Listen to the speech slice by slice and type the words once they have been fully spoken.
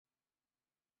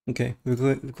Okay,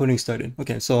 recording started.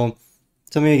 Okay, so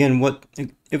tell me again what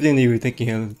everything that you were thinking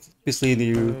of. Basically,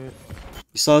 you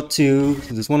saw two.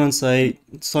 So there's one on site.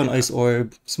 Saw an ice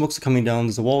orb. Smokes are coming down.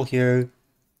 There's a wall here.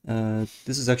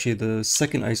 This is actually the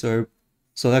second ice orb.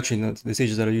 So actually, no, the stage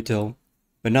is out of util.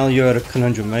 But now you're at a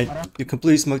conundrum, right? You're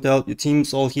completely smoked out. Your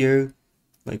team's all here.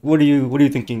 Like, what are you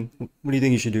thinking? What do you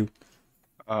think you should do?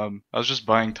 I was just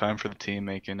buying time for the team,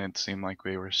 making it seem like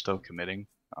we were still committing.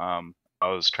 I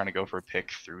was trying to go for a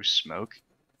pick through smoke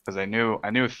because I knew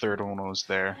a third one was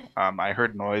there. I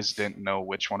heard noise, didn't know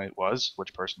which one it was,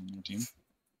 which person in the team,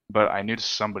 but I knew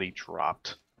somebody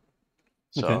dropped.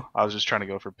 Okay, So I was just trying to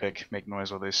go for pick, make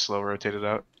noise while they slow rotated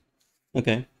out.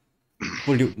 okay.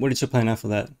 What is your plan after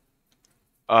that?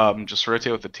 Just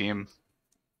rotate with the team.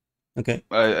 Okay.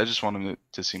 I just wanted it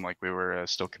to seem like we were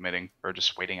still committing or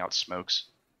just waiting out smokes.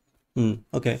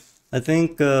 Okay. I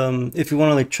think if you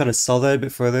want to like try to sell that a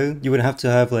bit further, you would have to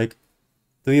have like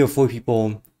 3 or 4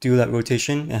 people do that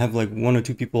rotation and have like 1 or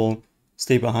 2 people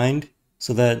stay behind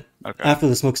so that Okay. after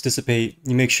the smokes dissipate,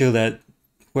 you make sure that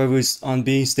whoever's on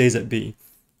B stays at B.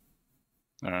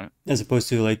 All right. As opposed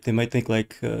to like they might think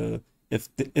like if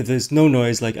there's no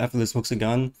noise like after the smokes are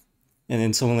gone and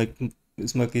then someone like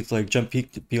is likely to like jump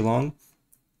peak to be along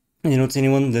and you don't see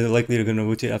anyone, they're likely to gonna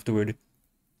rotate afterward.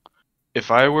 If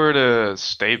I were to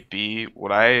stay B,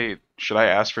 should I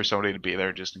ask for somebody to be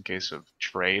there just in case of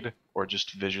trade, or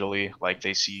just visually, like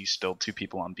they see still two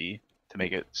people on B to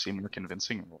make it seem more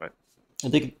convincing, or what? I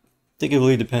think it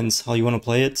really depends how you want to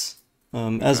play it.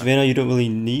 As Okay. Reyna, you don't really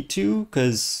need to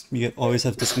because you always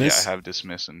have Yeah, I dismiss. have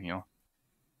dismiss and heal.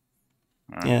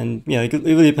 Alright. And yeah, it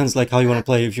really depends like how you want to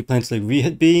play. If you plan to like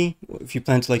re-hit B, or if you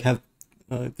plan to like have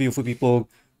 3 or 4 people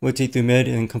rotate through mid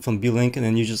and then come from B link, and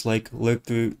then you just like lurk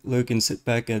and sit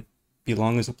back at B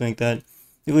long or something like that.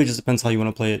 It really just depends how you want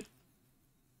to play it.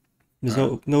 There's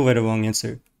Alright. no right or wrong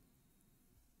answer.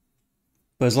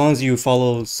 But as long as you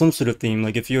follow some sort of theme,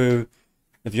 like if your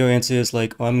answer is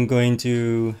like, oh, I'm going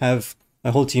to have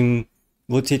my whole team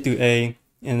rotate through A,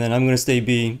 and then I'm gonna stay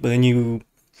B, but then you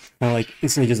kind of like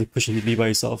instantly just like push into B by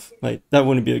yourself. Like that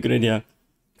wouldn't be a good idea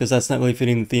because that's not really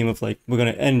fitting the theme of like we're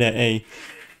gonna end at A,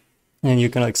 and you're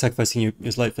kind of like sacrificing your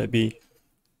life at B.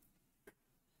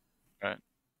 Alright.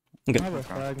 Okay, I have a Okay.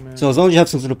 fragment. so as long as you have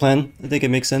some sort of plan, I think it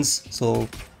makes sense. So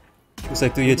looks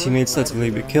like 3 of your teammates. That's a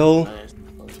really big kill.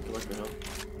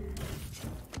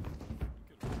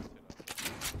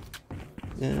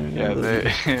 Yeah, Really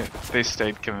they good. they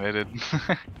stayed committed.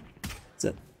 Is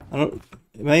that, I don't.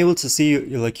 Am I able to see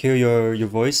you like hear your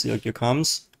voice, like your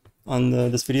comms on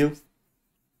this video?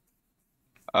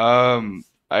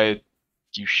 I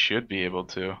you should be able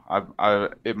to.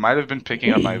 It might have been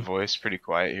picking up my voice pretty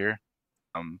quiet here.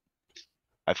 Um,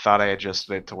 I thought I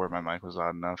adjusted it to where my mic was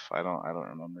loud enough. I don't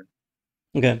remember.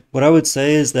 Okay, what I would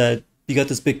say is that you got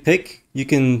this big pick, you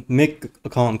can make a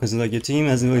call because like your team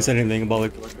hasn't really said anything about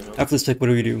like after this pick, what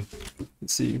do we do?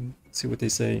 Let's see what they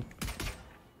say.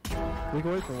 We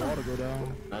can wait for the wall to go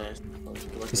down.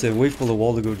 They said wait for the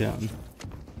wall to go down,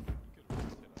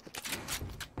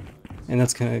 and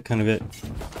that's kind of it.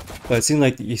 But it seemed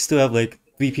like you still have like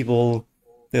 3 people.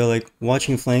 They're like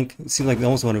watching flank. It seems like they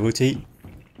almost want to rotate.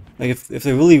 Like if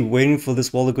they're really waiting for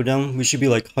this wall to go down, we should be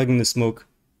like hugging the smoke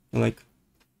and like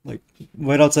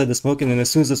right outside the smoke, and then as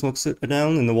soon as the smokes are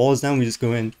down and the wall is down, we just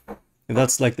go in. If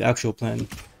that's like the actual plan.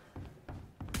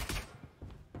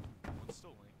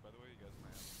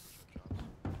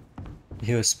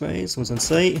 Here a spray, someone's on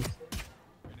site.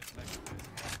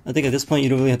 I think at this point you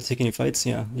don't really have to take any fights,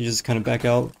 yeah. You just kind of back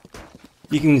out.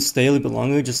 You can stay a little bit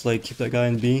longer, just like keep that guy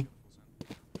in B.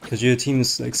 Because your team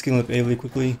is like scaling up A really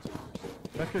quickly.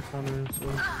 Check your corner, so.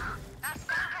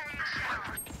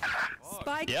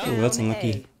 Spike Oh, that's down unlucky.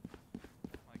 A.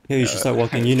 Here you should start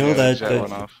walking. You know Yeah, that, jet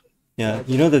went off. yeah,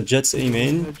 you know that Jet's A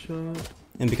main, Headshot.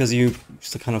 and because you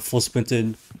just kind of full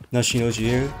sprinted, now she knows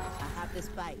you're here. I have this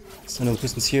bite. So no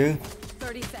person's here.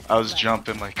 30 seconds I was left.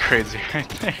 jumping like crazy right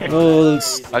there. Oh,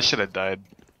 it's, I should have died.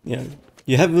 yeah.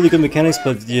 You have really good mechanics,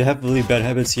 but you have really bad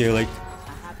habits here. Like,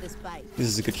 I have this bite. this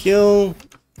is a good kill.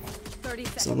 30 It's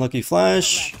seconds. an unlucky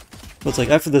flash. But it's like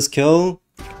after this kill,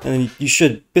 and then you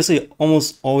should basically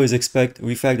almost always expect a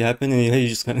refrag to happen, and you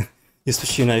just kind of you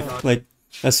switch your knife. Like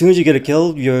as soon as you get a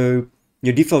kill, your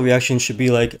default reaction should be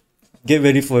like, get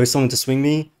ready for someone to swing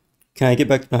me. Can I get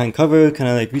back behind cover? Can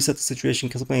I like reset the situation?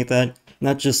 Something like that.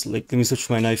 Not just like let me switch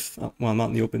to my knife while I'm out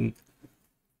in the open.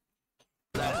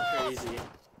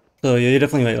 So yeah, you're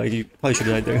definitely like you probably should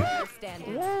have died there. Player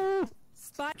standing.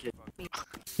 Spike.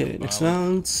 Okay, next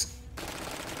round.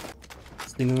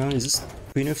 Stinger round. Is this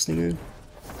pre-nerf stinger?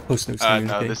 Post-nerf stinger.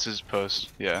 No, Okay. this is post.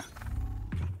 Yeah.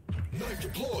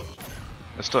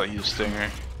 I still use Stinger.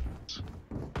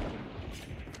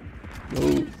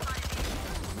 Oh.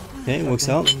 Okay, works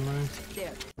out. Nice.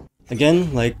 There.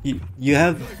 Again, like you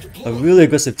have a really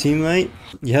aggressive team, right?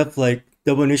 You have like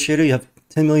double initiator, you have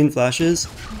 10 million flashes.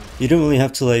 You don't really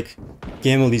have to like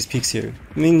gamble these peaks here.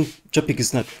 I mean, jump peak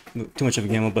is not too much of a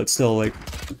gamble, but still, like,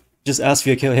 just ask for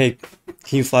your kill. Hey,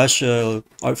 can you flash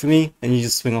art for me? And you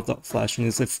just swing off the flash, and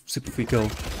it's like super free kill.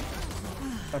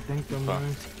 I think I'm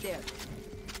nice. There.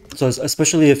 So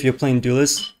especially if you're playing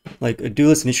duelist, like a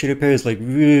duelist initiator pair is like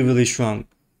really strong.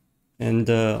 And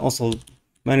also,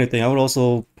 minor thing, I would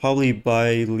also probably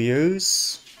buy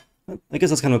Leo's. I guess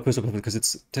that's kind of a personal preference because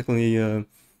it's technically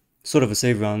sort of a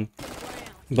save round.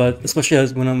 But especially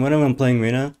as when I'm playing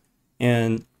Reyna,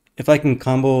 and if I can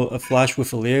combo a flash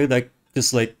with a Lear, that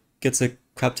just like gets a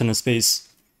crap ton of space,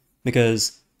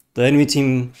 because the enemy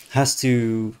team has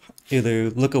to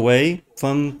either look away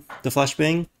from the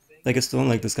flashbang that gets thrown,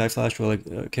 like the Sky Flash or like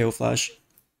a KO Flash,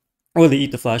 or they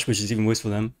eat the flash, which is even worse for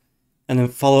them, and then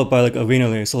follow up by like a Reyna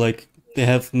Lear. So like they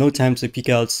have no time to peek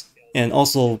out and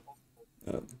also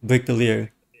break the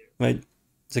Lear, right?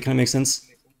 Does that kind of make sense?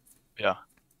 Yeah.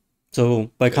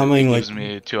 So by It comboing like, gives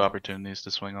me 2 opportunities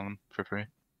to swing on them for free.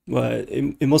 well,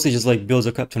 it mostly just like builds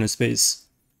a crap ton of space,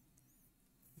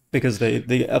 because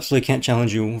they absolutely can't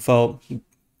challenge you without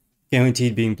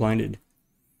guaranteed being blinded.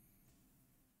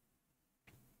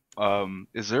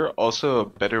 Is there also a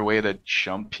better way to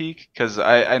jump peek? Because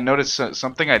I noticed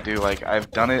something I do, like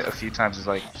I've done it a few times, is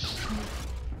like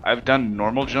I've done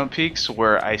normal jump peaks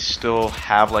where I still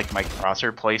have like my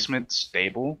crosshair placement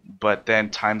stable, but then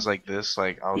times like this,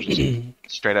 like I'll just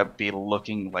straight up be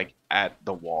looking like at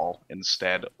the wall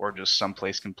instead, or just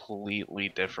someplace completely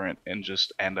different, and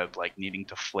just end up like needing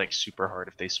to flick super hard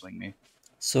if they swing me.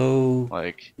 So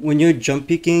Like, when you're jump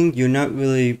peeking, you're not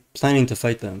really planning to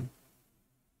fight them.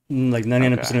 Like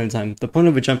 99% okay. of the time, the point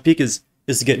of a jump peek is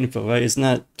to get info, right? It's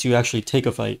not to actually take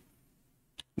a fight,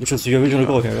 which was your original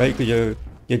goal here, right? Because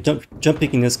you're jump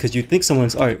peeking this because you think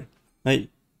someone's art, right?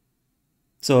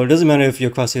 So it doesn't matter if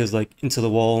your crosshair is like into the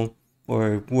wall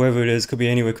or wherever it is. Could be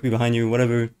anywhere. Could be behind you.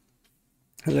 Whatever.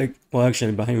 Like, well,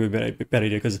 actually, behind you would be a bad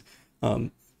idea, because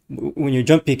when you're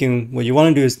jump peeking, what you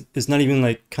want to do is not even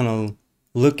like kind of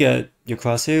look at your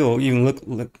crosshair, or even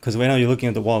look, because right now you're looking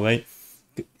at the wall, right?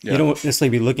 Yeah. You don't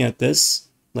necessarily be looking at this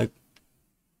like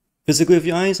physically with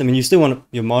your eyes. I mean, you still want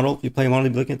your model, your player model, to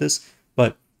be looking at this,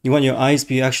 but you want your eyes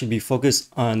to actually be focused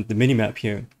on the minimap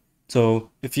here. So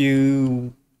if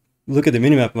you look at the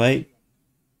minimap, right,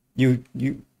 you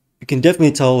can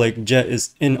definitely tell like Jet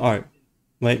is in art,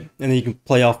 right, and then you can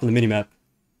play off of the minimap.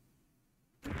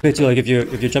 Compared to like if you're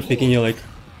jump picking, you're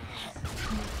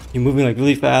moving like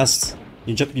really fast,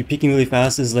 you're peeking really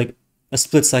fast, is like a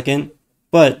split second.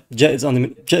 But Jet is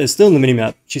still in the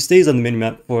minimap. She stays on the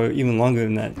minimap for even longer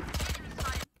than that.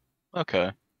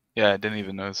 Okay. Yeah, I didn't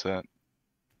even notice that.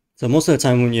 So most of the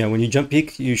time when you jump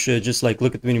peek, you should just like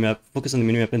look at the minimap, focus on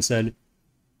the minimap instead.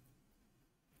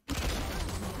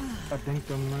 I think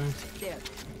I'm nice. There.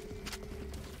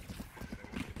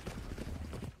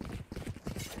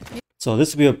 So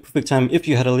this would be a perfect time if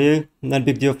you had a Lear. Not a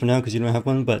big deal for now because you don't have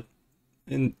one, but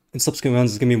in subsequent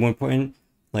rounds it's gonna be more important.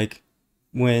 Like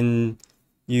when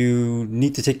you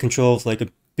need to take control of like a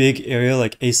big area,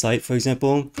 like a site, for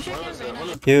example.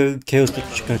 Here, KO's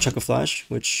gonna chuck a flash,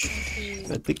 which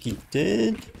I think he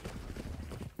did.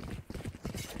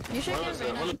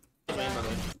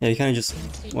 Yeah, you kind of just...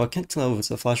 Well, I can't tell if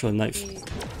it's a flash or a knife.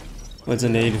 Or it's a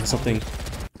nade or something.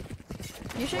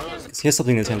 He has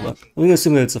something in his hand, but I'm gonna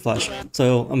assume that it's a flash.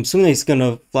 So I'm assuming that he's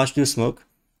gonna flash through smoke,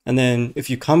 and then if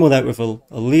you combo that with a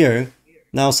Lear,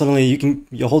 now suddenly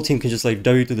your whole team can just like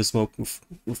W through the smoke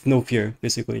with no fear,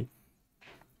 basically.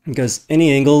 Because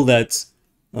any angle that's,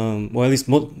 well, at least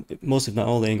most if not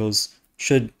all the angles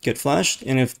should get flashed,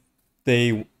 and if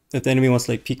the enemy wants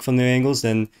to like peek from their angles,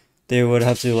 then they would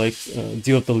have to like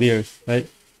deal with the Lear, right?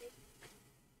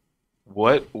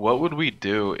 What would we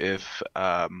do if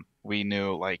we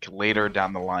knew like later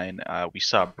down the line we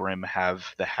saw Brim have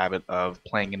the habit of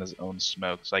playing in his own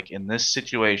smokes? Like in this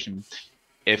situation,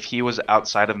 if he was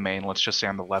outside of main, let's just say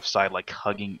on the left side, like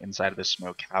hugging inside of the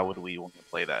smoke, how would we want to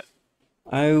play that?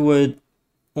 I would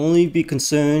only be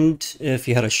concerned if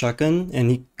he had a shotgun,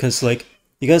 and because like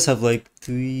you guys have like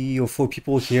 3 or 4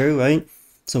 people here, right?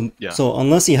 So Yeah. so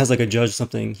unless he has like a judge or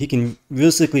something, he can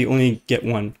realistically only get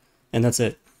one, and that's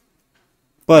it.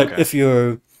 But Okay.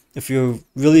 if you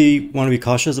really want to be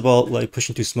cautious about like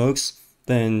pushing through smokes,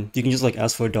 then you can just like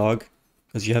ask for a dog,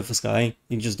 because you have this guy.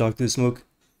 You can just dog through the smoke.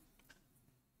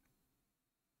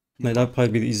 Like, that'd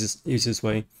probably be the easiest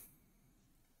way.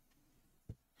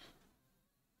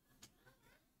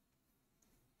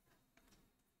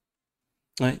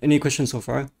 Right. Any questions so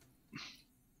far?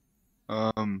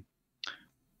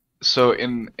 So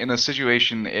in a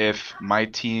situation, if my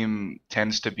team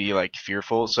tends to be like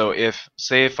fearful, so if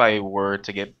say if I were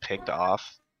to get picked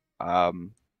off,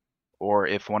 um, or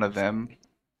if one of them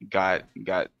got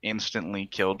instantly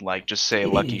killed, like just say a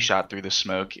lucky shot through the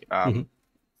smoke, Mhm.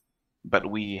 but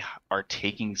we are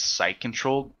taking site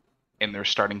control and they're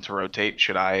starting to rotate,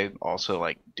 should I also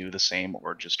like do the same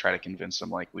or just try to convince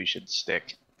them like we should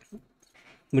stick?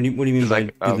 What do you mean Because by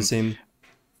like do the same?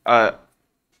 uh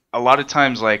a lot of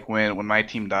times like when my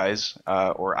team dies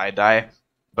or I die,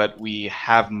 but we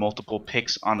have multiple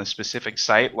picks on a specific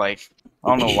site, like I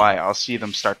don't know why I'll see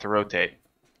them start to rotate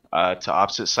to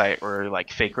opposite site or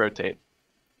like fake rotate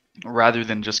rather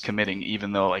than just committing,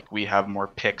 even though like we have more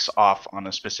picks off on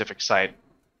a specific site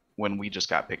when we just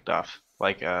got picked off.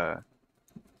 Like I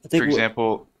for think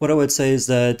example, what I would say is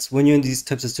that when you're in these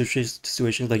types of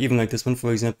situations, like even like this one,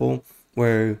 for example,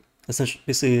 where essentially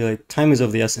basically like time is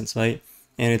of the essence, right?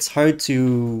 And it's hard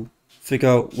to figure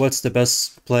out what's the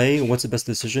best play, what's the best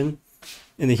decision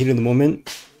in the heat of the moment.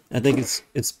 I think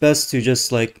it's best to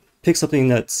just like pick something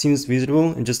that seems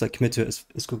reasonable and just like commit to it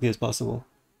as quickly as possible.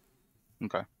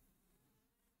 okay.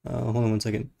 Hold on one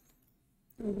second.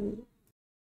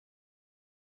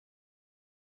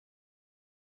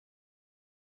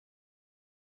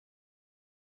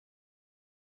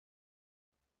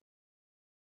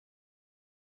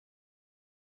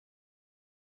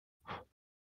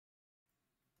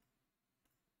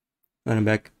 And I'm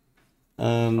back.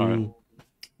 Alright.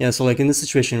 Yeah, so like in this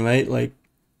situation, right? Like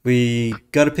we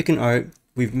gotta pick an art.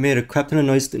 We've made a crap ton of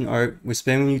noise in art. We're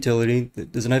spamming utility.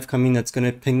 There's a knife coming that's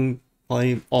gonna ping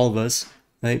probably all of us,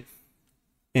 right?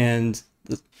 And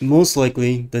most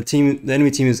likely the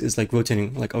enemy team is like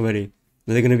rotating like already.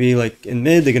 They're gonna be like in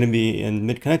mid. They're gonna be in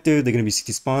mid connector. They're gonna be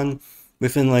CT spawn.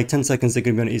 Within like 10 seconds, they're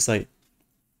gonna be on A site.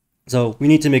 So we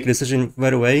need to make a decision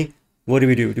right away. What do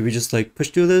we do? Do we just like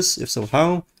push through this? If so,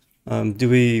 how? Do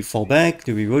we fall back?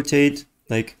 Do we rotate?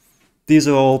 Like, these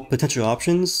are all potential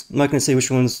options. I'm not going to say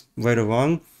which one's right or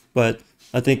wrong, but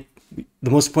I think the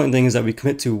most important thing is that we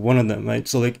commit to one of them, right?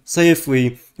 So like, say if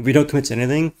we don't commit to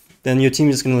anything, then your team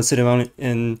is just going to sit around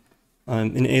in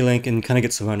A link and kind of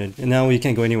get surrounded, and now you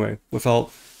can't go anywhere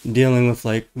without dealing with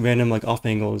like random like off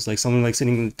angles, like someone like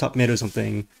sitting in the top mid or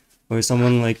something, or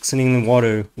someone like sitting in the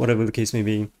water, whatever the case may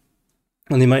be.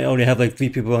 And they might already have like 3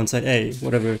 people on site A,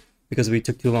 whatever, because we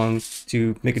took too long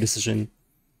to make a decision.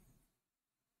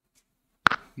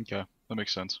 Okay, that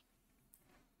makes sense.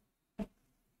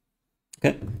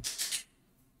 Okay,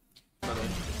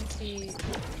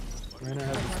 Reyna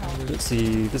has a standard. let's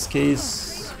see. This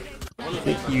case, I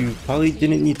think you probably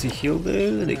didn't need to heal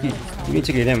there. I think you didn't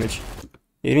take any damage.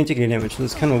 Yeah, you didn't take any damage, so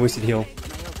it's kind of a wasted heal.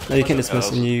 Now you can't Yeah, dismiss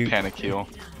that and was you... panic heal.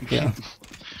 Yeah.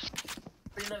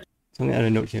 So I'm gonna add a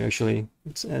note here actually.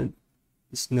 Let's add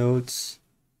this note.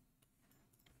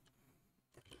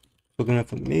 Looking up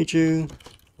from major,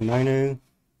 minor,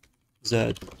 is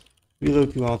that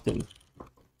reload too often.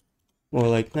 Or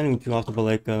like not even too often, but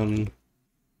like yeah,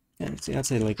 I'd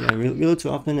say like yeah, reload too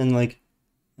often and like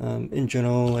in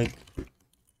general like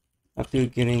after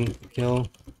getting a kill,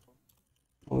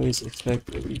 always expect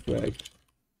a refrag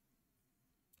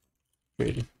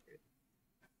trade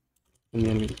from the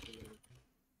enemy.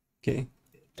 Okay.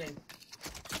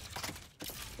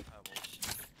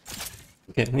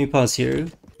 Okay, let me pause here.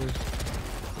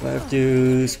 What I have to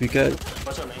do is we got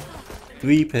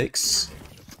 3 picks.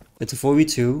 It's a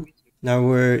 4v2. Now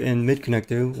we're in mid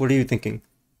connector. What are you thinking?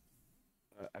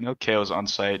 I know KO's on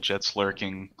site, Jet's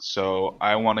lurking, so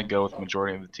I want to go with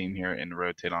majority of the team here and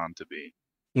rotate on to B.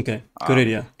 Okay, good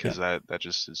idea. Because that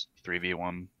just is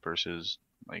 3v1 versus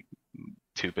like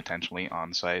 2 potentially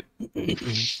on site.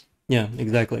 Yeah,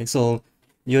 exactly. So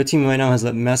your team right now has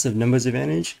that massive numbers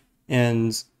advantage,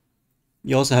 and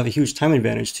you also have a huge time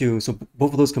advantage too. So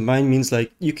both of those combined means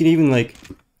like you can even like,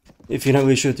 if you're not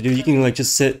really sure what to do, you can like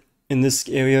just sit in this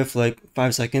area for like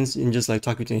 5 seconds and just like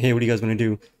talk between, hey, what do you guys want to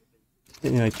do?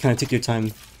 And like kind of take your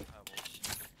time.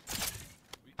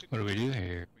 What do we do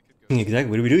here? Exactly.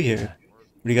 What do we do here?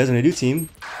 What do you guys want to do, team?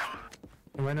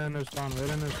 Reyna in their spawn.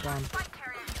 Reyna in their spawn.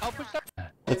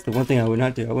 That's the one thing I would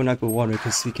not do. I would not go water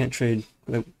because we can't trade.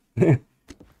 Like,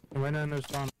 Reyna in their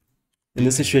spawn. in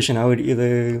this situation, I would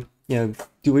either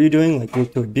do what you're doing, like go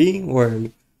toward B, or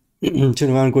turn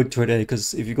around and go toward A.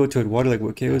 Because if you go toward water, like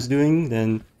what KO is doing,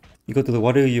 then you go to the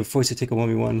water, you're forced to take a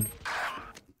 1v1.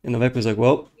 And the Viper's like,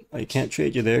 well, I can't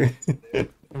trade you there.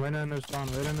 Reyna in their spawn.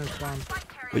 Reyna in their spawn.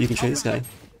 But you can trade this guy.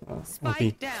 OP.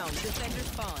 Spike down. Defender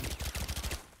spawn.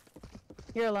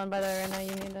 You're alone by the way right now,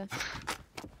 you need to...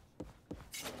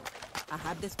 I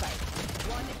have this fight.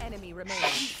 One enemy remaining.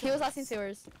 He was last in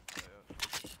sewers.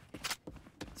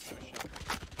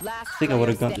 Last I think I would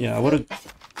have gone. Yeah, I would have.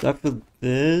 After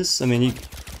this, I mean, it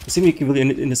seemed like you really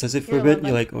indecisive for a bit.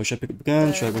 You're like, oh, should I pick up a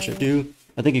gun? Should I? What should I do?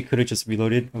 I think you could have just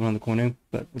reloaded around the corner,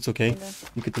 but it's okay.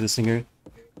 You get to the singer.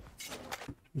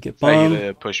 You get I bomb. need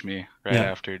to push me right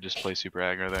Yeah. after. Just play super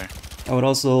aggro there. I would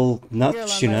also not You're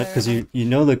alone, shoot by at the because way. you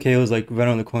know the KO is like right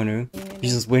on the corner.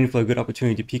 He's just waiting for a good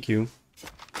opportunity to peek you.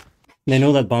 They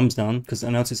know that bomb's down because the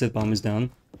announcer said bomb is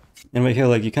down. And right here,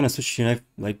 like you kind of switch your knife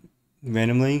like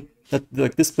randomly. That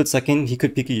like this split second, he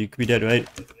could peek you. You could be dead, right?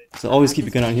 So always keep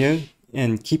your gun out here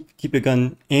and keep your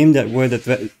gun aimed at where the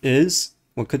threat is,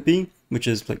 or could be, which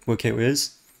is like where KO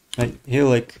is. Right here,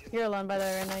 like You're alone, by the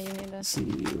way, right now. You need to. see,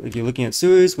 like you're looking at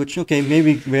sewers, which okay,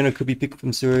 maybe Reyna could be picking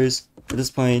from sewers. At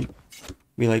this point,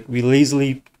 we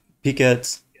lazily peek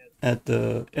at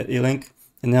A link,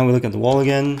 and now we look at the wall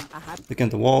again. Look at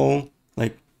the wall.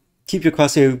 Like keep your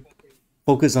crosshair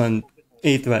focused on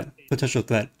a threat, potential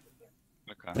threat.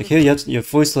 Okay. Like here, you're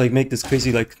forced to like make this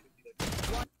crazy like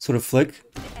sort of flick.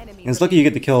 enemy And it's lucky you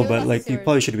get the kill, He was but last like you sewers.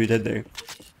 probably should be dead there.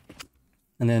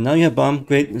 And then now you have bomb.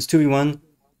 Great, it's 2v1.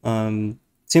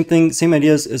 Same thing, same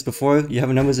ideas as before. You have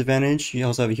a numbers advantage. You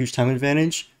also have a huge time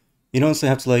advantage. You don't also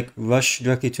have to like rush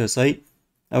directly to a site.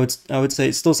 I would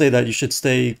still say that you should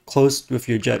stay close with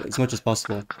your jet as much as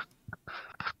possible.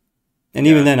 And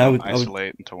even then, I would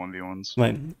isolate into 1v1s.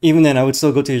 right. Even then, I would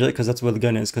still go to your jet because that's where the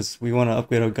gun is. Because we want to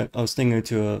upgrade our stinger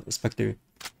to a spectre.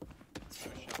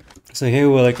 So here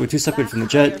we're too separate from the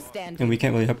jet, and we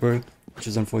can't really help her, which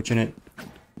is unfortunate.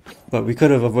 But we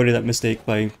could have avoided that mistake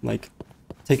by like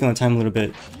taking our time a little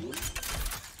bit.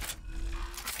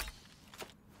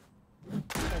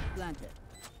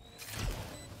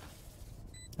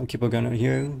 I'll keep our gun out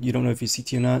here. You don't know if you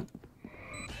CT or not.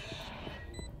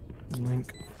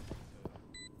 Link.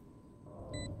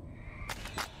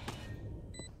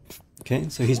 Okay,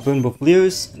 so he's burned both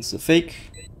Leos. It's a fake.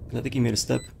 I think he made a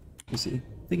step. Let me see.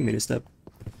 I think he made a step.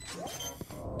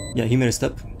 Yeah, he made a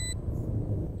step.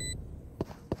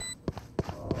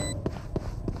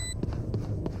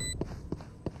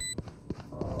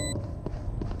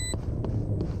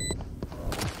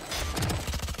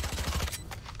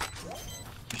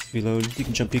 Just reload. You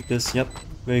can jump peek this. Yep.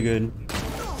 Very good.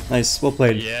 Nice. Well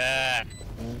played. Yeah.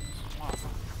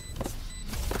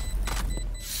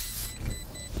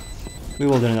 We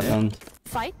well done in that round.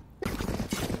 Fight?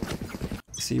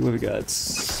 Let's see what we got.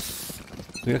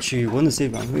 We actually won the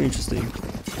save round. Very interesting.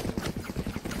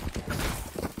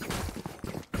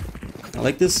 I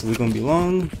like this. We're gonna be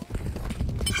long.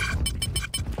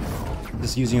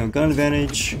 Just using our gun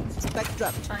advantage.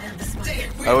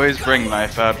 I always bring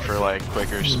knife out for like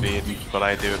quicker speed, but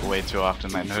I do it way too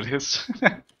often. I notice.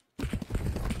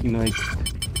 You know, like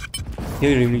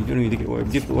here you don't need to get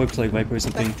orb. Give the orb to like Viper or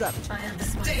something.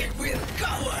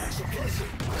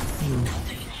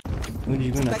 What are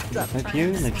you gonna knife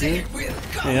here? Knife here?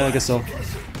 Yeah, I guess so.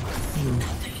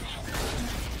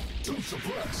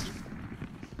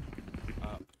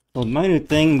 Well, minor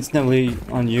thing, it's not really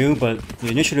on you, but the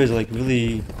initiators are like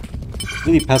really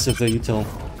passive for util.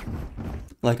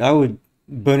 Like I would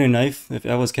burn a knife if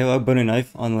I was KO. I'd burn a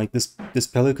knife on like this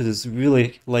pillar because it's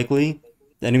really likely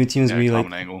the enemy team is Yeah, really like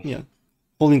common angle.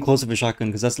 holding close with a shotgun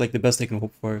because that's like the best they can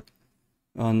hope for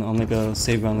on like a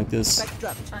save round like this.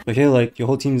 But here, like your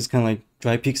whole team is kind of like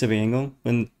dry peeks every angle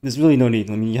when there's really no need.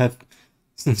 I mean, you have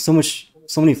so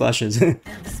many flashes.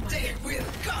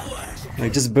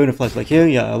 Like just burn a flash. Like here,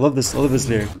 yeah, I love this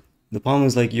there. The problem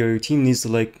is like your team needs to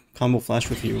like combo flash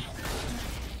with you,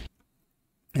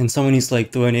 and someone needs to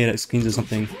like throw an 8 at screens or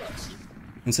something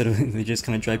instead of they just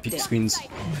kind of dry peek screens.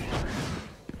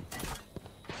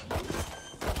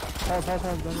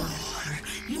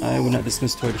 I would not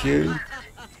dismiss toward here.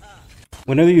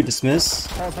 Whenever you dismiss,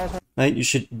 right, you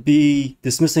should be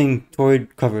dismissing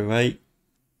toward cover, right?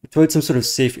 Toward some sort of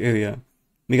safe area.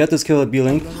 We got this kill at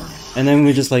B-Link, and then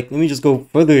we're just like, let me just go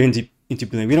further into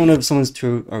B-Link. We don't know if someone's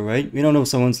to our right. We don't know if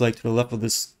someone's like to the left of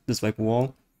this Viper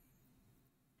wall.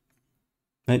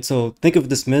 Right, so think of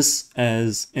dismiss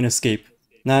as an escape,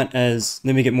 not as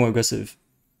let me get more aggressive.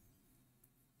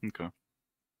 Okay.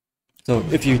 So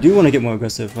if you do want to get more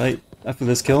aggressive, right, after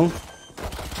this kill,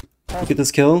 you get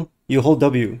this kill, you hold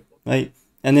W, right?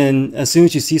 And then as soon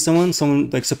as you see someone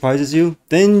like surprises you,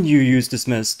 then you use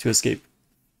dismiss to escape.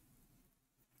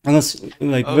 Unless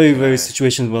like very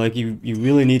situations where like you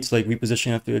really need to like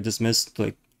reposition after a dismiss to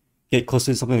like get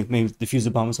closer to something, like maybe defuse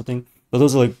a bomb or something. But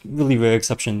those are like really rare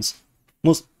exceptions.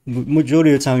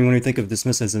 Majority of the time you want to think of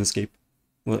dismiss as an escape.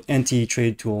 Well,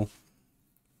 anti-trade tool.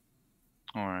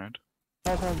 Alright.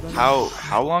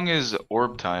 How long is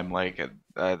orb time? Like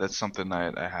that's something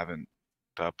I haven't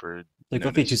up or Like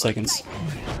roughly 2 noticed. Like, seconds.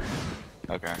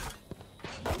 okay.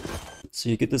 So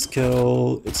you get this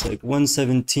kill, it's like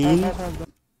 117,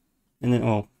 and then,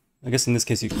 oh, I guess in this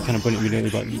case you can kind of burn it immediately,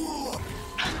 but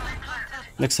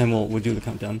next time we'll do the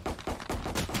countdown.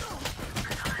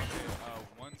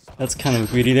 That's kind of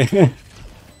greedy there.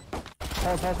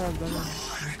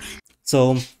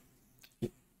 So,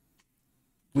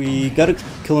 we gotta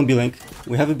kill on B-Link.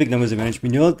 We have a big numbers advantage. We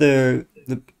know that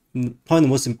probably the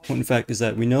most important fact is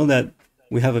that we know that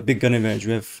we have a big gun advantage.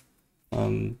 We have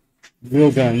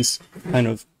real guns, kind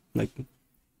of like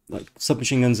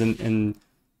submachine guns and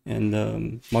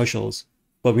marshals.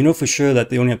 But we know for sure that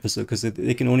they only have pistols because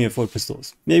they can only afford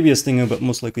pistols. Maybe a stinger, but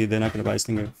most likely they're not gonna buy a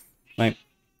stinger, right?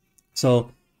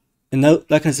 So in that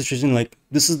kind of situation, like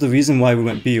this is the reason why we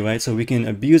went B, right? So we can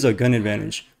abuse our gun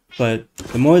advantage. But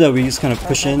the more that we just kind of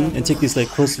push in and take these like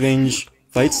close range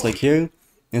fights, like here,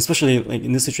 and especially like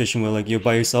in this situation where like you're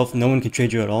by yourself, no one can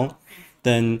trade you at all,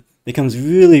 then it becomes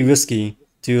really risky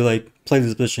to like play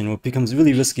this position, or it becomes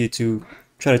really risky to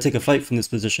try to take a fight from this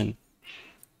position.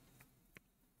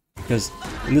 Because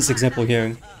in this example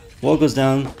here, wall goes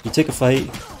down, you take a fight,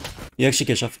 you actually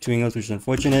get shot for 2 angles, which is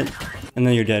unfortunate, and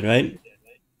then you're dead, right?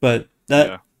 But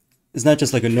that is not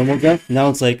just like a normal death. Now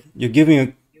it's like you're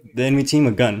giving the enemy team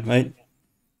a gun, right?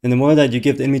 And the more that you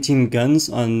give the enemy team guns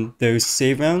on their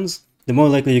save rounds, the more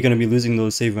likely you're going to be losing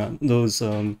those save rounds,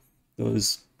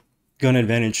 those gun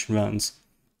advantage rounds.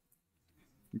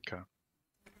 Okay.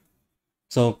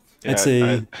 So I'd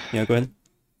say, yeah, go ahead.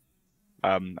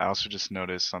 I also just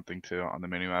noticed something too on the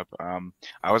minimap.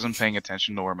 I wasn't paying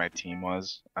attention to where my team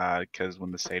was, because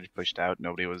when the stage pushed out,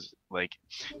 nobody was like,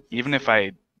 even if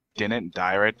I didn't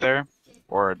die right there,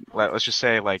 or let's just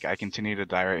say like I continue to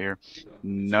die right here,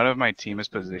 none of my team is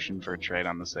positioned for a trade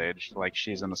on the stage. Like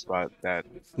she's in a spot that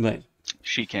Right.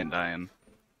 she can't die in.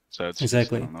 So it's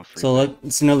exactly. Just, I don't know, so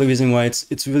that's another reason why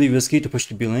it's really risky to push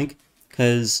the B-Link,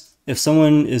 because if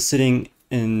someone is sitting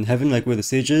in heaven, like where the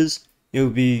stage is, it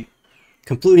would be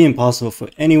completely impossible for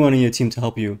anyone in your team to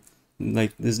help you.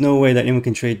 Like, there's no way that anyone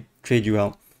can trade you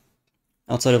out.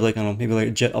 Outside of like, I don't know, maybe like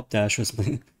a jet updash or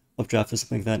something, updraft or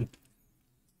something like that.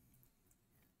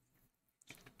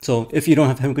 So if you don't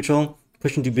have heaven control,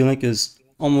 pushing to B-Link is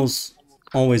almost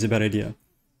always a bad idea.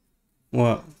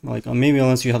 Well, like maybe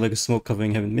unless you have like a smoke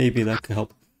covering heaven, maybe that could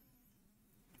help.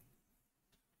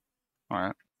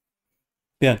 Alright.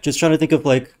 Yeah, just try to think of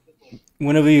like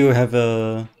whenever you have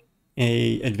a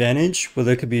advantage,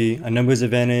 whether it could be a numbers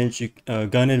advantage, a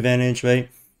gun advantage, right?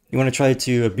 You want to try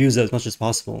to abuse that as much as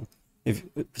possible.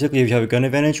 Particularly if you have a gun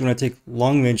advantage, you want to take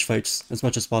long range fights as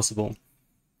much as possible.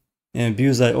 And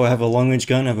abuse that, or I have a long range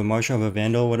gun, I have a marshal, I have a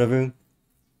vandal, whatever.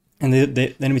 And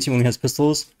the enemy team only has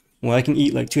pistols. Well, I can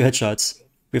eat like 2 headshots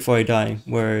before I die,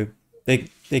 where they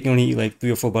can only eat like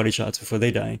 3 or 4 body shots before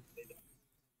they die.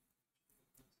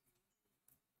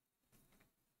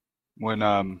 When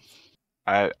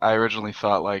I originally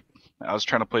thought like I was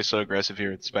trying to play so aggressive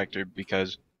here with Spectre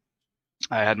because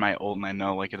I had my ult and I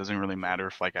know like it doesn't really matter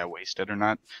if like I waste it or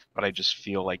not, but I just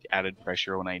feel like added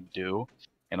pressure when I do.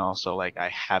 And also like I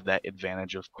have that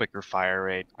advantage of quicker fire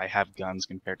rate. I have guns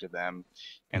compared to them.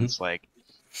 And it's like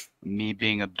me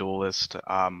being a duelist,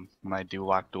 when I do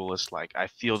lock duelist, like I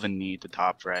feel the need to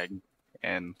top frag,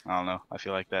 and I don't know, I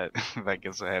feel like that that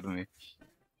gets ahead of me.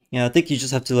 Yeah, I think you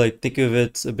just have to like think of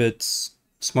it a bit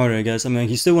smarter, I guess. I mean,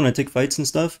 you still want to take fights and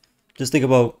stuff. Just think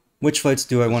about which fights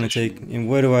do I want to take and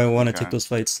where do I want to take those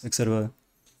fights, etc.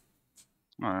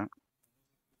 Alright.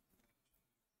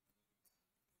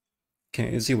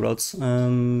 Okay, let's see what else.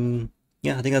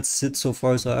 Yeah, I think that's it so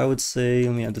far. So I would say,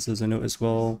 let me add this as a note as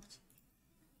well.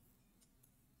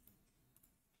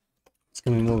 It's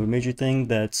gonna be more of a major thing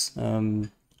that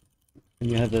when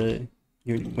you have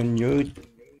when your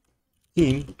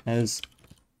team has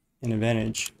an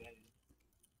advantage,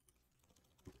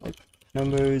 like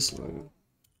numbers or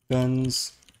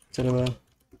guns, etc.,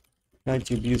 try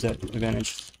to abuse that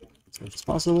advantage as much as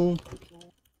possible.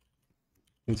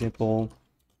 For example,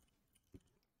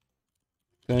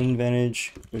 gun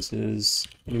advantage versus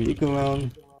enemy eco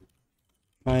round.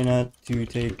 Try not to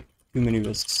take too many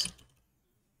risks.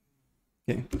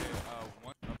 Okay.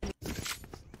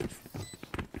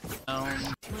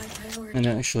 And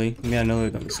then actually, let me add another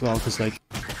note as well, because like,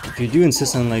 if you do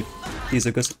insist on like these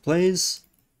aggressive plays,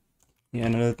 yeah,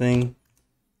 another thing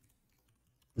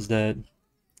is that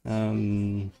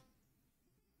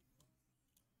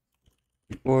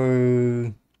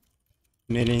before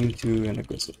committing to an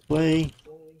aggressive play,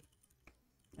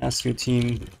 ask your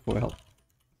team for help.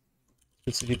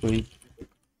 Specifically,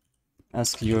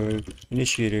 ask your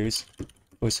initiators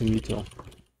for some util.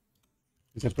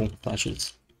 For example,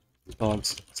 flashes,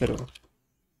 dogs, etc.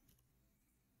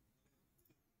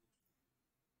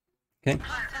 Okay.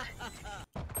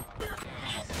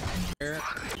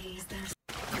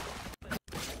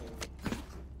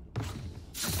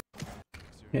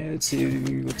 Okay, let's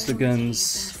see what's the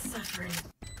guns.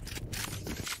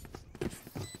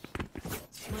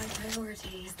 My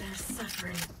priority is their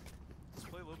suffering. Let's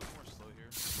play a little bit more slow here.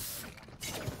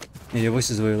 Yeah, your voice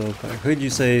is very low. I heard you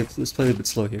say let's play a bit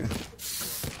slow here.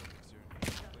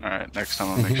 Alright, next time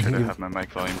I'll make sure to have my mic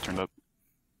volume turned up.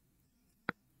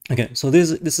 Okay, so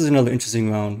this is another interesting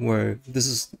round where this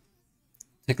is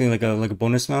technically like a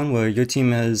bonus round where your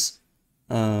team has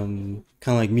kind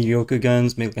of like mediocre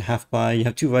guns, maybe like a half buy. You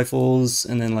have 2 rifles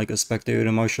and then like a Spectre and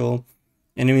a Marshal.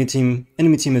 Enemy team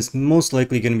is most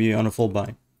likely going to be on a full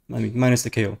buy. I mean, minus the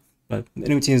KO, but the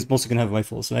enemy team is mostly going to have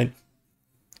rifles, right?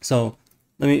 So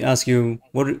let me ask you,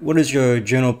 what is your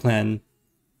general plan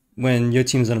when your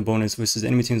team is on a bonus versus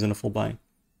enemy team is on a full buy?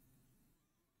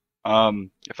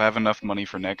 If I have enough money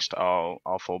for next, I'll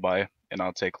full buy and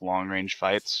I'll take long range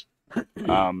fights.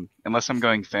 Unless I'm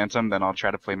going Phantom, then I'll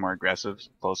try to play more aggressive,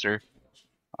 closer.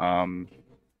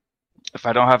 If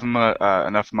I don't have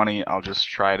enough money, I'll just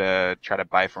try to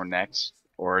buy for next,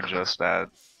 or just try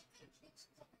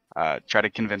to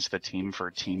convince the team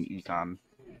for team econ.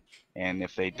 And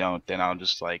if they don't, then I'll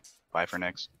just like buy for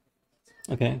next.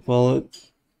 Okay, well,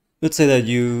 let's say that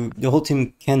the whole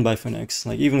team can buy for next.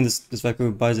 Like even if this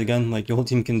Valkyrie buys a gun, like your whole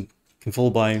team can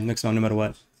full buy next round no matter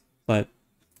what. But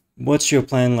what's your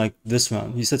plan like this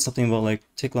round? You said something about like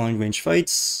take long range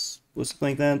fights or something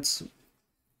like that.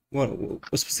 What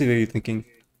specifically are you thinking?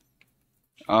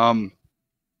 I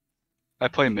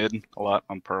play mid a lot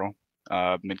on Pearl.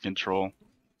 Mid control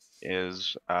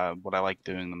is what I like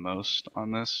doing the most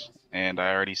on this, and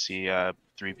I already see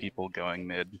 3 people going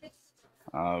mid.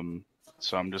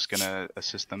 So I'm just gonna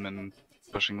assist them in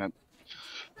pushing that.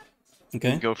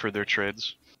 Okay. Go for their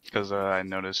trades, because I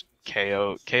noticed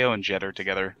KO and Jet are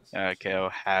together. KO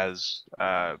has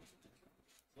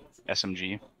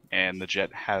SMG, and the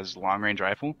Jet has long range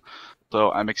rifle.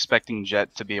 So I'm expecting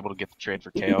Jet to be able to get the trade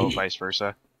for KO, vice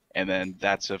versa, and then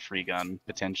that's a free gun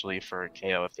potentially for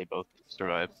KO if they both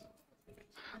survive.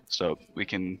 So we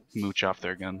can mooch off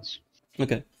their guns.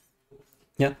 Okay.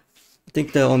 Yeah, I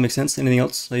think that all makes sense. Anything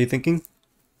else are you thinking?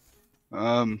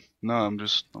 No, I'm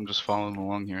just following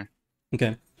along here.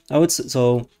 Okay, I would say,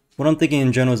 so what I'm thinking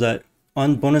in general is that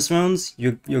on bonus rounds,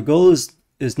 your goal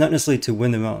is not necessarily to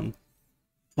win the round.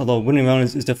 Although winning round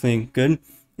is definitely good.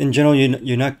 In general,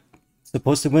 you're not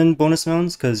supposed to win bonus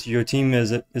rounds because your team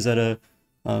is at a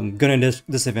gun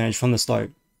disadvantage from the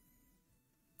start.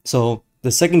 So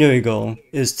the secondary goal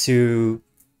is to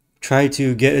try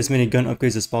to get as many gun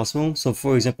upgrades as possible. So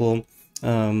for example,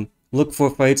 look for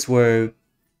fights where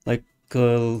like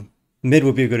mid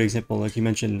would be a good example, like you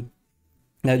mentioned.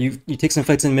 Now you take some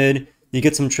fights in mid, you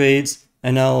get some trades,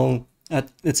 and now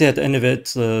let's say at the end of it,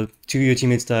 2 of your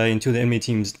teammates die and 2 of the enemy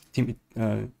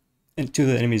and 2 of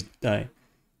the enemies die.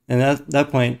 And at that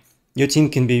point, your team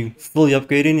can be fully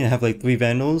upgraded and have like 3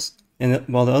 vandals, and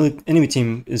while the other enemy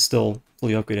team is still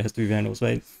fully upgraded, has 3 vandals,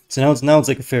 right? So now it's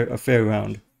like a fair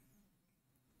round.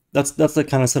 That's the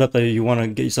kind of setup that you want to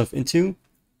get yourself into.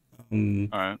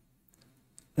 Alright.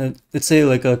 Let's say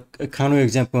like a counter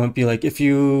example might be like if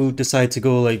you decide to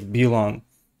go like B long,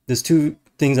 there's 2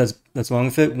 things that's wrong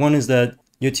with it. One is that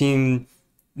your team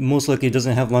most likely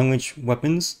doesn't have long range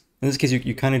weapons. In this case,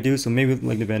 you kind of do, so maybe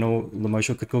like the Vandal, the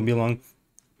Marshal could go B long.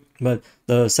 But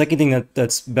the second thing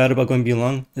that's bad about going B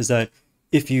long is that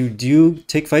if you do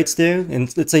take fights there,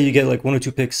 and let's say you get like 1 or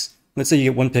 2 picks, let's say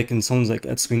you get 1 pick and someone's like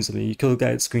at screens something, you kill the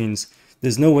guy at screens,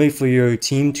 there's no way for your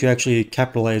team to actually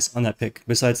capitalize on that pick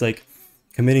besides like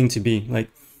committing to B. Like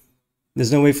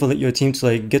there's no way for your team to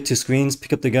like get to screens,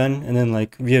 pick up the gun, and then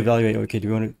like reevaluate, okay, do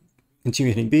you want to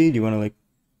continue hitting B? Do you want to like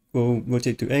go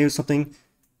rotate to A or something?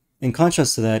 In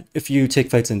contrast to that, if you take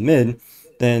fights in mid,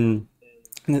 then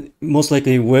most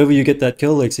likely wherever you get that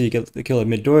kill, like say you get the kill at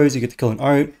mid doors, you get the kill in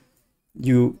art,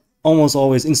 you almost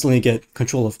always instantly get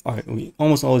control of art. We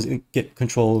almost always get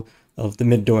control of the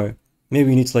mid door. Maybe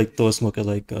you need to like throw a smoke at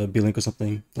like B-Link or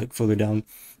something like further down,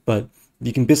 but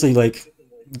you can basically like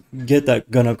get that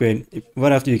gun upgrade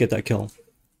right after you get that kill.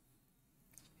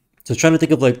 So try to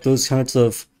think of like those kinds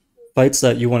of fights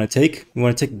that you want to take. You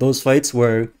want to take those fights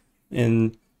where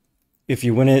if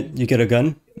you win it, you get a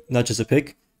gun, not just a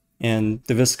pick, and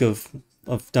the risk of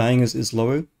dying is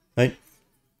lower, right?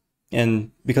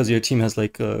 And because your team has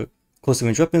like close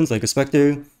range weapons, like a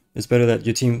Spectre, it's better that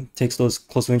your team takes those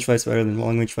close range fights rather than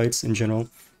long range fights in general.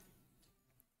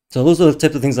 So those are the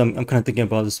type of things I'm kind of thinking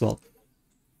about as well.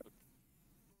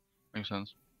 Makes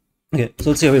sense. Okay, so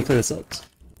let's see how we play this out.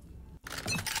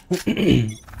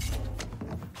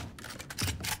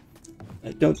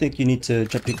 I don't think you need to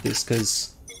jump pick this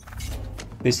because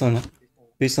based on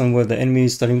where the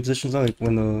enemy's starting positions are, like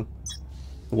when the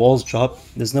walls drop,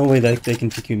 there's no way that they can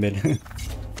pick you mid.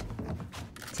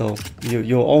 So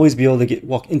you'll always be able to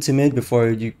walk into mid before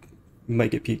you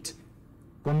might get peeked.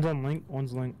 One's on link,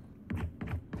 one's link.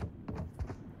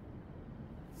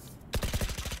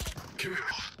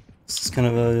 This is kind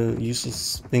of a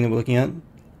useless thing that we're looking at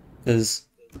because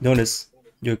notice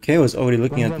your KO is already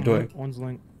looking One's at the on door. link, one's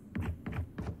link.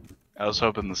 I was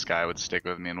hoping this guy would stick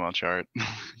with me and watch art.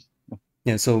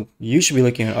 Yeah, so you should be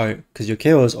looking at art because your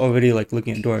KO is already like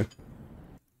looking at door.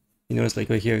 You notice like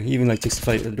right here, he even like takes the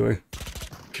fight at the door.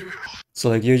 So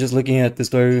like you're just looking at this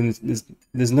door and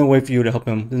there's no way for you to help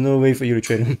him. There's no way for you to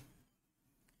trade him.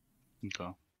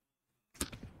 Okay.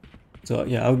 So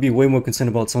yeah, I would be way more concerned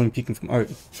about someone peeking from art.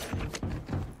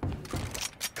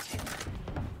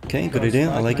 Okay, good idea.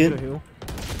 I like it.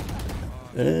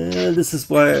 This is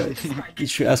why you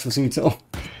should ask for Sumito.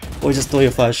 Or just throw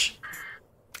your flash.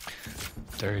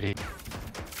 Dirty.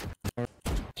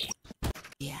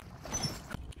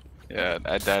 Yeah,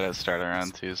 I died at start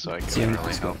round too, so I couldn't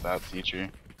really help out teacher.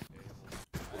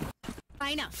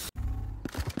 Reyna.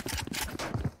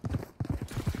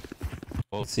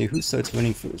 Let's see who starts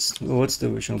winning first. Well, what's the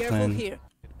original Careful plan? here.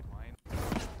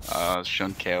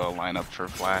 Shown KO lineup for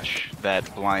flash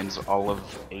that blinds all of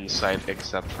A side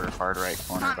except for hard right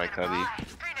corner by Cubby.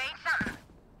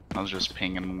 I was just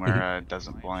pinging where it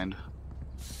doesn't blind.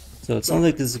 So it sounds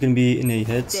like this is gonna be in a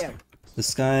hit. There. The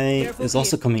sky Careful is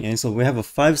also here. coming in, so we have a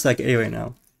 5-stack A right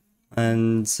now.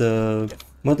 And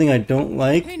one thing I don't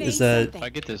like is that, If I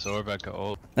get this orb, I can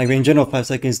ult. like in general, 5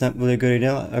 seconds is not really a good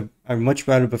idea. I much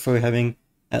rather prefer having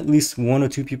at least 1 or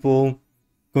 2 people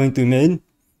going through mid,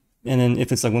 and then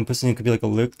if it's like one person, it could be like a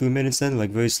lurk through mid instead, like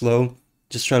very slow.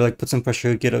 Just try to like put some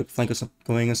pressure, get a flank or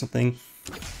going or something.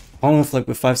 Problem with like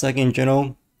with 5-second in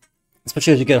general,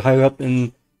 especially as you get higher up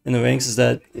in the ranks, is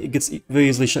that it gets very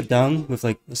easily shut down with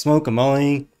like a smoke, a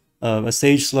molly, a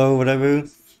sage slow, whatever.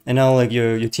 And now like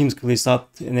your team's completely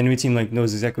stopped, and the enemy team like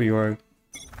knows exactly where you are.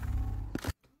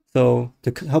 So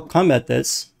to help combat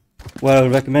this, what I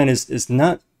would recommend is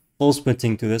not full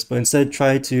sprinting to this, but instead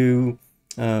try to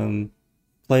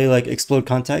play like explode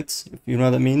contacts, if you know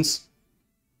what that means.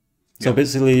 So Yeah.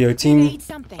 basically your team,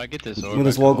 If I get this orb, when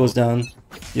this I can wall goes ult. down,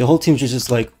 your whole team should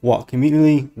just like walk,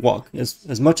 immediately walk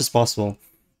as much as possible.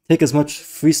 Take as much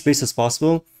free space as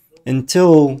possible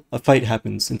until a fight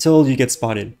happens, until you get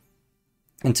spotted.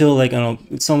 Until like, I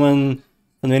don't know, someone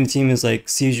from the enemy team is like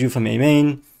sees you from A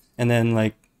main, and then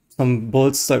like some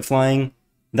bullets start flying.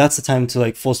 That's the time to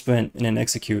like full sprint and then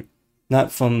execute,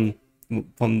 not from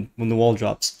when the wall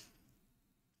drops.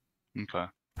 Okay.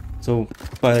 So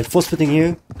by like full sprinting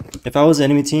here, if I was the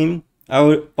enemy team, I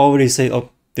would already say,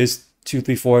 oh, there's 2,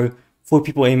 3, 4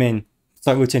 people A main,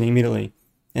 start rotating immediately,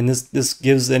 and this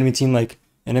gives the enemy team like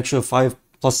an extra 5+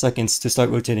 seconds to start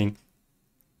rotating.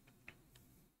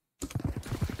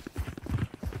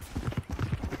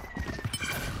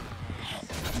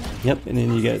 Yep, and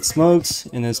then you get smoked,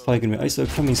 and there's probably gonna be ISO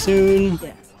coming soon.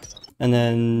 And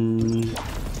then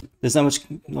there's not much,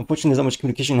 unfortunately, there's not much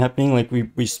communication happening. Like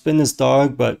we spin this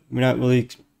dog, but we're not really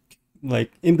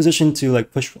like in position to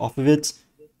like push off of it.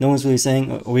 No one's really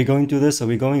saying, are we going through this? Are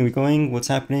we going? Are we going? What's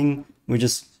happening? We're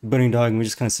just burning dog, and we're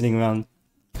just kind of sitting around.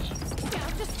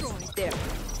 There.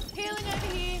 Healing over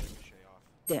here.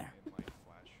 There.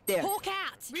 There. Hawk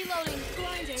out. Reloading.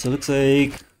 Blinded. So it looks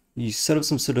like you set up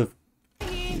some sort of,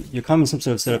 you're coming some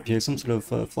sort of setup here, some sort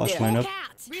of flash lineup. Hawk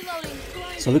out. Reloading.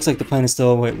 Blinded. So it looks like the plan is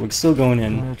still, wait, we're still going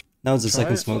in. That was the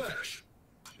second smoke.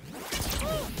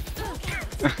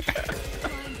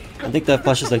 I think that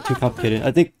flash is like too complicated.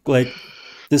 I think like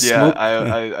this Yeah, smoke.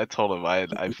 I told him I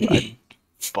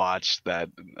botched that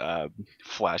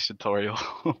flash tutorial.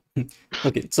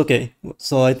 Okay, it's okay.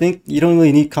 So I think you don't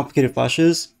really need complicated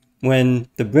flashes when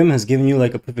the brim has given you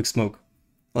like a perfect smoke.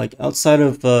 Like outside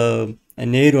of a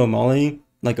nade or a molly,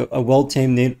 like a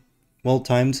well-timed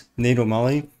nade or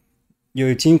molly,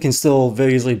 your team can still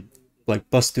very easily like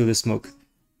bust through the smoke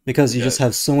because you just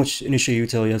have so much initial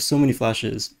util. You have so many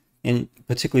flashes, and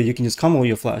particularly you can just combo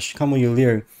your flash, combo your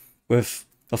leer with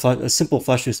a simple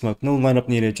flash through smoke. No lineup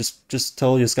needed. Just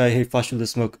tell this guy, hey, flash through the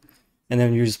smoke, and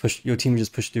then you just push. Your team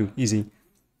just push through easy.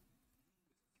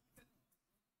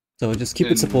 So just keep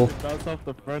it simple. Bounce off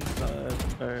the front side.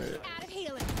 Alright. Out of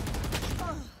healing.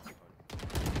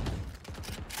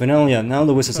 But now, yeah, now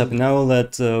the worst has happened. Now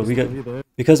that we got,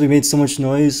 because we made so much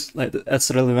noise like at the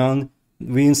start of the round,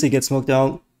 we instantly get smoked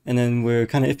out, and then we're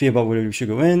kind of iffy about whether we should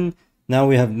go in. Now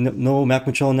we have no map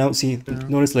control. Now see,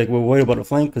 notice like we're worried about a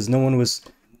flank because no one was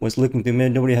looking through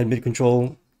mid. Nobody had mid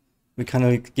control. We kind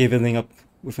of like, gave everything up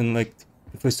within like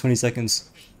the first 20 seconds.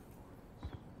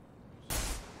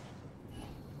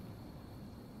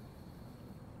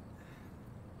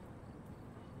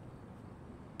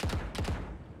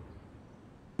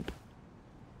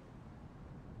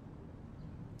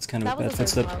 It's kind of That a bad was the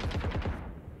first footstep. smoke.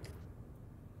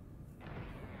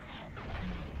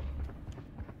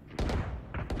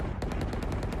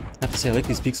 I have to say, I like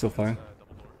these peaks so far.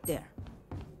 There.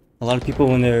 A lot of people,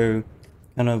 when they're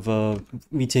kind of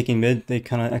retaking mid, they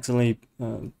kind of accidentally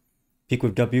peek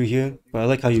with W here. But I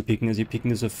like how you're peeking this. You're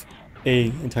peeking this with A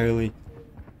entirely.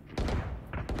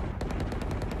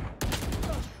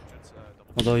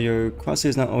 Although your crosshair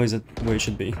is not always where it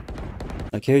should be.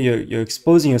 Like here, you're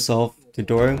exposing yourself to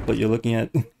door, but you're looking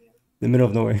at the middle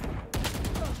of nowhere.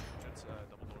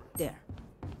 There.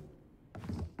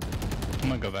 I'm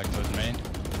gonna go back towards main.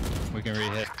 We can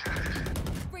re-hit.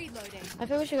 Reloading. I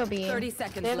feel we should go B. 30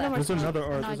 seconds They have no more There's smoke. another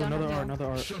art. No, I There's don't another have art. no.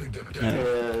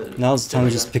 Another art. Yeah. Now's the time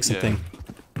to just pick something.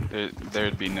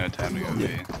 There'd be no time to go B.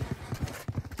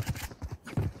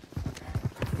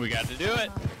 We got to do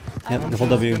it. Yep, the whole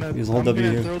W. Use the whole W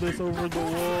I'm here. gonna throw this over the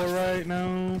wall right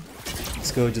now.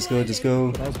 Just go, just go, just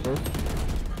go. That was perfect.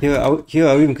 Here I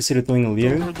would even consider throwing a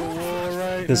leer. Over the wall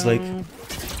right Because like, now.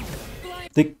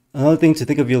 another thing to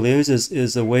think of your layers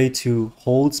is a way to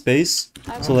hold space.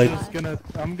 I So will like, not.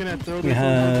 I'm gonna throw we this over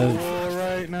have the wall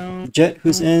right now. Jet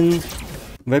who's in,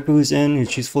 Viper who's in, and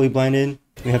she's fully blinded.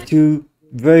 We have two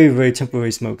very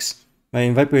temporary smokes. Right,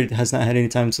 and Viper has not had any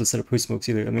time to set up her smokes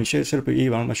either. I mean, she set up her E,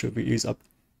 but I'm not sure if her E is up.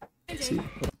 Let's see,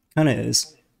 kind of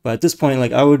is. But at this point,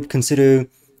 like I would consider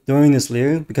throwing this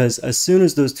layer because as soon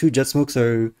as those two jet smokes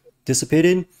are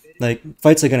dissipated, like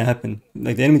fights are gonna happen.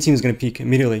 Like the enemy team is gonna peek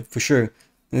immediately for sure.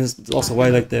 And this is also why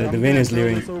like the Reyna is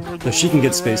layering, so she can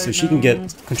get space, so she can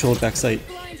get control of backside.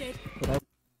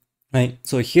 Right,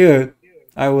 so here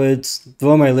I would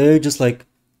throw my layer just like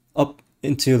up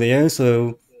into the air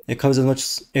so it covers as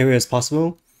much area as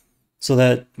possible, so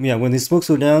that yeah, when these smokes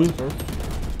go down,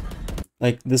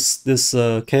 like this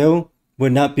KO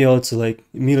would not be able to like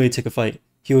immediately take a fight.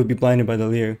 He would be blinded by the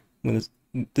layer when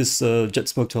this jet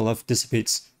smoke to the left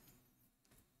dissipates.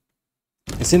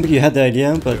 It seemed like you had the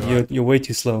idea, but you're way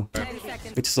too slow. Way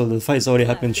too slow. The fight's already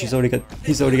happened. He's already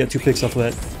got 2 picks off of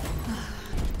that.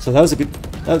 So that was a good.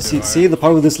 See the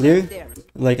power of this layer,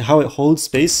 like how it holds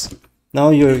space. Now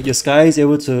your Sky is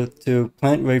able to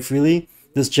plant very freely.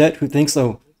 This Jet who thinks,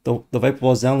 oh, the Viper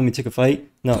ball's down, let me take a fight.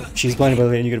 No, she's blinded by the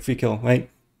layer and you get a free kill, right?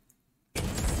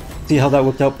 See how that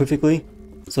worked out perfectly?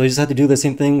 So you just have to do the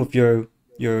same thing with your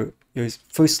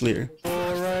first layer.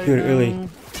 Do it early.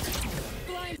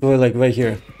 Do it like right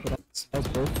here.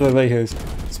 Do it right here.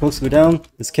 Smokes go down,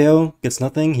 this KO gets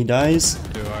nothing, he dies.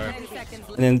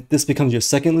 And then this becomes your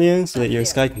second layer so that your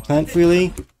Sky can plant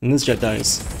freely, and this Jet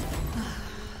dies.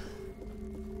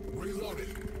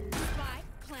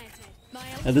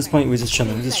 At this point, we're just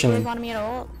chilling. We're just You guys chilling. wanted me to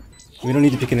ult? We don't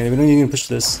need to pick it in. We don't even push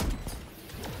this.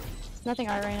 Nothing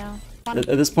art right now. At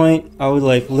this point, I would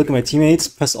like look at my teammates,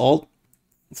 press Alt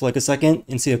for like a second,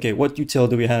 and see, okay, what util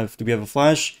do we have? Do we have a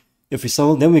flash? If we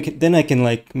so, then I can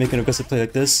like make an aggressive play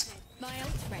like this.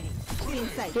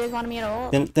 You guys wanted me to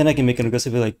ult? Then I can make an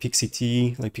aggressive play like peek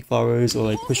CT, like peek flowers, or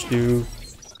like push through.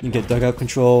 You get dugout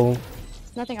control.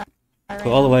 Nothing art right But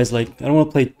now. otherwise, like I don't want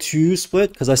to play too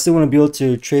split because I still want to be able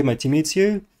to trade my teammates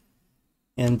here.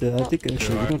 And I think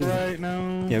actually we don't. Right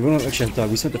now. Yeah, we don't actually have dog.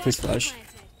 We spent the first flash.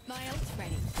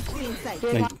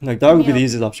 You guys Like dog would be the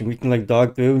easiest option. We can like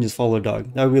dog through and just follow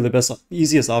dog. That would be the best,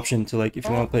 easiest option to like if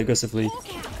you want to play aggressively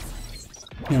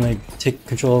and like take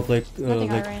control of like Nothing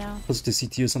like art right now. close to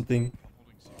CT or something.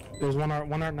 There's one art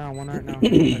now. I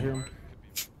hear him.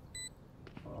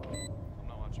 I'm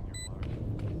not watching your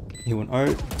flag. He went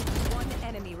art. One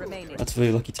enemy remaining. That's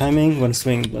really lucky timing. One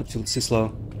swing, that's too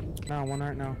slow. Now, one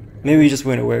art now. Maybe you just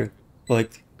weren't aware. But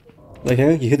like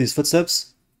here, you hear these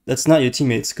footsteps. That's not your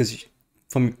teammates because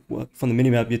from the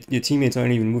minimap, your teammates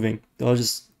aren't even moving. They're all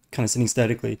just kind of sitting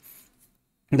statically.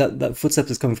 That footstep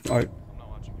is coming from art. I'm not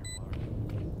watching your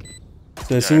flag.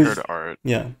 So as I soon as heard art.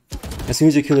 yeah, as soon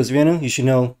as you kill this Reyna, you should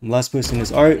know the last person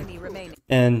is art, Enemy remaining.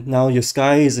 and now your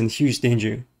Sky is in huge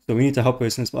danger. So we need to help her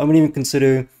as soon as possible. I wouldn't even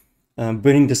consider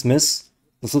burning dismiss.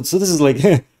 So this is like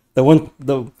the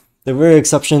rare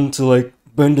exception to like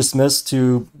burn dismiss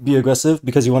to be aggressive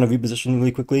because you want to reposition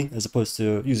really quickly as opposed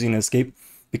to using an escape.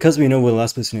 Because we know where the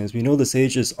last person is, we know the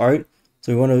Sage is art,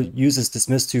 so we want to use this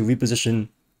dismiss to reposition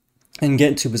and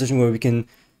get into a position where we can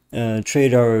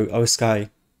trade our Sky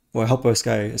or help our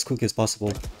Sky as quickly as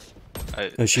possible.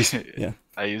 I She's yeah.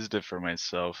 I used it for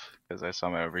myself because I saw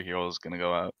my overheal was gonna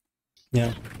go out.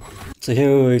 Yeah. So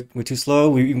here we're too slow.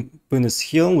 We put in this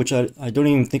heal, which I don't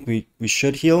even think we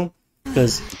should heal,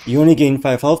 because you only gain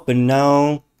 5 health, but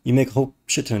now you make a whole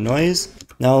shit ton of noise.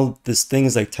 Now this thing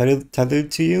is like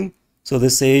tethered to you, so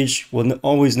this Sage will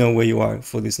always know where you are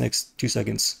for these next 2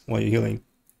 seconds while you're healing,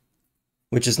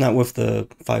 which is not worth the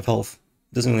 5 health.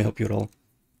 Doesn't really help you at all,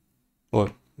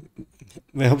 or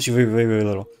it helps you very very very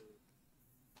little.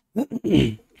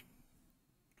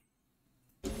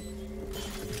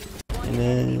 And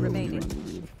then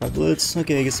 5 bullets.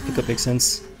 Okay, I guess the pickup makes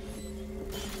sense.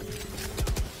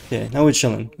 Okay, now we're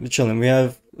chilling. We're chilling. We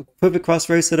have a perfect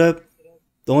crossfire set up.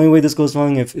 The only way this goes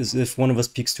wrong is if one of us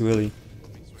peeks too early.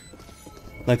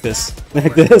 Like this.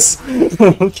 Like this.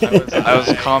 Okay. I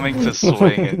was calming to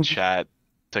swing in chat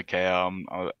to KO.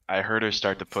 I heard her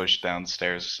start to push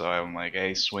downstairs, so I'm like,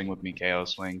 hey, swing with me, KO,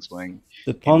 swing, swing.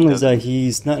 The problem is that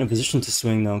he's not in a position to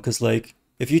swing now, because like,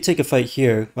 if you take a fight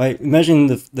here, right, imagine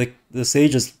the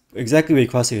Sage is exactly where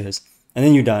your crosshair is, and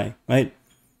then you die, right?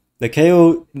 The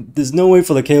KO, there's no way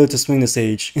for the KO to swing the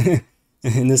Sage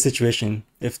in this situation,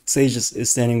 if Sage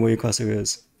is standing where your crosshair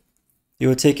is. It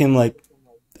would take him like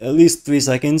at least 3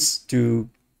 seconds to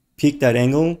peek that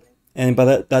angle, and by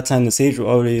that time the Sage will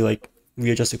already like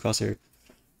readjust the crosshair.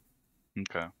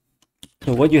 Okay.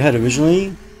 So what you had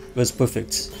originally was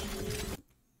perfect.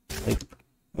 Like,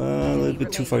 a little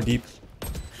bit too far deep.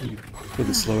 Put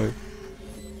it slower.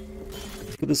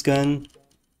 Put this gun.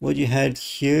 What you had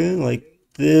here, like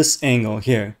this angle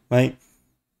here, right?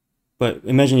 But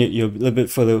imagine you're a little bit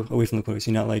further away from the corner,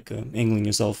 so you're not like angling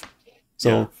yourself. So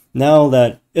yeah. Now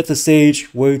that if the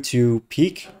Sage were to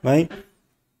peek, right?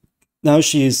 Now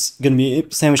she's gonna be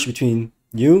sandwiched between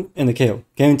you and the KO,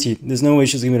 guaranteed. There's no way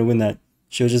she's gonna win that.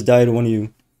 She'll just die to one of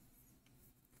you.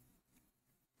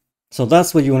 So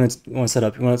that's what you want to set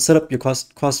up. You want to set up your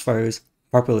crossfires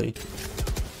properly,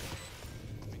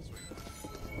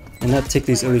 and not take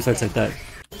these early fights like that.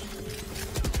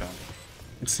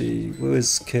 Let's see, where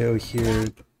is KO here?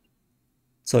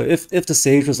 So if the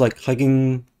Sage was like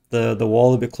hugging the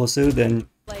wall a bit closer, then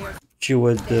she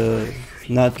would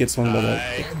not get swung by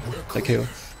that KO.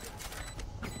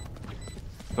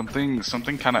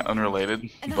 Something kind of unrelated,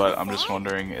 but I'm just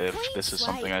wondering if this is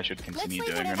something I should continue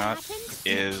doing or not,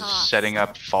 is setting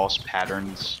up false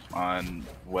patterns on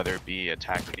whether it be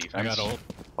attack or defense.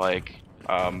 Like,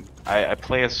 I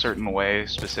play a certain way,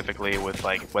 specifically with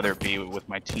like, whether it be with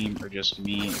my team or just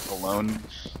me alone,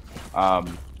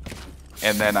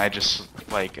 and then I just,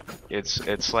 like,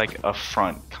 it's like a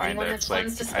front, kinda. It's like,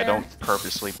 I don't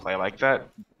purposely play like that,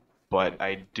 but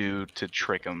I do to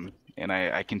trick them. And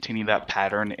I continue that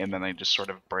pattern, and then I just sort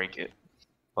of break it.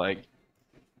 Like,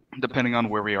 depending on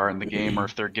where we are in the game, or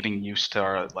if they're getting used to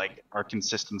our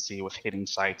consistency with hitting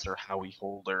sites, or how we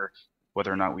hold, or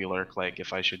whether or not we lurk, like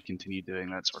if I should continue doing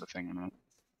that sort of thing or not.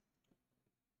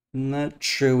 I'm not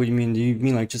sure what you mean. Do you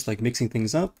mean like just like mixing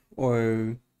things up,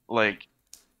 or like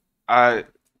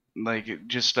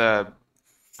just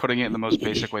putting it in the most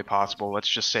basic way possible? Let's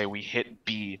just say we hit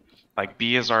B. Like,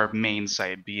 B is our main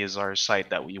site. B is our site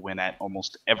that we win at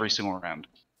almost every single round.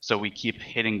 So we keep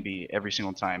hitting B every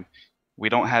single time. We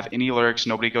don't have any lurks.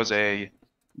 Nobody goes A.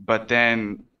 But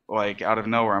then, like, out of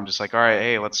nowhere, I'm just like, all right,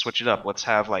 hey, let's switch it up. Let's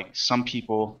have, like, some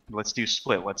people, let's do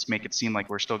split. Let's make it seem like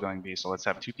we're still going B. So let's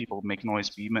have 2 people make noise,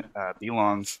 B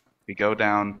long. We go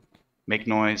down, make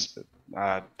noise.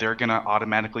 They're going to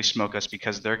automatically smoke us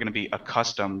because they're going to be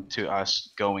accustomed to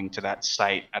us going to that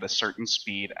site at a certain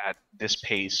speed at this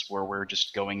pace where we're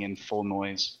just going in full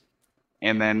noise.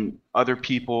 And then other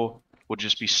people will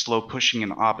just be slow pushing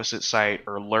an opposite site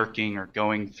or lurking or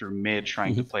going through mid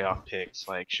trying to play off picks.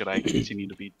 Like, should I continue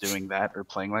to be doing that or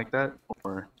playing like that?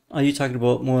 Or are you talking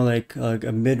about more like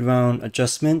a mid-round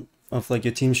adjustment of like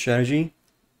your team strategy?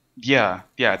 Yeah,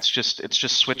 it's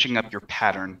just switching up your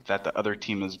pattern that the other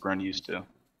team has grown used to.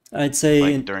 I'd say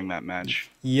like during that match.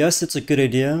 Yes, it's a good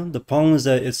idea. The problem is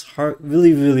that it's hard,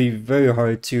 really very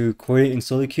hard to coordinate in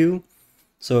solo queue.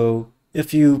 So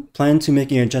if you plan to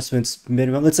making adjustments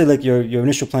mid-round, let's say like your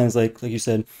initial plan is like you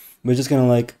said, we're just gonna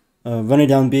like run it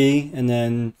down B, and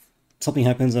then something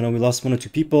happens. I know we lost 1 or 2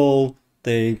 people.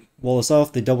 They wall us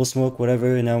off. They double smoke,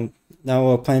 whatever. And now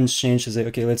our plans change to say,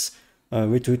 okay, let's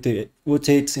rotate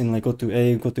and like go to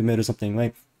A, go to mid or something,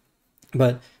 right?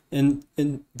 But in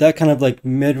that kind of like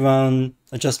mid-round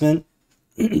adjustment,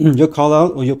 your call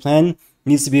out or your plan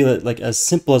needs to be like as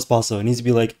simple as possible. It needs to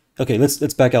be like, okay, let's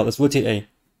back out, let's rotate A,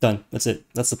 done, that's it,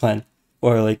 that's the plan.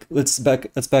 Or like let's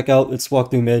back out, let's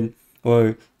walk through mid,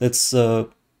 or let's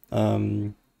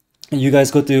and you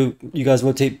guys go through, you guys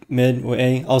rotate mid or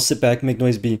A. I'll sit back, make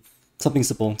noise B. Something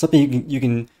simple, something you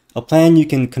can a plan you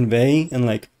can convey in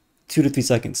like 2 to 3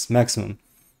 seconds maximum.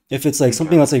 If it's like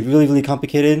something that's like really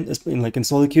complicated, like in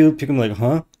solo queue, people are like,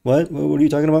 huh, what are you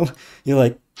talking about? You're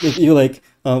like, if you're like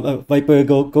Viper,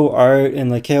 go art,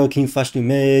 and like KO King flash through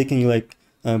mid, and you like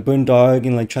burn dog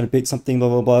and like try to bait something, blah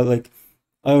blah blah. Like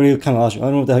I already kind of lost you. I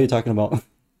don't know what the hell you're talking about.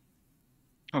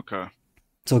 Okay.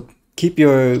 So keep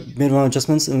your mid-round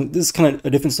adjustments, and this is kind of a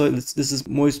different story. This is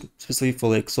more specifically for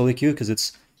like solo queue because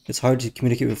it's hard to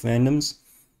communicate with randoms.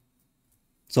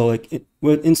 So like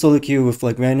in solo queue with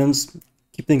like randoms,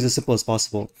 keep things as simple as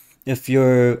possible. If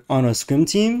you're on a scrim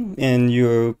team and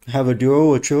you have a duo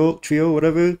or trio,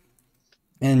 whatever,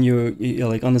 and you're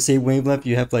like on the same wavelength,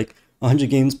 you have like 100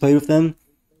 games played with them,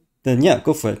 then yeah,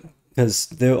 go for it, because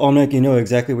they'll automatically know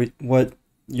exactly what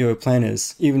your plan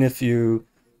is, even if you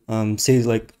say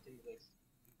like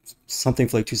something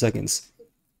for like 2 seconds.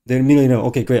 They immediately know,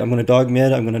 okay, great, I'm gonna dog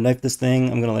mid, I'm gonna knife this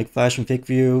thing, I'm gonna like flash and fake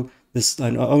view. I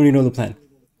already know the plan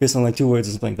based on like 2 words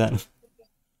or something like that.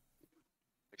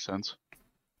 Makes sense.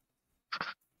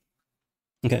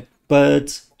 Okay,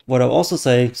 but what I'll also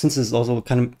say, since it's also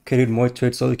kind of catered more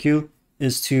towards solo queue,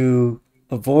 is to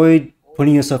avoid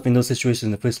putting yourself in those situations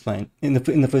in the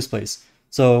first place.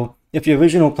 So if your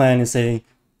original plan is say,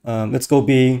 let's go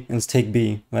B and let's take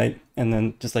B, right? And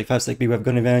then just like 5 sec B, we have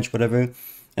gun advantage, whatever.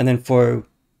 And then for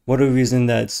whatever reason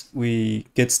that we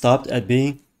get stopped at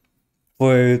B,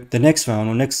 for the next round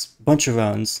or next bunch of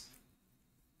rounds,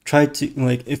 try to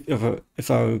like if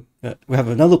we have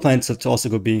another plan to also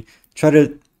go B, try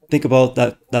to think about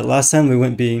that last time we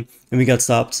went B and we got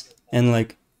stopped, and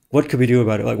like what could we do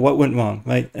about it, like what went wrong,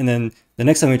 right? And then the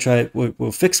next time we try it,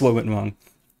 we'll fix what went wrong.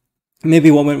 Maybe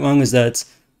what went wrong is that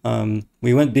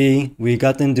we went B, we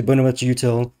got them to burn a bunch of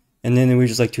util, and then we were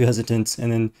just like too hesitant,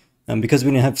 and then because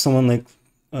we didn't have someone like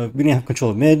we didn't have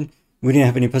control of mid, we didn't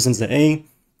have any presence at A,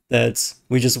 that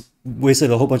we just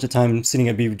wasted a whole bunch of time sitting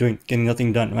at B getting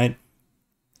nothing done, right?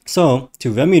 So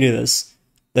to remedy this,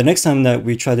 the next time that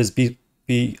we try this B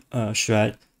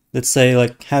strat, let's say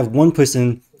like have one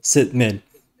person sit mid,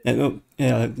 and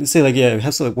let's say like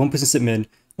have so like one person sit mid,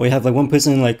 or you have like one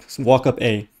person like walk up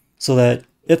A, so that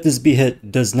if this B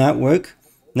hit does not work,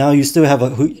 now you still have a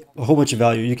whole bunch of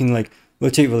value. You can like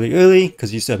rotate really early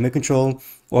because you still have mid control,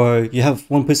 or you have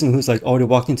one person who's like already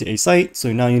walked into A site,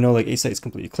 so now you know like A site is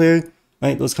completely clear,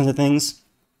 right? Those kinds of things.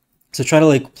 So try to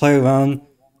like play around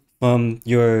from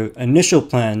your initial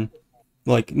plan,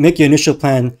 like make your initial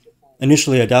plan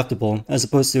initially adaptable as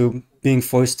opposed to being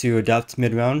forced to adapt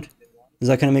mid-round. Does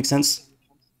that kind of make sense?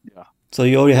 Yeah. So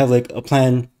you already have like a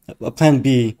plan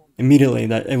B immediately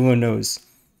that everyone knows.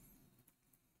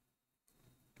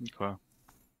 Okay.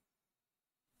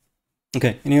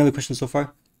 Okay, any other questions so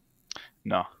far?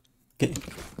 No. Okay.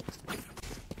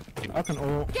 I can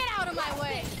ult. Get out of my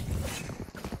way!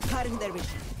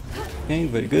 Okay,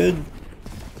 very good.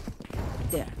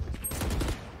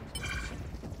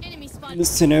 Enemy spotted. In this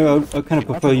scenario, I kind of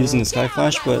prefer using the Sky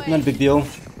Flash, but not a big deal.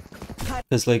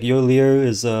 Because like your Lear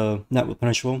is not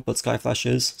replenishable, but Sky Flash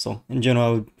is. So in general, I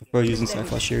would prefer using Sky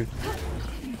Flash here.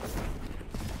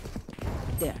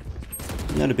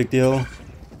 Not a big deal.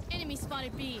 Enemy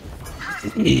spotted B.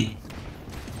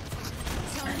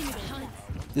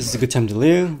 This is a good time to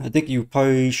Lear. I think you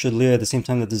probably should Lear at the same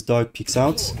time that this dog peeks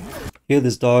out. Here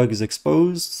this dog is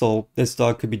exposed, so this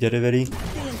dog could be dead already.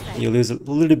 You lose a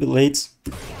little bit late.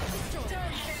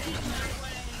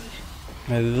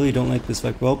 I really don't like this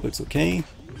Viper ult, but it's okay.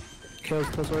 Kills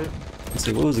close right. Let's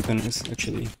see, what was it gonna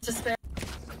actually?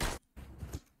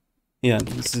 Yeah,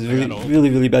 this is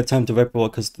really bad time to Viper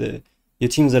ult because your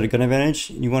team's at a gun advantage.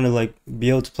 You want to like be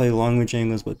able to play long range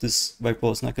angles, but this Viper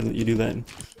ult is not gonna let you do that.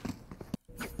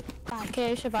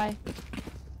 Okay, I should buy.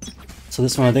 So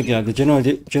this one, I think, yeah, the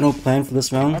general plan for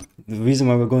this round, the reason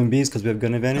why we're going B is because we have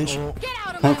gun advantage.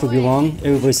 Plan for B long,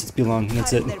 everybody sits B long, and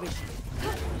that's it.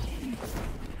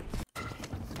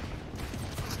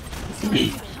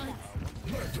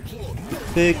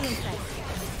 Pick.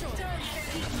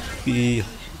 B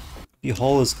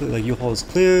hall is clear, like U hall is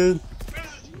clear.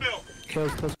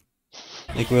 Kills close.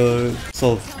 Like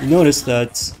so you notice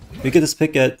that we get this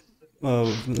pick at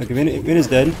like if Reyna's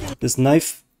dead, this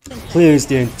knife clears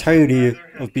the entirety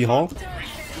of B hall.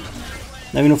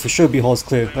 Now we know for sure B hall is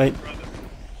clear, right?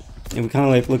 And we're kind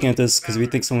of like looking at this because we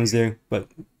think someone's there, but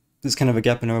there's kind of a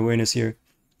gap in our awareness here.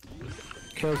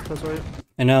 Kills close right.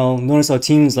 And now notice our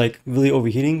team is like really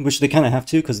overheating, which they kind of have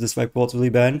to because this Viper ult's really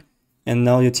bad. And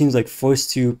now your team's like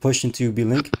forced to push into B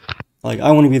link. Like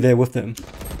I want to be there with them.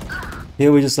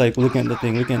 Here we're just like looking at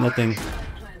nothing.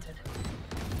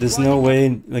 there's no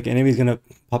way like enemy's gonna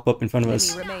pop up in front of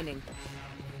us. Remaining.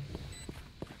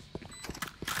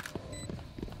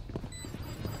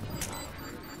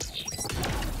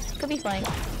 Could be flank.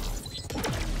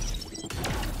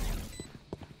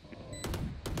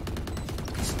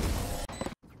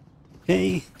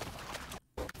 Okay.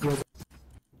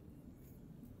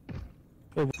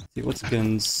 See what's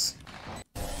guns.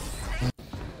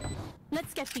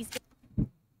 Let's get these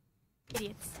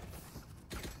idiots.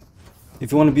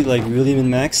 If you want to be like really min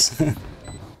max,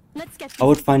 Let's get I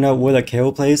would find out where that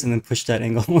KO plays and then push that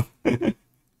angle.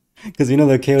 Because you know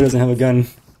that KO doesn't have a gun.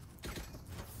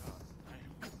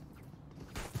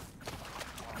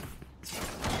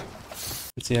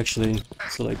 Let's see actually.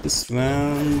 So like this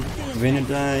round, Reyna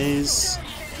dies.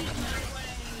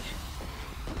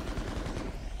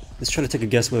 Let's try to take a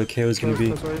guess where the KO is going to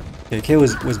be. Okay, KO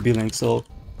was B-Link, so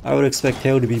I would expect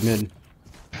KO to be mid.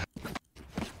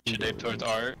 Should aim towards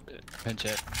R. Pinch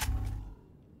it.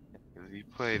 He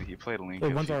played Link.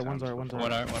 Wait, a one's few R, times one's R, one's R.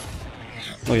 One R. One.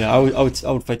 Oh yeah,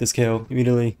 I would fight this KO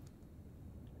immediately.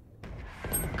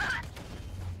 They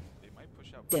might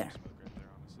push out There. smoke right there,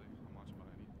 honestly. I'm watching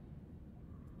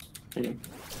behind you.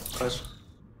 Close.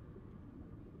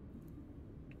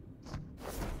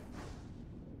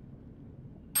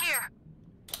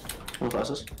 One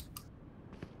closest.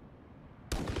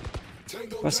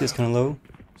 Rusty is kind of low.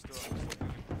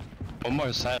 One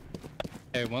more side.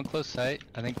 Hey, one close sight.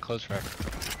 I think close right.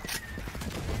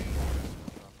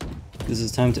 This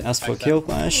is time to ask for a KO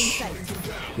flash,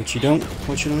 which you don't,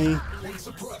 fortunately.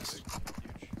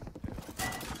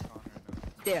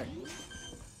 There.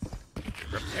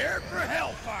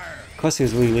 Rusty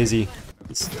is really lazy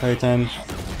this entire time.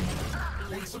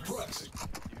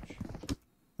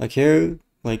 Like here,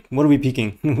 like what are we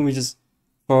peeking? We just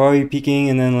Ferrari peeking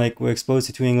and then like we're exposed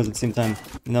to two angles at the same time.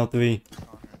 Now three.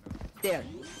 There.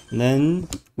 And then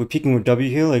we're peeking with W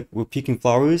here, like we're peeking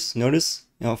flowers. Notice?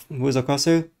 You know, where's our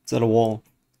crosshair? It's at a wall.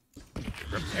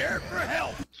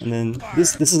 And then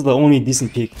this is the only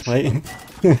decent peek, right?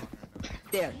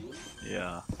 There.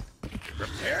 Yeah.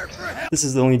 This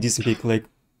is the only decent peek. Like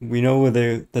we know where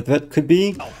the threat could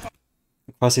be.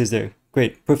 The crosshair is there.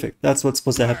 Great, perfect. That's what's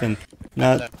supposed to happen.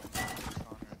 Not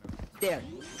There.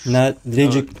 the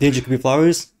danger could be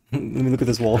flowers. Let me look at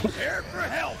this wall.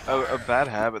 A bad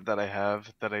habit that I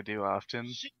have that I do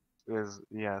often is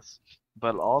yes,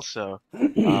 but also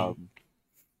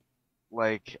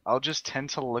like I'll just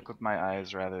tend to look with my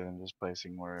eyes rather than just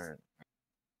placing where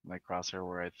my crosshair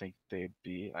where I think they'd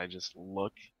be. I just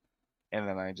look and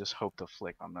then I just hope to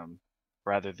flick on them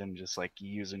rather than just like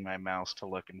using my mouse to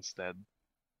look instead.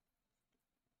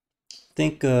 I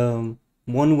think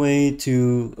one way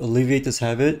to alleviate this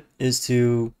habit is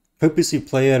to purposely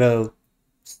play at a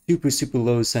super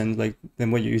low send like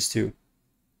than what you're used to.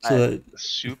 So that,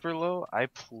 Super low, I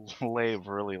play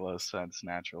really low sense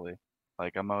naturally.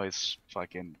 Like I'm always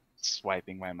fucking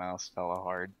swiping my mouse hella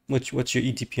hard. what's your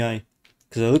ETPI?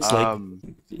 Because it looks like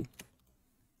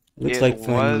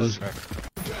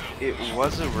it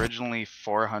was originally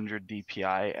 400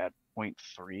 DPI at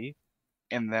 0.3,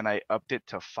 and then I upped it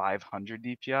to 500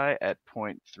 DPI at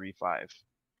 0.35. let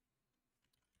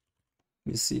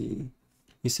me see.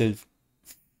 You said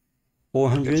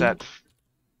 400. It's at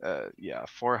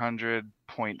 400.3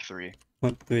 0.3.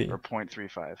 or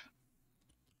 0.35.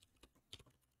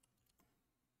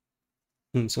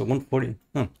 So 140.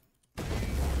 Huh.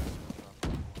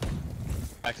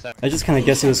 Backside. I just kind of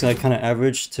guessed it was like kind of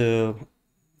average to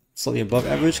slightly above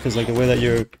average because like the way that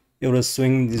you're able to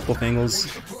swing these both angles.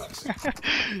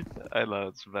 I know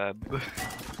it's bad.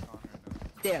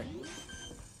 There.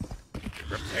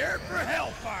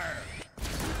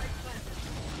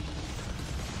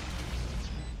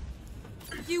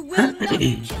 You will not kill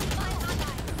my ally.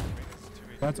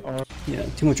 That's R. Yeah,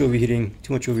 too much overheating.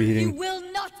 Too much You overheating. will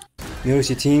not. Notice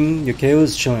your team, your KO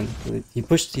is chilling. He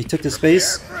took the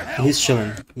space, and he's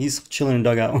chilling. He's chilling in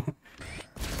dugout.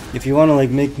 If you want to like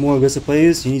make more aggressive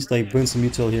plays, you need to like burn some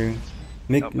util here.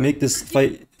 Make this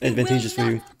fight advantageous for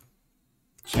you.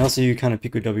 And also you kind of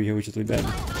pick your W here, which is really bad.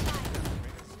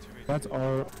 That's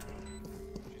R.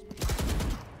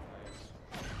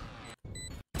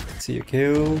 See your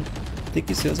KO. I think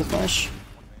he still has a flash.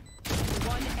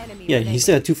 One enemy Yeah, he remaining.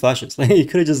 still had two flashes. Like he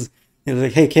could have just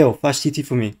like, hey KO, flash TT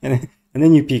for me, and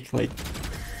then you peek. Like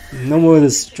no more of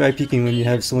this dry peeking when you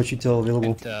have so much util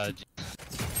available.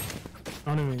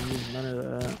 I don't even use none of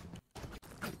that.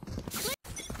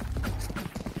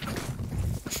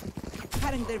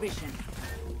 Cutting their vision.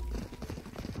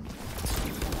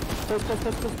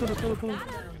 Close.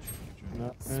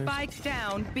 Spike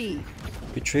down B.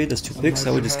 If you trade those two picks,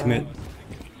 I would just commit.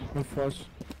 No flush.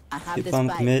 Get bomb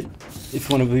commit. If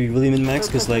you want to be really min-max,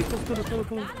 because like,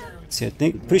 see, I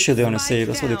think, pretty sure they're on a save.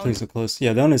 That's why they're playing so close.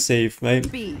 Yeah, they're on a save, right?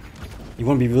 You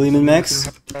want to be really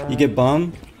min-max? You get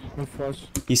bomb.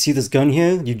 You see this gun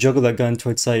here? You juggle that gun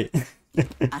towards sight.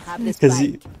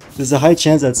 Because there's a high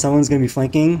chance that someone's gonna be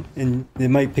flanking, and they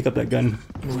might pick up that gun.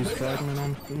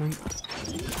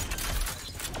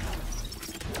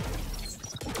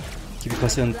 Keep your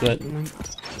crosshair on the threat.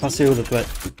 Crosshair with a threat.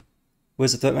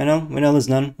 Where's the threat right now? Right now there's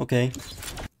none. Okay.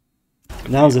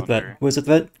 Now is the threat. Where's the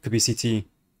threat? Could be CT.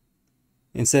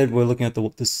 Instead, we're looking at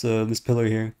this pillar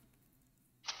here.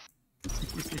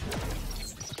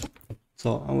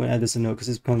 So I'm gonna add this a note because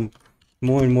it's become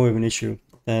more and more of an issue.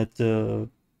 That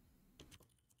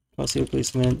crosshair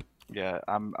placement. Yeah,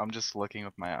 I'm just looking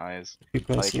with my eyes.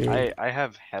 Crosshair. Like I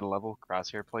have head level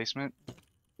crosshair placement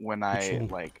when I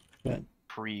like that.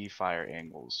 pre-fire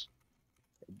angles.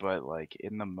 But like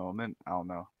in the moment, I don't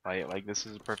know. Like this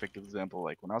is a perfect example.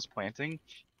 Like when I was planting,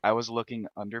 I was looking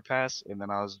underpass and then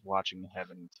I was watching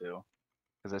heaven too.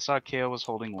 Because I saw KO was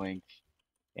holding Link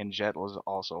and Jet was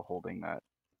also holding that.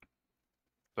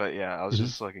 But yeah, I was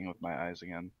just looking with my eyes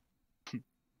again.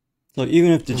 So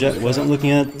even if the Jet wasn't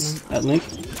looking at Link,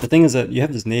 the thing is that you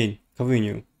have this nade covering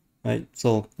you, right?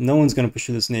 So no one's gonna push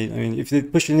you this nade. I mean, if they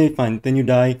push the nade, fine. Then you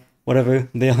die, whatever.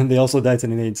 They also die to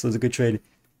the nade, so it's a good trade.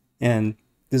 And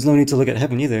there's no need to look at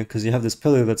heaven either, because you have this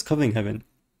pillar that's covering heaven.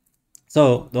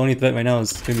 So the only threat right now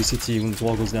is gonna be CT when this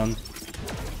wall goes down.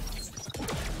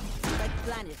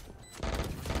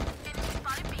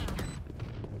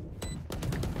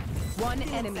 One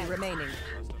enemy remaining.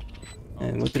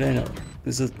 And what did I know?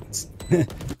 This is this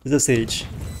is a Sage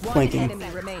flanking. One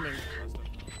enemy remaining.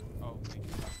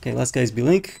 Okay, last guy's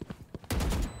B-Link.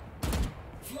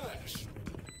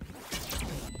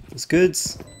 It's good.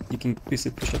 You can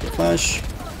basically push up the flash.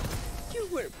 You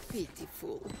were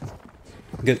pitiful.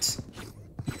 Good.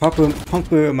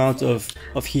 Proper amount of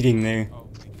heating there.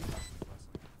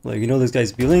 Like, you know, this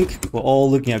guy's B-Link. We're all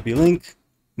looking at B-Link.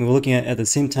 We're looking at the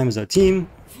same time as our team.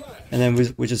 And then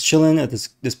we're just chilling at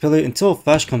this pillar until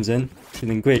flash comes in.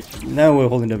 Feeling great. Now we're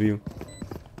holding W.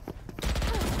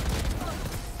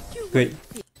 Great.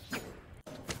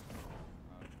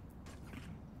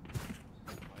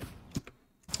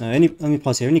 Let me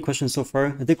pause here. Any questions so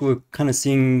far? I think we're kind of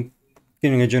getting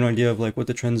a general idea of like what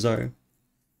the trends are.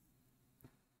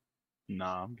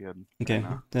 Nah, I'm good. Okay,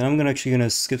 then I'm gonna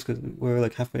skip because we're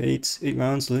like halfway eight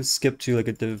rounds. So let's skip to like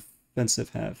a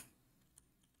defensive half.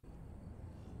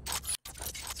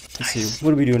 Let's see,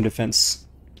 what do we do in defense?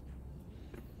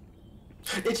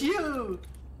 It's you!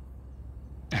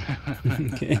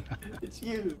 Okay. It's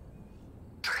you!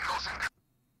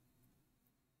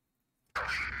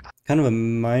 Kind of a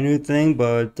minor thing,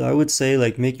 but I would say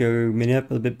like make your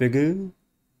mini-map a bit bigger.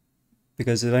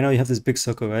 Because I know you have this big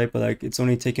circle, right? But like it's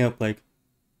only taking up like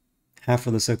half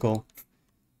of the circle.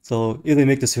 So either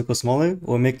make the circle smaller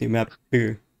or make the map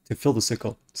bigger to fill the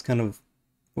circle. It's kind of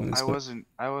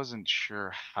I wasn't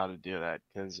sure how to do that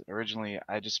because originally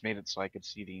I just made it so I could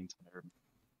see the entire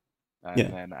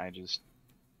and then I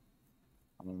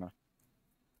don't know.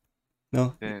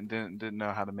 No. Didn't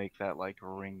know how to make that like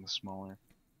ring smaller.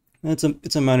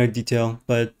 It's a minor detail,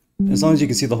 but as long as you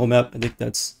can see the whole map, I think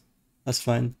that's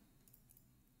fine.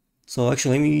 So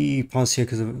actually, let me pause here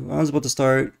because I was about to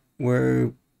start.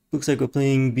 Looks like we're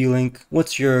playing B-Link.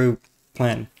 What's your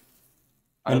plan?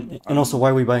 And also, why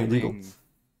are we buying Deagle?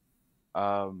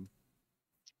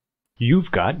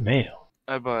 You've got mail.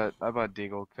 I bought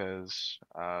Deagle because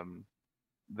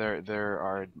there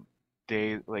are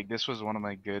days like this was one of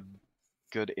my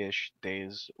good-ish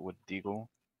days with Deagle.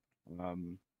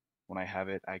 When I have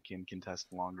it, I can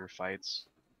contest longer fights,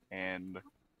 and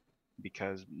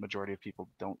because majority of people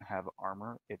don't have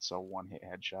armor, it's a one-hit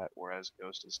headshot, whereas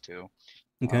Ghost is 2.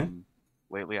 Okay.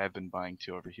 Lately, I've been buying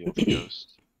 2 overheal for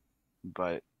Ghost,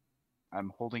 but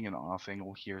I'm holding an off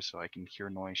angle here so I can hear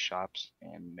noise shops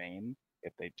and main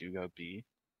if they do go B,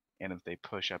 and if they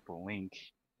push up a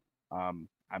Link, I'm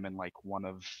in like one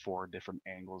of 4 different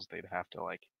angles they'd have to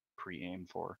like pre-aim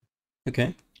for.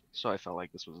 Okay. So I felt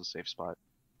like this was a safe spot.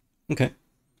 Okay.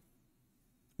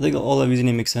 I think all that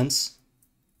reasoning makes sense.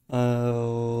 The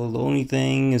only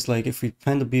thing is like if we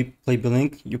plan to play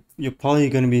B-Link, you're probably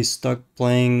going to be stuck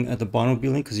playing at the bottom of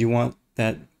B-Link because you want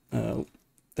that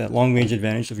long range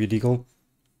advantage of your deagle.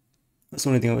 That's the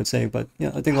only thing I would say, but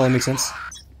yeah, I think all that makes sense.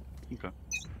 Okay.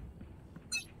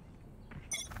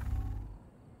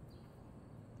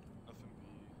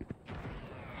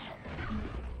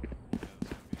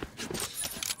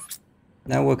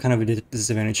 Now we're kind of at a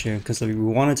disadvantage here because like, we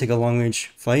want to take a long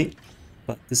range fight,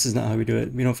 but this is not how we do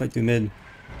it. We don't fight through mid.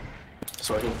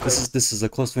 So I can click. This is a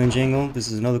close range angle.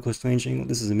 This is another close range angle.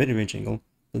 This is a mid range angle.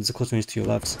 This is a close range to your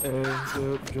left.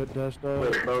 Jet dashed out.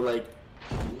 Wait, bro, like.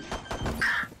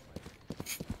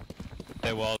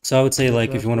 Hey, well, So I would say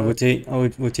like if you want to rotate, I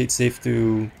would rotate safe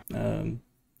through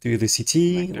through the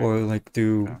CT or like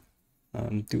through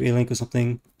through A link or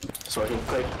something. So I can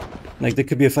click. Like there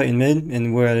could be a fight in mid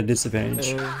and we're at a disadvantage.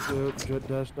 Jet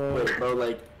dashed out. Wait, bro,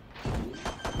 like.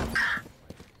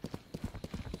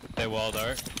 hey, wall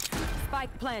dart.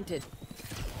 Spike planted.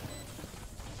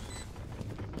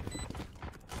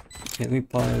 Okay, let me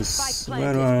pause Spike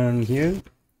right planted. around here.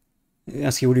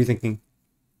 Ask you, what are you thinking?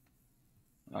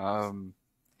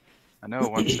 I know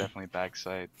one's definitely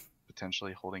backside,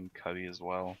 potentially holding Cubby as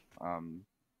well.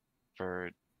 For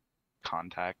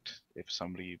contact if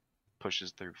somebody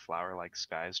pushes through flower like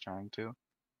Sky's trying to.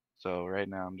 So right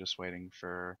now I'm just waiting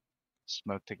for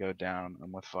smoke to go down.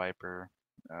 I'm with Viper,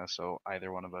 so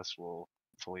either one of us will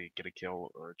hopefully get a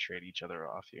kill or trade each other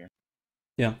off here.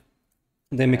 Yeah,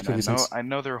 that makes And perfect sense. I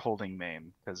know they're holding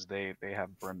main because they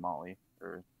have Brim Molly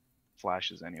or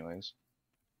flashes anyways.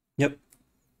 Yep.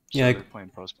 So Yeah, they're playing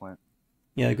post plant.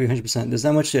 yeah, I agree 100%. There's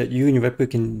not much that you and your Viper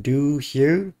can do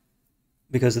here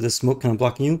because of the smoke kind of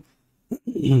blocking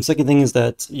you. Second thing is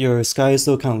that your Sky is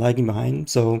still kind of lagging behind,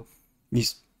 so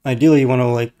ideally you want to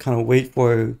like kind of wait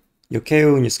for your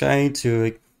KO and your Sky to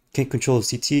like get control of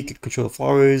CT, get control of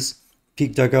flowers,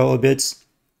 peek dugout a bit,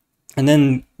 and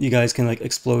then you guys can like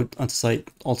explode onto site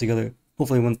altogether.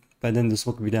 Hopefully by then the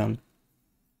smoke will be down.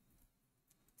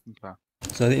 Okay.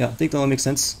 So yeah, I think that all makes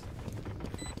sense.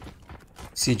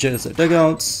 See Jets at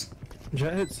dugouts.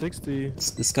 Jet hit 60.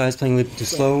 This guy's playing a little too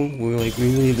slow. We really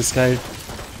need this guy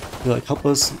to like help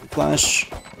us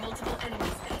flash. Multiple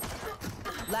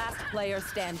enemies. Last player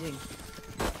standing.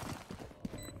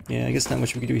 Yeah, I guess not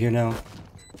much we can do here now.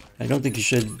 I don't think you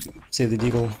should save the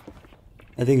deagle.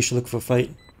 I think you should look for a fight.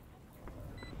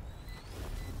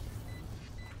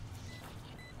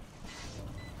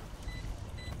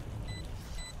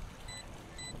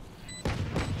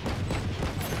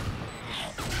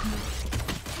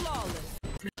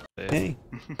 Okay.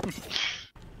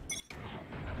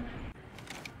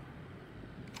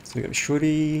 So we got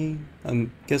Shorty.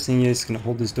 I'm guessing he's gonna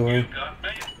hold this door.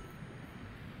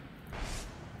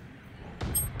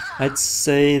 I'd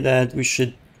say that we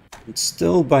should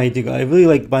still buy deagle. I really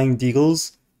like buying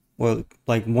deagles or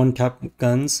like one tap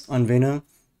guns on Reyna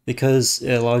because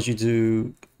it allows you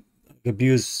to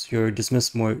abuse your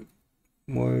dismiss more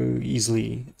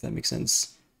easily, if that makes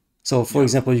sense. So for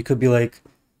example, you could be like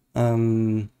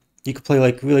you could play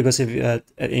like really aggressive at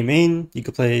A main. You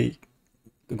could play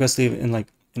aggressive in like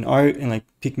in art and like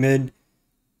peak mid.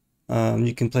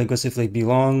 You can play aggressive like B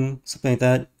long, something like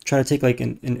that. Try to take like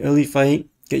an early fight,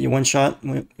 get your one shot,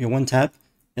 your one tap,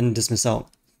 and dismiss out.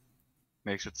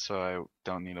 Makes it so I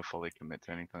don't need to fully commit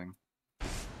to anything. I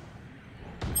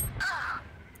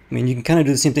mean, you can kind of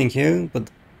do the same thing here, but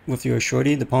with your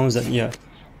Shorty, the problem is that yeah,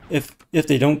 if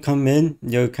they don't come mid,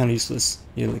 you're kind of useless.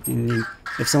 You're like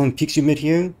if someone peeks you mid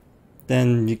here,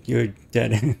 then you're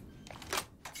dead.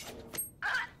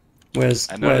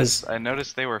 I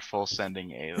noticed they were full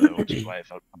sending A though, which is why I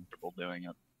felt comfortable doing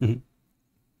it.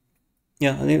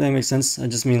 Yeah, I think that makes sense. I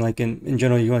just mean like in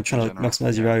general, you want to try to like,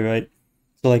 maximize your value, right?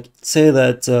 So like say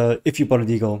that if you bought a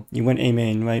deagle, you went A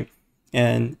main, right?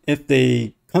 And if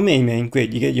they come A main,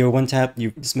 great, you get your one tap,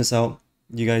 you dismiss out,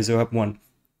 you guys are up one.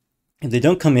 If they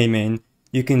don't come A main,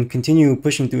 you can continue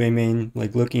pushing through A main,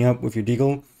 like looking up with your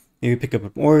deagle, maybe pick up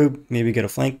an orb, maybe get a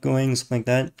flank going, something like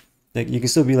that. Like you can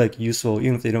still be like useful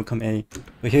even if they don't come A.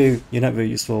 But here you're not very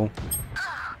useful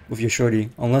with your Shorty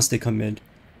unless they come mid.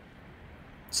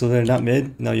 So they're not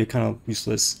mid, now you're kind of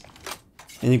useless.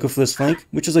 And you go for this flank,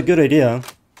 which is a good idea,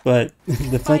 but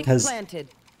the flank has...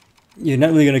 You're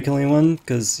not really gonna kill anyone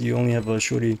because you only have a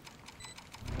Shorty.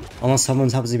 Unless someone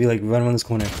happens to be like right around this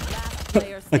corner.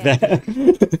 Like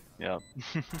that. Yeah.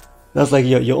 That's like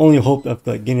your only hope of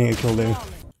like getting a kill there.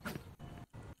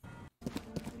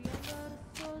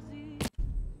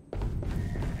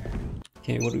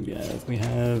 Okay, what do we have? We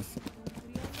have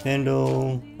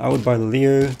Handle. I would buy the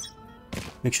Leer.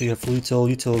 Make sure you have full util.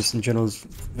 Utils in general is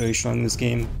very strong in this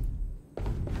game.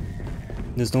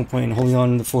 There's no point in holding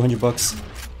on to $400.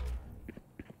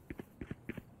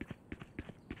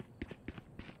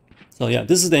 So yeah,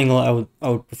 this is the angle I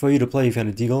would prefer you to play if you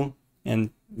had a deagle, and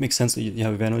it makes sense that you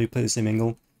have a Vandal, you play the same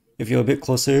angle. If you're a bit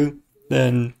closer,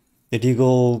 then the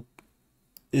deagle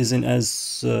isn't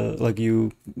as like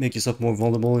you make yourself more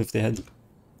vulnerable if they had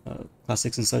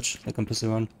classics and such, like on Pistol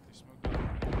Run.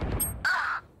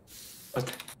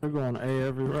 They're going A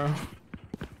every round.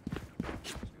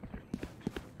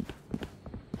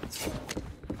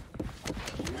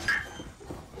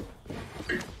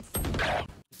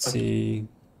 Let's see.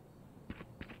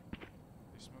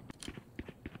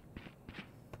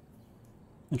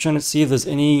 I'm trying to see if there's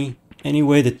any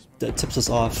way that tips us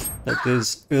off that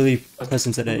there's early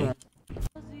presence at A.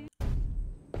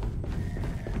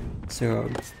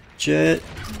 So Jet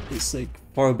is like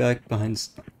far back behind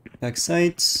back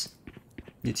sights.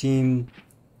 Your team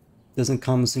doesn't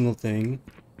come a single thing.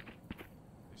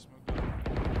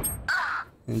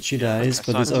 And she dies,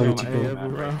 but there's already two people.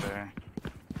 Right there.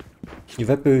 Your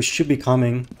Viper should be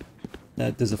calming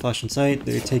that there's a flash on site,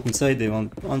 they're taking site, they're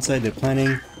on site, they're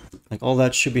planning. Like all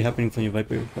that should be happening from your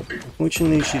Viper, but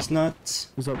unfortunately she's not.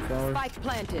 Who's up, flower? Spike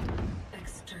planted.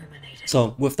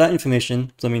 So with that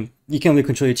information, so I mean, you can't really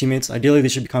control your teammates. Ideally they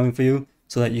should be coming for you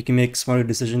so that you can make smarter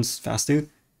decisions faster.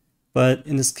 But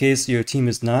in this case, your team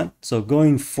is not. So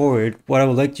going forward, what I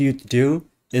would like you to do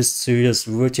is to just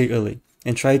rotate early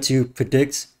and try to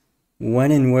predict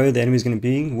when and where the enemy is going to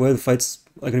be, where the fights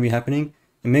are going to be happening,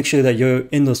 and make sure that you're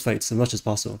in those fights as much as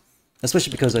possible.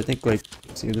 Especially because I think, like,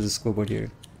 see, there's a scoreboard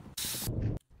here.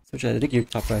 So I think you're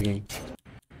top fragging.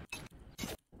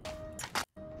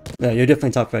 Yeah, you're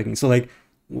definitely top fragging. So like,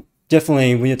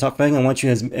 definitely when you're top fragging, I want you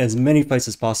as many fights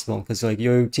as possible, because like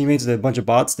your teammates are a bunch of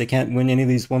bots. They can't win any of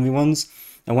these 1v1s.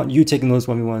 I want you taking those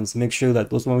 1v1s. Make sure that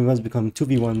those 1v1s become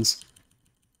 2v1s.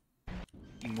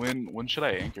 When should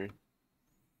I anchor?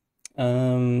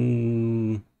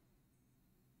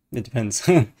 It depends.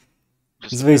 Just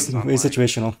It's very depends on,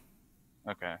 situational.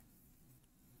 Okay.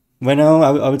 Right now,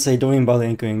 I would say don't even bother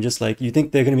anchoring. Just like, you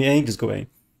think they're gonna be A, just go A.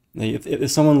 Like, if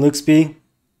someone looks B,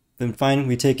 then fine,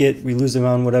 we take it, we lose the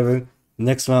round, whatever.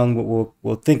 Next round,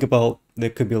 we'll think about there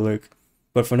could be a lurk.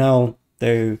 But for now,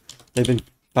 they've been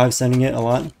 5-sending it a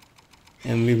lot,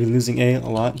 and we've been losing A a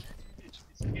lot.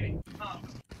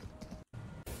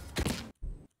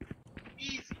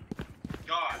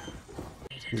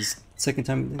 This second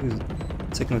time, I think it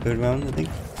was second or third round, I think,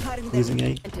 losing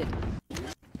A.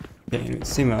 Okay, anyway,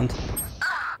 same round.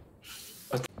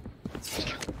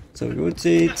 So it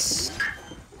rotates.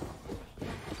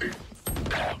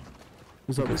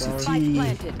 Who's up, Goes flower? to Spike T.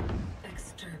 planted.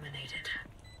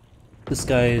 This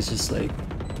guy is just like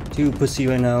too pussy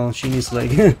right now. She needs to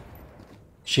like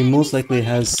she most likely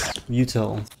has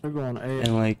util, They're going A.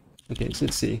 and like, okay, so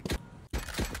let's see.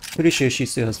 Pretty sure she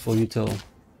still has full util.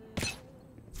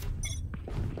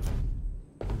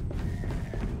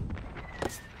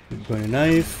 Going a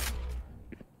knife.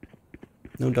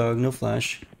 No dog, no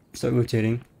flash. Start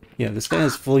rotating. Yeah, this guy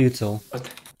has full util.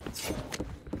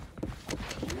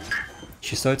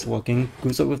 She starts walking,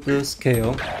 goes up with this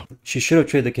KO. She should have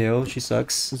traded the KO, she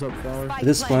sucks. Who's up, flower? At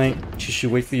this point, she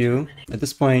should wait for you. At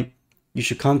this point, you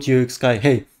should come to your Sky,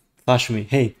 hey, flash for me,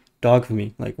 hey, dog for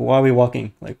me. Like, why are we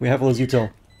walking? Like, we have all those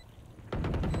util.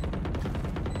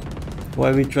 Why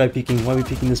are we dry peeking? Why are we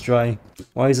peeking this dry?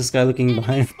 Why is this guy looking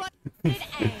behind?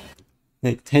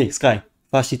 Hey, Sky,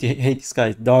 flash CT, hey,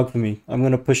 Sky, dog for me. I'm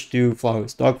gonna push through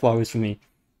flowers, dog flowers for me.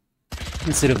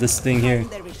 Instead of this thing here.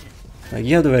 Like,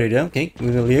 you have the right idea, okay,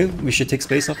 we will here. We should take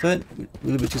space off that. A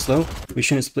little bit too slow. We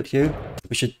shouldn't split here.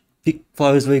 We should peek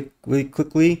flowers really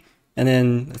quickly. And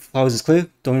then if flowers is clear,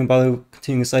 don't even bother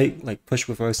continuing the site. Like, push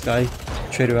with our Sky,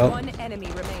 trade her out. One enemy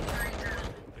remaining.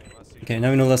 Okay, now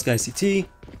we know last guy CT. You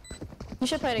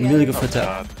should play I'm together. really good for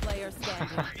tap. Player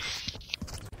standing.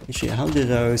 Shit, how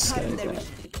did our Sky go?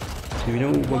 Do we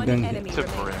know what One gun? enemy It's a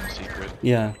remaining. brim secret.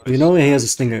 Yeah, we know he has a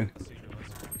stinger.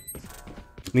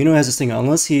 We know he has a stinger.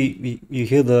 Unless you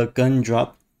hear the gun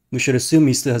drop, we should assume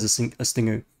he still has a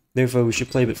stinger. Therefore, we should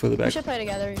play a bit further You back. should play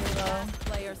together. You're low.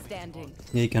 Player standing.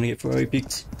 Yeah, you kind of get Ferrari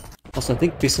peeked. Also, I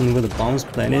think based on where the bomb's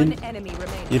One planted, enemy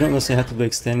remaining. you don't necessarily have to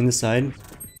like stand in the side.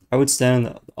 I would stand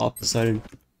on the opposite side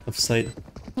of site.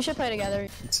 You should play together.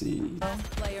 Let's see.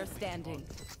 Player standing.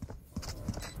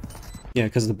 Yeah,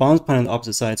 because the bomb's planted on the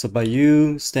opposite side. So by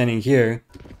you standing here,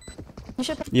 You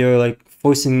should play you're like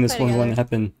forcing this Play 1v1 to together.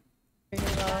 happen. You're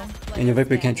low. And your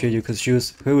Viper can't trade you because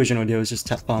her original idea was just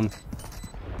tap bomb.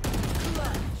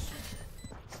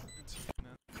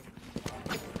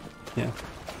 Yeah.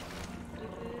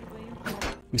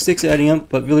 Mistakes are adding up,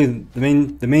 but really the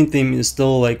main theme is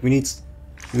still like we need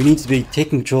to be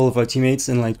taking control of our teammates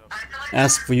and like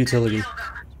ask for utility.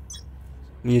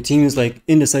 When your team is like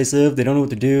indecisive, they don't know what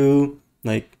to do,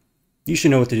 like you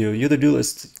should know what to do. You're the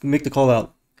duelist. Make the call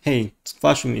out. Hey,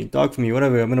 flash for me, dog for me,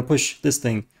 whatever. I'm gonna push this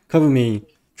thing. Cover me,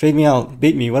 trade me out,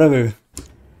 bait me, whatever.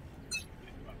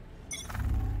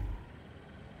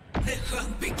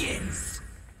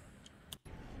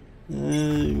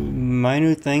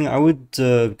 Minor thing, I would,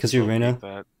 because you're Reyna,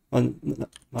 That.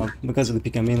 well, because of the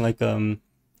peak, I mean, like, in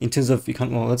terms of,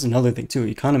 well, that's another thing too,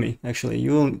 economy, actually,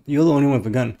 you're the only one with a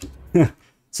gun.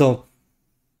 So,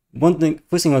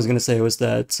 first thing I was gonna say was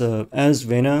that as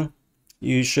Reyna,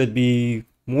 you should be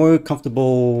more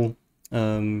comfortable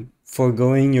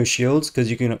foregoing your shields because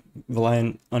you can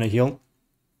rely on a heal,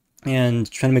 and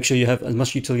trying to make sure you have as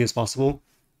much utility as possible.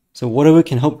 So whatever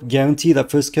can help guarantee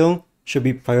that first kill should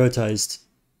be prioritized.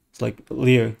 It's like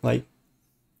Lear, like.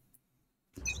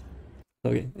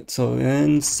 Okay, so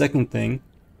then second thing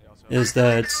is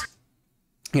that,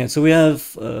 yeah, so we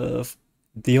have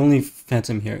the only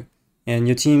Phantom here, and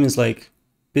your team is like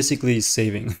basically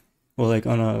saving, or like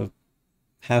on a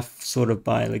half sort of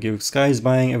buy. Like your Sky is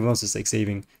buying, everyone else is like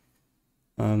saving.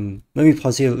 Let me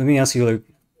pause here. Let me ask you, like,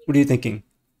 what are you thinking?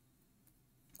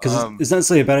 Because it's not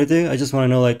necessarily a bad idea. I just want to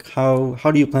know, like, how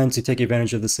do you plan to take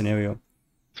advantage of this scenario?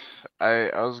 I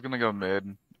was gonna go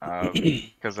mid,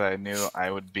 because I knew I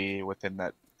would be within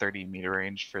that 30-meter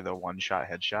range for the one-shot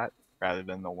headshot rather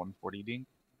than the 140 ding.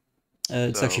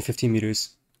 It's actually 15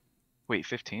 meters. Wait,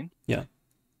 15? Yeah.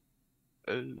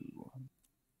 Oh.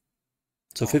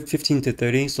 So 15 to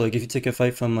 30. So like if you take a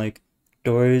fight from like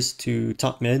doors to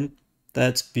top mid,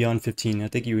 that's beyond 15. I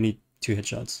think you would need 2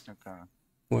 headshots. Okay.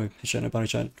 Or headshot and a body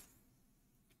shot.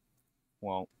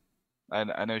 Well,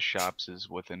 I know shops is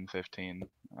within 15.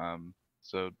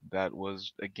 So that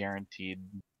was a guaranteed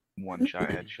one-shot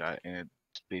headshot, and it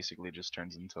basically just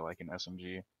turns into like an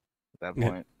SMG at that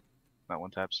point. That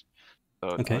one taps. So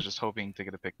I was just hoping to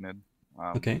get a pick mid.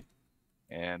 Okay.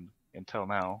 And until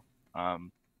now,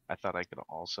 I thought I could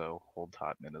also hold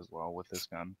top mid as well with this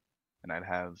gun, and I'd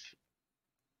have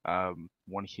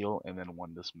 1 heal and then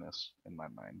 1 dismiss in my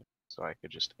mind, so I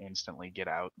could just instantly get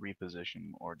out,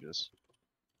 reposition, or just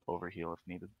overheal if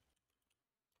needed.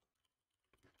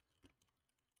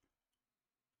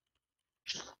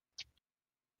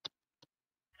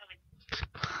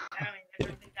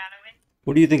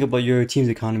 What do you think about your team's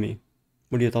economy?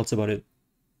 What are your thoughts about it?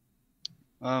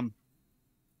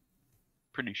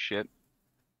 Pretty shit.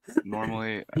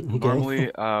 Normally,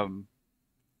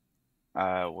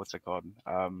 what's it called?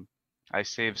 I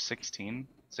save 16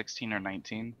 or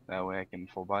 19. That way I can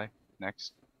full buy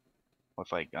next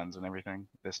with like guns and everything.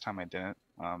 This time I didn't.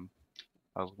 I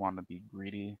was wanting to be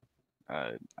greedy.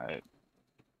 I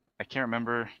can't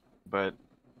remember, but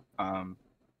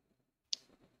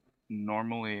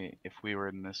normally if we were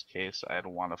in this case, I'd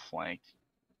want to flank.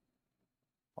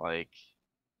 Like,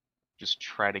 just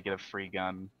try to get a free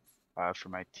gun for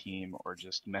my team, or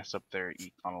just mess up their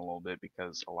econ a little bit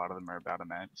because a lot of them are about a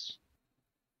max.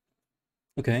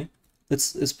 Okay,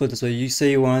 let's put it this way. You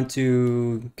say you want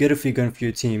to get a free gun for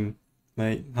your team,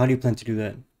 right? How do you plan to do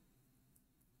that?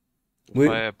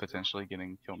 By potentially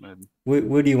getting kill mid.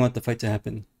 Where do you want the fight to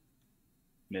happen?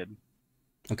 Mid.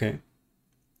 Okay.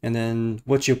 And then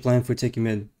what's your plan for taking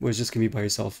mid? Or is it just gonna be by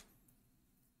yourself?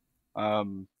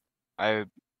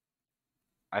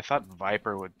 I thought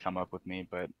Viper would come up with me,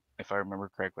 but if I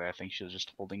remember correctly, I think she was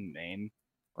just holding main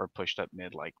or pushed up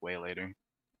mid like way later.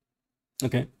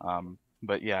 Okay.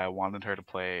 But yeah, I wanted her to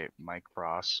play my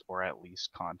cross or at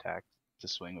least contact to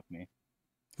swing with me.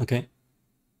 Okay.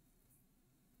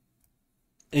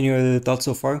 Any other thoughts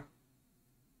so far?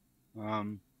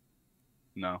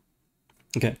 No.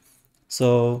 Okay.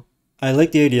 So I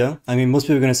like the idea. I mean, most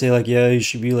people are gonna say like, yeah, you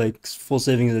should be like full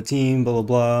saving as a team, blah blah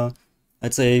blah.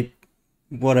 I'd say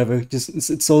whatever. Just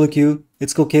it's solo queue.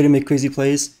 It's okay to make crazy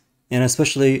plays, and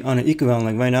especially on an eco round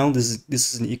like right now, this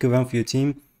is an eco round for your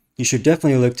team. You should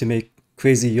definitely look to make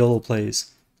crazy YOLO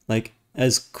plays, like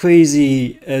as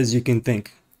crazy as you can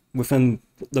think within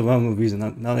the realm of reason.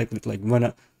 Not like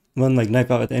run like knife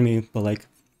out at the enemy, but like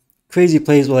crazy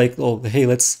plays where like, oh hey,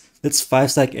 let's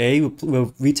 5-stack A,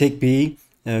 we'll retake B,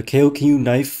 KO can you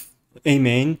knife A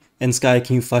main, and Sky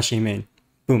can you flash A main.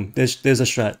 Boom, there's a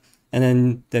strat. And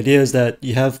then the idea is that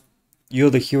you're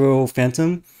the hero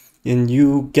Phantom, and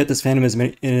you get this Phantom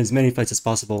in as many fights as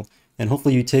possible. And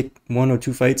hopefully you take 1 or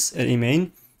 2 fights at A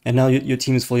main, and now your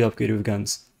team is fully upgraded with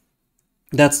guns.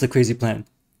 That's the crazy plan.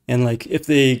 And like, if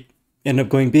they end up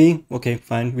going B, okay,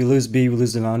 fine, we lose B, we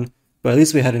lose the round, but at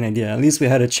least we had an idea. At least we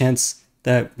had a chance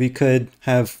that we could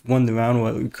have won the round,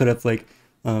 or we could have like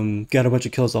got a bunch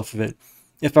of kills off of it.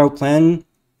 If our plan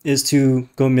is to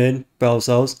go mid by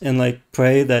ourselves and like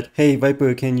pray that, hey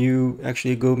Viper, can you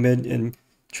actually go mid and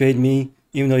trade me,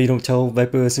 even though you don't tell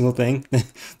Viper a single thing, then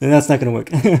that's not gonna work.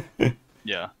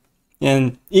 Yeah.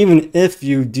 And even if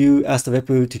you do ask the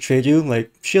Viper to trade you,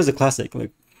 like, she has a classic,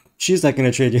 like, she's not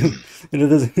gonna trade you. And it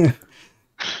doesn't.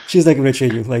 She's not gonna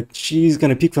trade you. Like, she's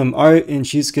gonna peek from art and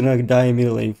she's gonna die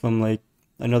immediately from like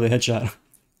another headshot.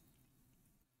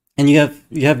 And you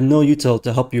have no util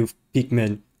to help you peek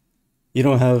mid. You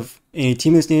don't have any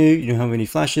teammates near you, you don't have any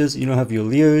flashes, you don't have your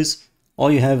Lears. All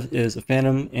you have is a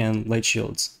Phantom and light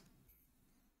shields.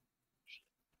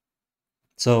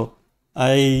 So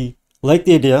I like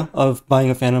the idea of buying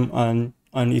a Phantom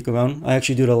on Eco Round. I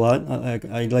actually do it a lot.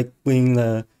 I like being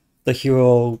the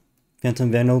hero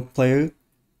Phantom Vandal player.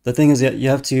 The thing is that you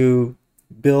have to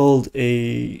build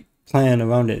a plan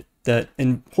around it that,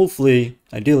 and hopefully,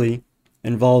 ideally,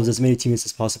 involves as many teammates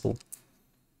as possible.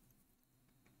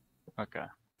 Okay.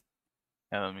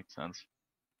 Yeah, that makes sense.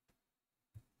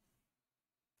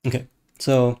 Okay,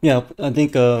 so yeah, I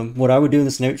think what I would do in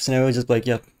this scenario is just like,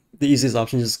 yeah, the easiest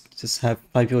option is just have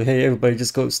 5 people. Hey, everybody,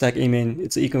 just go stack A main.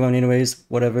 It's an eco round anyways.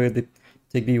 Whatever, they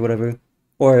take B, whatever,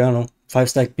 or I don't know, 5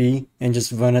 stack B and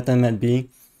just run at them at B.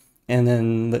 And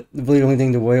then the really only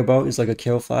thing to worry about is like a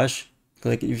KO flash.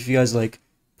 Like if you guys like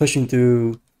pushing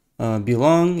through B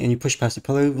long and you push past the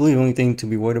pillar, really the only thing to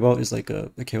be worried about is like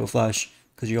a KO flash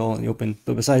because you're all in the open.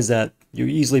 But besides that, you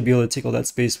easily be able to take all that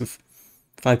space with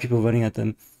 5 people running at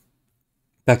them,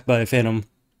 backed by a Phantom.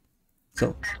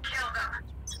 So,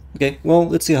 okay, well,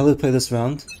 let's see how they play this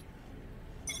round.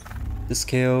 This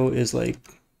KO is like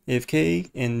AFK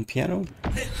and piano.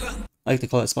 I like to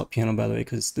call that spot piano, by the way,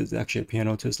 because there's actually a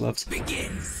piano to his left.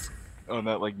 Oh, and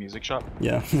that like music shop?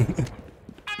 Yeah.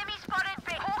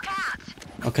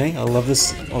 Okay, I love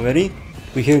this already.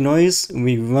 We hear noise, and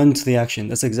we run to the action.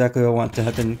 That's exactly what I want to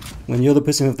happen. When you're the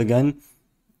person with the gun,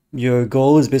 your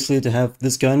goal is basically to have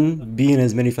this gun be in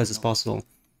as many fights as possible.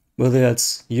 Whether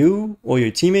that's you, or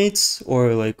your teammates,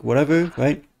 or like whatever,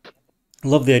 right?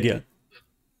 Love the idea.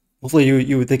 Hopefully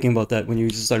you were thinking about that when you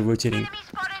just started rotating.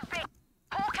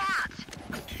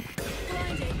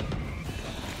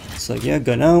 It's like, yeah,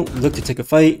 gun out, look to take a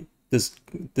fight.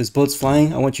 There's bullets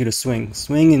flying, I want you to swing.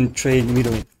 Swing and trade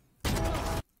immediately.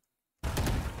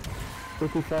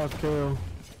 55 KO.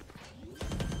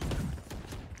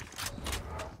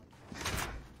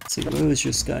 Let's see, where is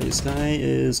your Sky? Your Sky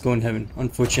is going heaven.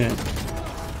 Unfortunate.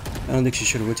 I don't think she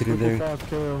should have rotated there. 55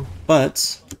 KO.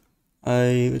 But,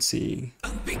 let's see.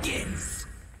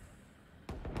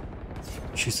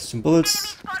 Shoots some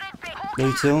bullets.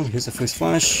 Low tail, here's the first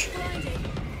flash.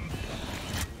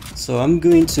 So I'm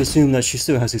going to assume that she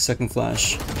still has a second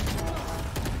flash.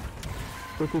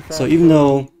 So even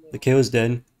though the KO is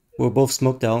dead, we're both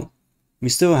smoked out, we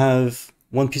still have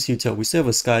one piece of util. We still have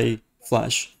a Sky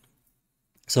flash.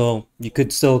 So you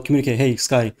could still communicate, hey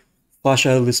Sky, flash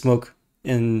out of the smoke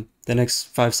in the next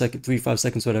 5 seconds, 3-5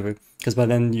 seconds, whatever. Because by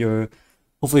then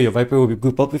hopefully your Viper will be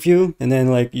grouped up with you, and then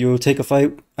like you'll take a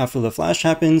fight after the flash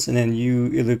happens, and then you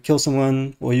either kill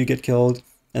someone or you get killed.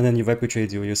 And then your Viper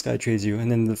trades you, or your Sky trades you, and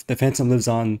then the Phantom lives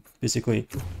on, basically.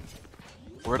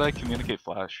 Where would I communicate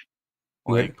flash?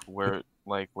 Like where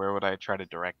would I try to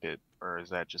direct it, or is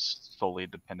that just solely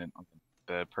dependent on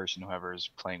the person whoever is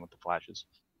playing with the flashes?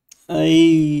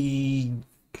 I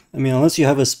mean, unless you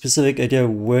have a specific idea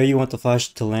where you want the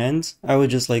flash to land, I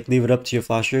would just like leave it up to your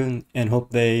flasher and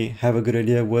hope they have a good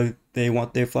idea where they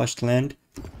want their flash to land.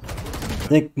 I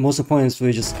think most important is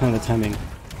really just kind of the timing.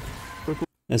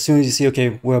 As soon as you see,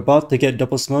 okay, we're about to get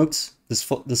double smoked,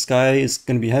 the Sky is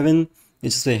going to be heaven, you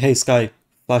just say, hey Sky,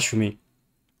 flash for me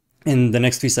in the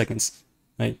next 3 seconds,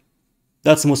 right?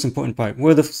 That's the most important part.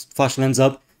 Where the flash lands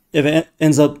up, if it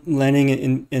ends up landing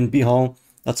in B hall,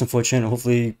 that's unfortunate.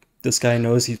 Hopefully this guy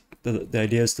knows the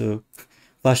idea is to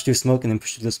flash through smoke and then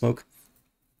push through the smoke.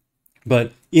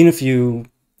 But even if you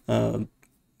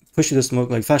push through the smoke,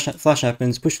 like flash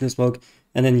happens, push through the smoke,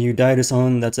 and then you die to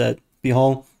someone that's at B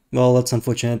hall, well, that's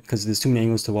unfortunate because there's too many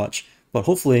angles to watch. But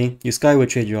hopefully your Sky would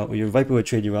trade you out, or your Viper would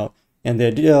trade you out. And the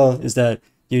idea is that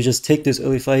you just take this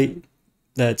early fight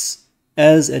that's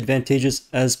as advantageous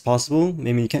as possible.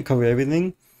 Maybe you can't cover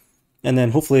everything. And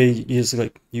then hopefully you just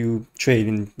like, you trade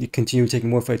and you continue taking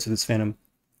more fights with this Phantom.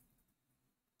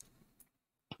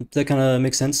 That kind of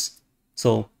makes sense.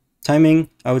 So timing,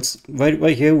 I would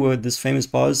right here where this frame is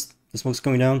paused, the smoke's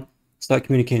going down, start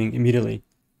communicating immediately.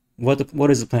 What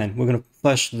is the plan? We're gonna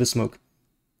flash the smoke,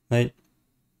 right?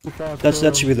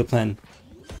 That should be the plan,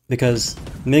 because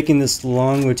making this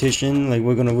long rotation, like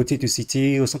we're gonna rotate to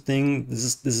CT or something,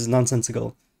 this is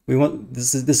nonsensical.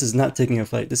 This is not taking a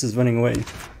fight. This is running away.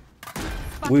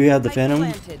 We have the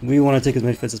Phantom. We want to take as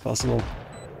many fights as possible.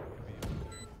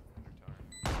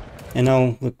 And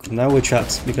now look, now we're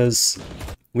trapped because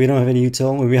we don't have any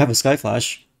util. We have a Sky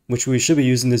Flash, which we should be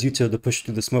using this util to push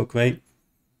through the smoke, right?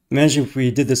 Imagine if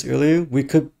we did this earlier, we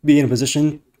could be in a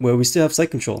position where we still have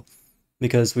sight control,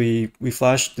 because we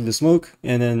flashed through the smoke,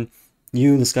 and then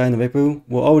you, the Sky, and the Viper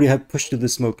will already have pushed through the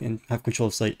smoke and have control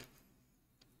of sight.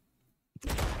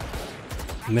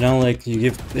 But now, like, you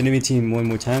give the enemy team one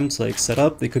more time to like set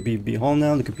up. They could be B hall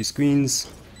now. They could be screens.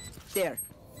 There.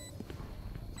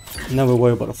 Now we're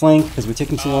worried about a flank because we're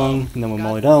taking too long, and then we're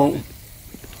mollied out.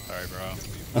 Sorry, bro.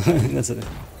 That's a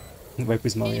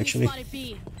Viper's molly, Enemy actually. spotted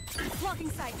B. Blocking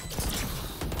sight.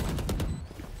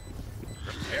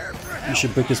 You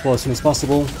should break this wall as soon as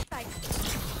possible.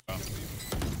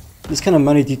 There's kind of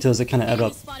money details that kind of add Enemy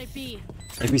up. spotted B.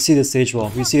 Like we see the stage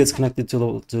wall, we see it's connected to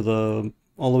the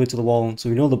all the way to the wall, so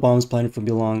we know the bomb's planted from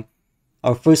belong.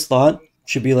 Our first thought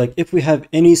should be like, if we have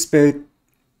any spare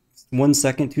 1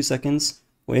 second, 2 seconds,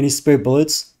 or any spare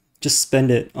bullets, just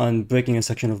spend it on breaking a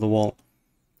section of the wall,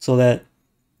 so that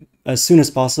as soon as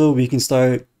possible we can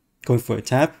start going for a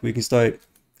tap. We can start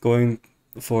going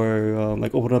for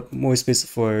like open up more space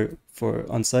for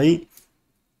on site,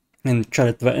 and try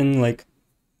to threaten like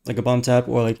a bomb tap,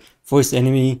 or like force the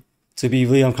enemy to be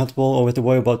really uncomfortable, or we have to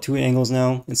worry about 2 angles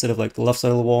now instead of like the left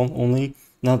side of the wall only.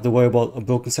 Not have to worry about a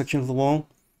broken section of the wall.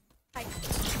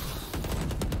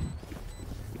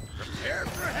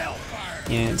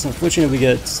 And it's unfortunate we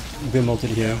get grim ulted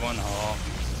here, One hall.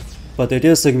 but the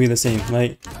idea is still gonna be the same,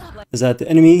 right? Is that the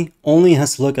enemy only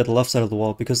has to look at the left side of the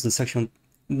wall because the section,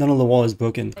 none of the wall is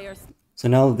broken. So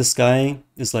now this guy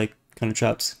is like kind of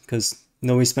trapped because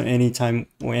nobody spent any time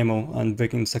or ammo on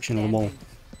breaking the section of the wall.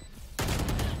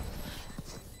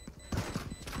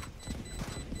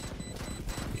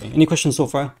 Okay, any questions so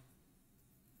far?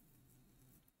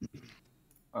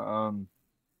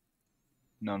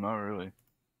 No, not really.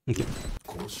 Okay.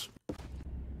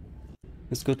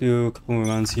 Let's go through a couple more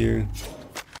rounds here.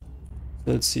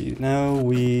 So let's see. Now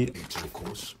we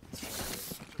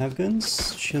have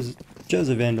guns. She has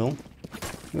a Vandal.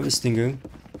 We have a Stinger.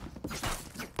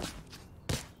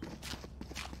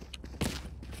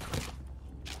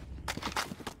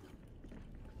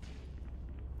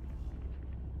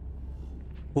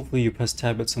 Hopefully you press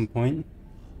tab at some point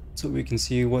so we can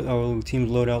see what our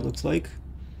team's loadout looks like.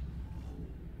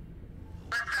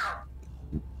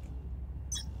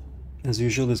 As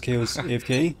usual, this KO is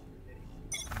AFK.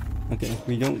 Okay,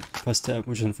 we don't press tab,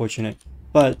 which is unfortunate.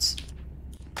 But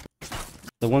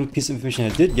the one piece of information I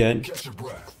did get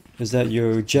is that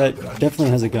your Jet definitely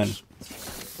has a gun.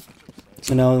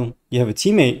 So now you have a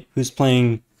teammate who's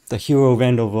playing the hero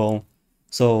Vandal role.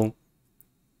 So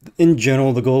in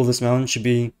general, the goal of this round should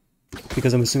be,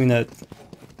 because I'm assuming that,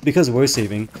 because we're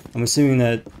saving, I'm assuming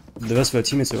that the rest of our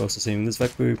teammates are also saving. This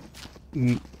Viper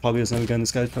probably doesn't have a gun,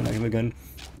 this guy's probably not have a gun.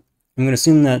 I'm gonna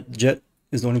assume that Jet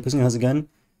is the only person who has a gun.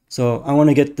 So I want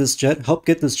to get this Jet, help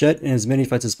get this Jet in as many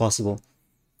fights as possible.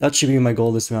 That should be my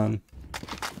goal this round.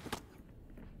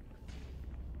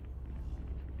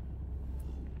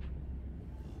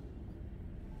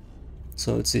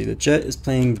 So let's see, the Jet is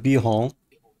playing B Hall.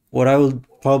 What I would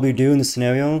probably do in this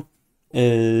scenario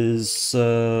is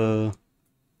I'll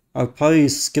probably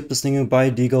skip this thing and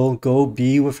buy Deagle, go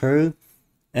B with her,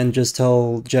 and just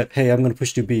tell Jet, hey, I'm gonna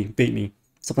push to B, bait me.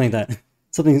 Something like that.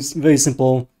 Something very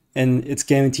simple, and it's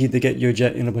guaranteed to get your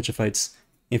Jet in a bunch of fights.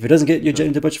 If it doesn't get your Jet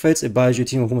into a bunch of fights, it buys your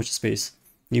team a whole bunch of space.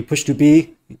 You push to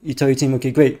B, you tell your team,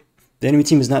 okay, great, the enemy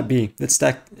team is not B, let's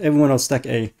stack, everyone else stack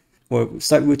A. Or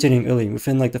start rotating early,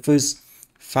 within like the first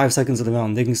 5 seconds of the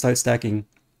round, they can start stacking.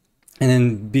 And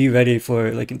then be ready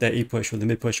for like that A push or the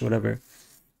mid push or whatever.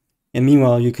 And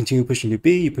meanwhile, you continue pushing to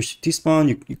B, you push to T-spawn,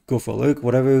 you go for a lurk,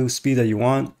 whatever speed that you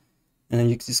want, and then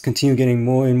you just continue getting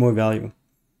more and more value.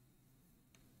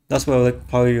 That's what I would like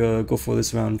probably go for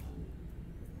this round.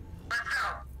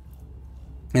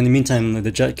 In the meantime,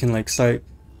 the Jet can like start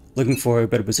looking for a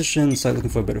better position, start looking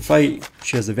for a better fight.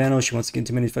 She has the Vandal, she wants to get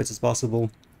into as many fights as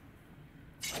possible.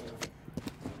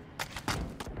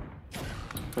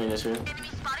 Reyna's here.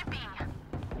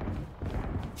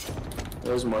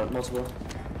 There's multiple.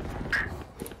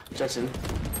 Jackson.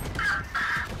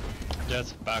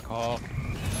 Jet's back hall.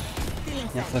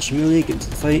 Yeah, flash melee, get into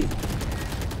the fight.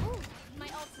 My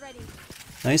ult's ready.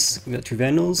 Nice, we got 2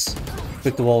 Vandals.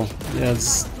 Break the wall. Yeah,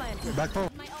 this Back home.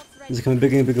 My ult's is ready. becoming a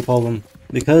bigger and bigger problem.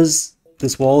 Because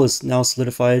this wall is now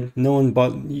solidified, no one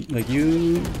bought, like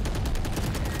you...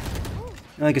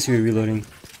 I guess you're reloading.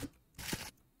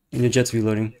 And your Jet's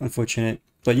reloading, unfortunate.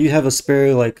 But you have a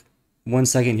spare, like, 1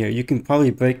 second here. You can probably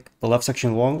break the left section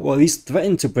of the wall, or at least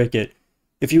threaten to break it.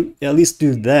 If you at least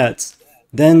do that,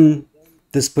 then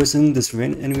this person, this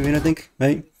enemy Reyna, I think,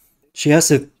 right? She has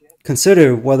to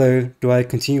consider whether do I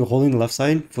continue holding the left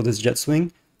side for this Jet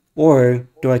swing, or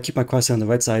do I keep my crosshair on the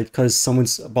right side because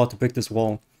someone's about to break this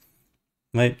wall,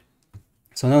 right?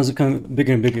 So now it's becoming a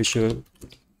bigger and bigger issue,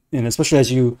 and especially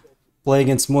as you play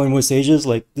against more and more stages,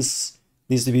 like this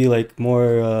needs to be like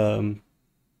more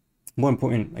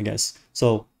important, I guess.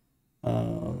 So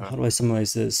how do I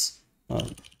summarize this?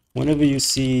 Whenever you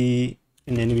see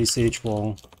an enemy stage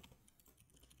wall,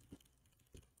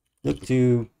 look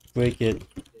to break it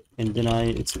and deny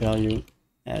its value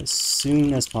as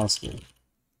soon as possible.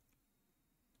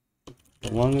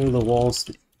 The longer the wall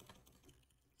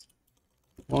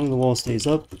stays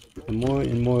up, the more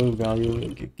and more value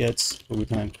it gets over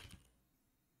time.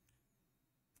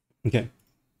 Okay.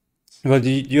 Well, do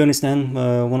you understand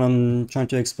what I'm trying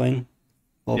to explain?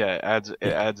 Well, Yeah,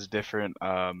 it adds different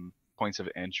points of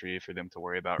entry for them to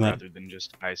worry about Right. rather than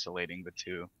just isolating the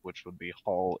two, which would be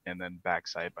hull and then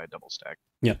backside by double stack.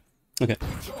 Yeah. Okay.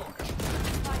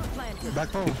 Back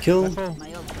hole. Good kill. Back hole.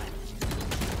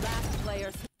 Last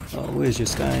player. Oh, where's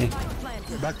this guy?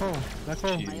 Back hole. Back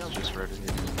hole. He's just rotating.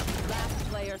 Last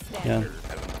player standing. Yeah.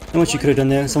 And what you could have done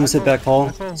there, someone said back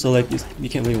hall, so like you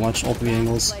can't really watch all 3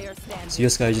 angles. Player standing. So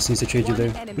this guy just needs to trade you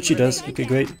there, which he does. Okay,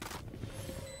 great.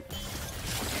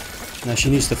 Now she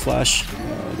needs to flash.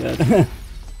 Oh god. I thought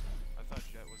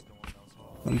Jet was the one that was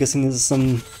hall. I'm guessing this is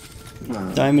some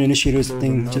diamond initiators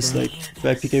thing, just like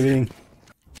back peek everything.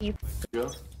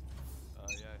 Go. Yeah.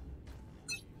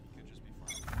 Could just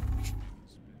be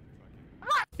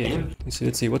fine. Okay, so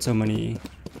let's see, what's our money?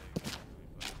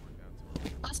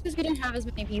 That's because we didn't have as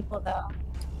many people though.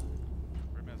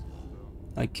 Rayman's gold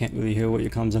though. I can't really hear what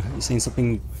your comms are. You're saying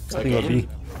something about B.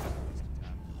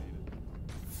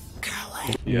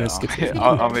 Yeah, skip it.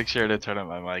 I'll make sure to turn up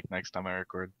my mic next time I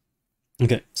record.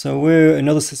 Okay, so we're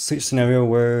another scenario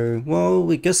where,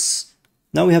 well, I guess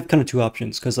now we have kind of 2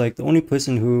 options, because like the only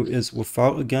person who is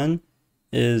without a gun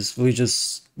is really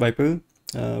just Viper.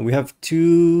 We have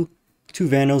two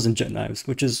Vandals and Jet Knives,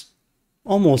 which is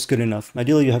almost good enough.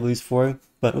 Ideally you have at least 4,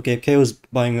 but okay, KO's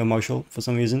buying a Marshall for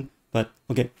some reason, but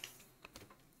okay.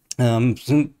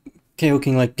 So KO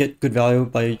can like get good value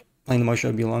by playing the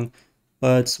Marshall all long,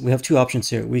 but we have 2 options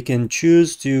here. We can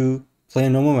choose to play a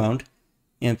normal round,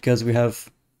 and because we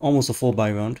have almost a full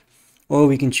buy round, or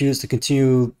we can choose to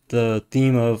continue the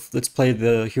theme of let's play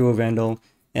the Hero Vandal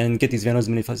and get these Vandals as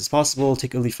many fights as possible,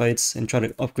 take early fights, and try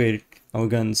to upgrade our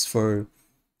guns for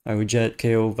our Jet,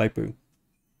 KO, Viper.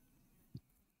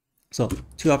 So,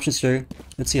 2 options here.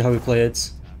 Let's see how we play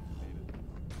it.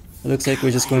 It looks like we're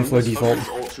just going for a default.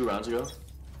 Ult 2 rounds ago.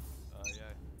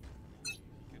 Yeah.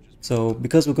 So,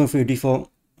 because we're going for a default,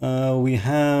 we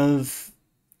have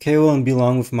KO and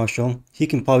Belong with Marshall. He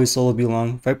can probably solo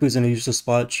Belong. Viper's in a useless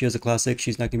spot. She has a classic.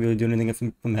 She's not going to be able to do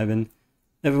anything from heaven.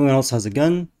 Everyone else has a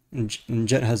gun, and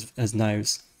Jet has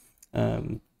knives.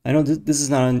 I know this is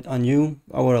not on you.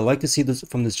 What I'd like to see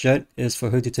from this Jet is for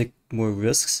her to take more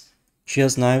risks. She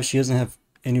has knives. She doesn't have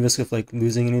any risk of like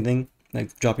losing anything,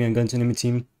 like dropping a gun to an enemy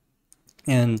team.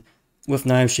 And with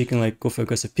knives, she can like go for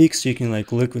aggressive peeks. She can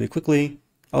like lurk really quickly.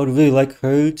 I would really like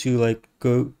her to like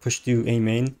go push through A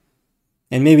main,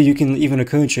 and maybe you can even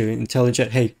encourage her and tell the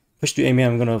Jet, hey, push through A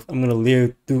main. I'm gonna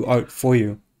leer through art for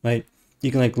you, right?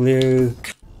 You can like leer.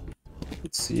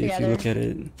 Let's see if you look at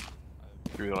it.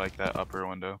 I really like that upper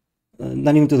window.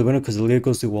 Not even through the window because the leer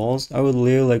goes through walls. I would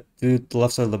leer like through the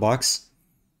left side of the box,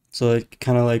 so it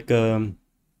kind of like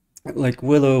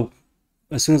where the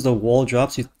as soon as the wall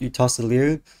drops, you toss the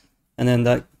leer, and then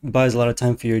that buys a lot of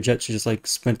time for your Jet to just like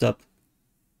sprint up,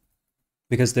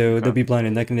 because they'll be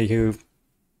blinded. Not gonna hear.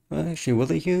 Well, actually, will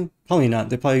they hear? Probably not.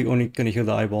 They're probably only gonna hear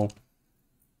the eyeball.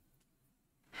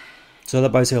 So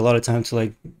that buys her a lot of time to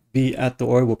like be at the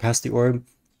orb or past the orb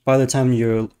by the time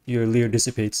your leer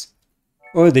dissipates.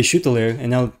 Or they shoot the leer, and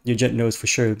now your Jet knows for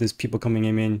sure there's people coming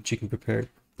in, she can prepare.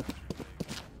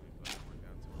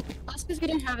 That's because we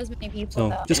didn't have as many people So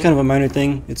though. just kind of a minor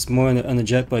thing. It's more on the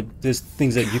Jet, but there's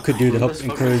things that you could do to help Let's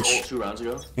focus ult encourage 2 rounds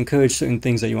ago. certain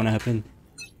things that you want to happen.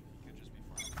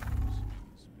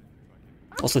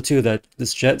 Also too, that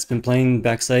this Jet's been playing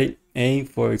backside A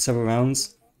for several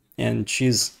rounds, and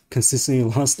she's consistently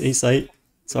lost A site.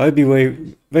 So I'd be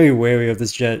very wary of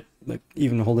this Jet, like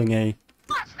even holding A.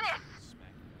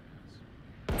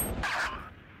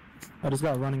 I just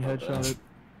got running headshotted.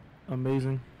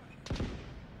 Amazing.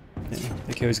 Yeah,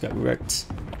 the carries got wrecked.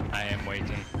 I am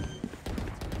waiting.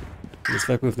 This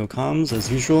Viper with no comms,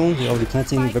 as usual. He already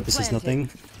planting, Viper says nothing.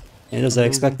 And as I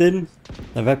expected,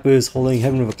 the Viper is holding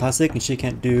heaven with a classic, and she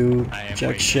can't do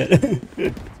jack shit.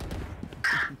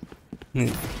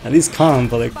 At least calm,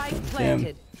 but like,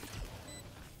 damn.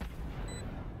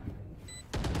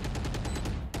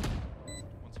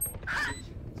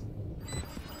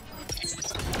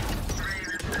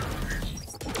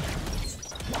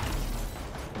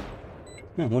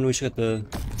 I wonder we should get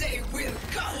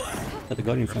the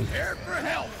Guardian from.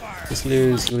 This Leer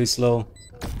is really slow.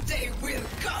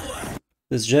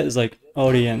 This Jet is like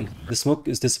already in. The smoke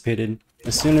is dissipated.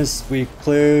 As soon as we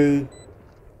clear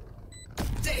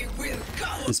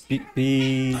this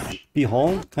B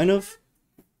hall, kind of,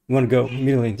 we want to go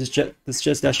immediately. This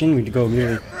Jet's dashing. We need to go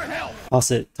immediately.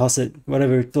 Toss it,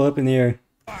 whatever. Throw it up in the air.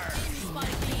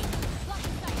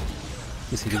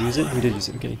 Yes, he did use it? He did use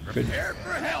it, okay, good.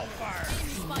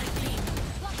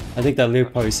 I think that layer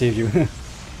probably saved you.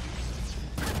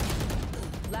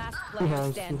 Last Two player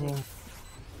halls, two standing. halls.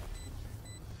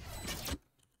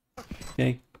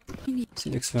 Okay. See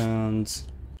next round.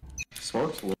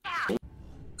 Smokes.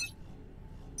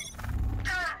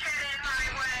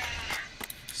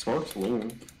 Smokes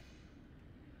wing.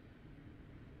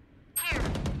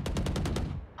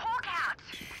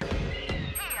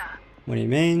 What do you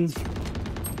mean?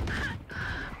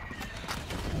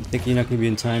 I think you're not gonna be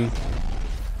in time.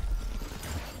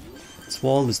 This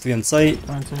wall, there's 3 on site,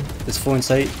 Planting. there's 4 on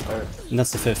site, and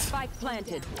that's the 5th. Spike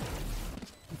planted.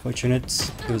 Unfortunate,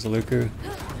 there was a lurker.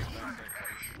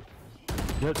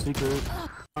 Yep, secret.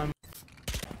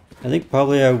 I think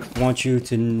probably I want you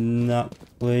to not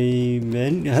play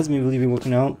mid. It hasn't really been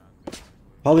working out.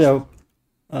 Probably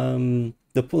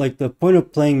the point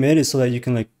of playing mid is so that you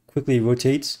can like quickly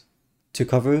rotate to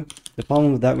cover. The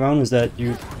problem with that round is that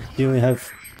you only have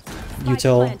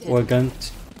util or a gun.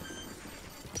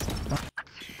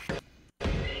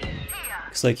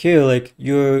 It's like here, like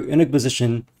you're in a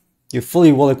position, you're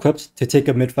fully well equipped to take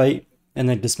a mid fight and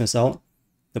then dismiss out.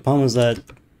 The problem is that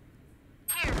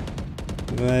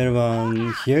right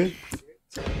around here,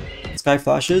 sky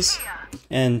flashes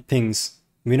and pings.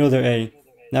 We know they're A.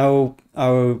 Now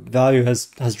our value has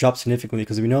dropped significantly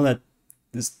because we know that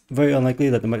it's very unlikely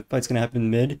that the fight's gonna happen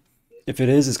mid. If it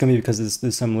is, it's gonna be because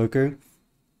there's some lurker,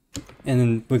 and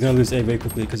then we're gonna lose A very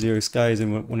quickly because your sky is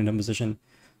in one in a position.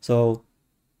 So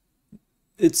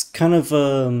it's kind of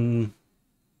I'm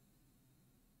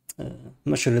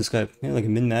not sure to describe. Maybe like a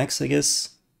min max, I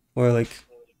guess, or like.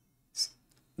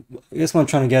 I guess what I'm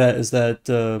trying to get at is that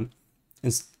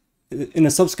it's in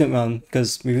a subsequent round,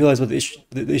 because we realize what the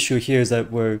issue here is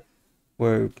that we're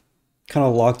kind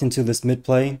of locked into this mid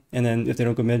play, and then if they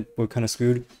don't go mid, we're kind of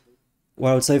screwed.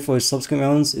 What I would say for subsequent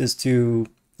rounds is to,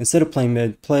 instead of playing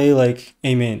mid, play like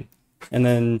A main, and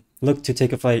then look to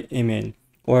take a fight A main,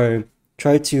 or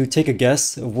try to take a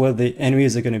guess of where the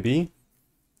enemies are going to be,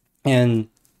 and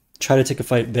try to take a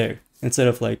fight there, instead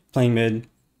of like playing mid,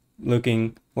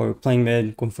 looking, or playing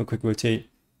mid, going for a quick rotate.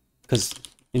 Because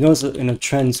you notice in a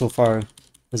trend so far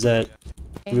is that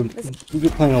we've been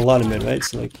playing a lot of mid, right?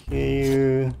 So like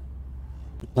here,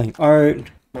 we're playing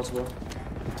art, Multiple.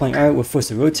 we're playing art, we're forced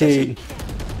to rotate,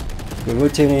 we're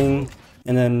rotating,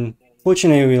 and then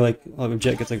fortunately we like, oh,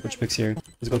 Jet gets like a bunch of picks here.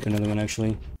 Let's go for another one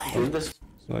actually.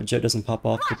 So our Jet doesn't pop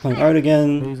off. We're playing art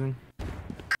again, Amazing.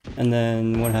 and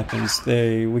then what happens?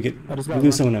 We I just got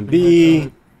lose someone on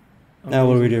B. Now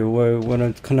what do? We're in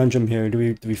a conundrum here. Do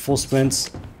we full sprints?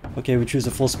 Okay, we choose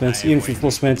the full sprints. Even if we full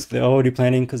sprints, they're already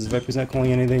planning because the Viper's not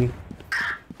calling anything.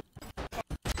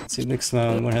 Let's see next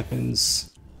round what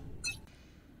happens.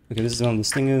 Okay, this is on the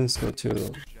Stinger. Let's go to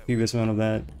the previous round of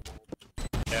that.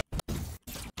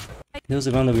 There was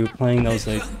a round that we were playing that was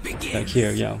like back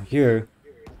here. Yeah, here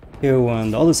we're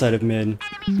on the other side of mid.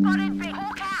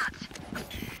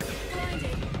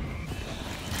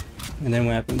 And then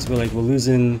what happens? We're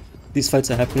losing. These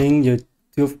fights are happening.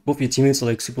 Both your teammates are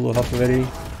like super low health already.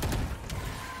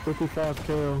 55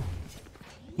 KO.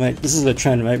 Right, this is a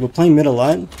trend, right? We're playing mid a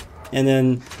lot, and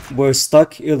then we're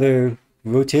stuck either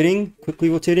quickly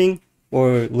rotating,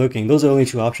 or lurking. Those are the only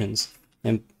 2 options.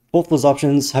 And both those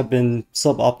options have been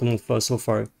suboptimal for us so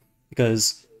far,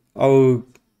 because our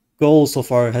goal so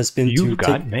far has been to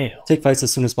take fights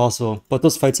as soon as possible. But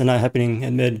those fights are not happening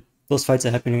at mid. Those fights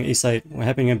are happening at A site, or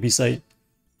happening at B site.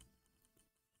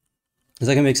 Does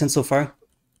that make sense so far?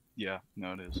 Yeah,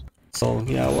 no, it is. So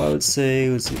yeah, what I would say,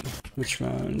 let's see, which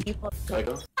round? Can I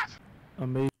go?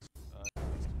 Amazing.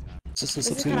 Just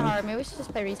This is kind of hard. Maybe we should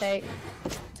just play retake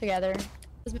together.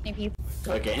 As many people.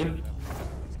 Can I game?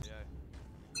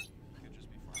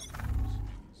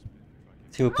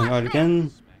 See, we're playing art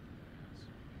again.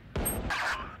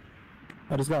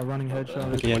 I just got running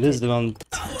headshot. Okay, yeah, this is the round,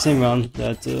 same round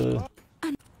that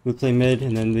we play mid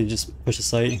and then they just push a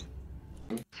site.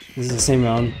 This is the same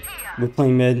round. We're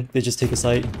playing mid, they just take a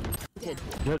site.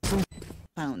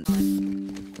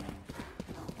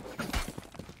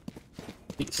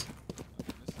 Peace.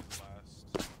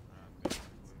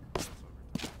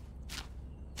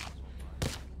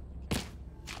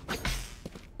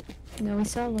 No, we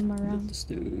saw them around. Let's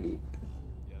do.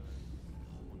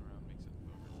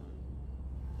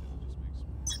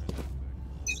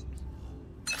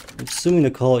 I'm assuming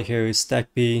the call out here is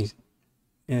stack B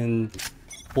and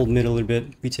hold mid a little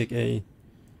bit. We take A.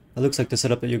 That looks like the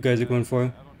setup that you guys are going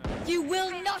for. You will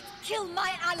not kill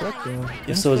my ally.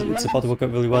 Yeah, so it's about to work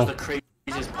out really well. The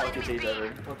craziest pocket days ever.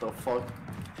 What the fuck?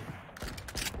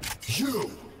 You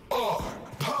are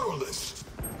powerless.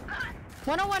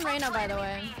 101 Reyna, by the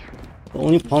way. The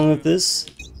only problem with this,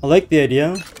 I like the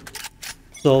idea.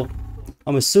 So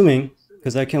I'm assuming,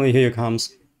 because I can't really hear your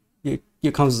comms.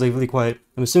 Your comms is like really quiet.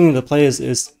 I'm assuming the play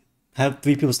is have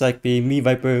 3 people stack B. Me,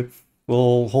 Viper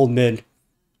will hold mid.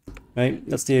 Right?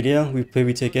 That's the idea. We play,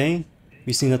 we take A.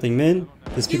 We see nothing mid.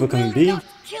 There's people coming B.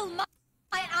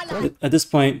 At this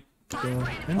point,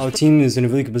 our team is in a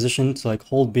really good position to like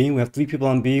hold B. We have 3 people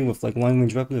on B with like long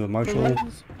range weapons. We have Marshall.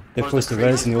 They're forced to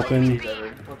res in the open.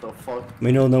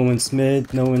 We know no one's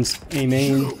mid, no one's A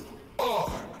main.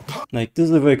 Like, this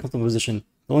is a very comfortable position.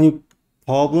 The only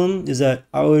problem is that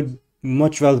I would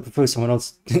much rather prefer someone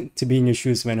else to be in your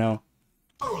shoes right now.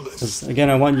 Because again,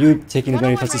 I want you taking as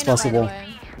many fights as possible.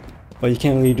 But you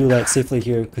can't really do that safely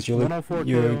here because you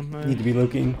need to be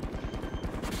looking.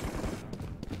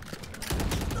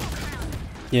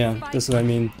 Yeah, that's what I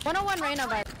mean. 101 Reyna,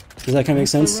 by Does that kind of make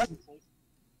sense?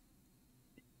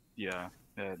 Yeah,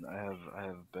 and I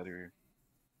have better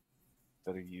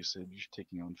usage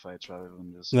taking on fights rather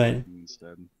than just Right.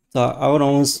 instead. So I would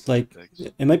almost like,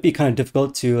 it might be kind of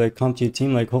difficult to like comp to your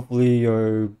team. Like hopefully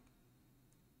your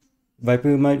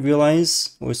Viper might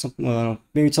realize or something. Well, I don't know.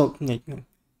 Maybe tell. Like,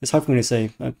 it's hard for me to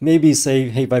say. Maybe say,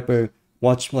 hey Viper,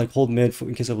 watch like hold mid for,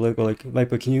 in case of lurk, or like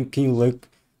Viper, can you lurk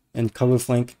and cover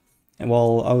flank, and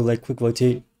while I would like quick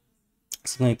rotate,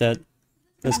 something like that.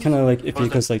 That's kind of like iffy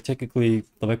because like technically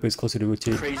the Viper is closer to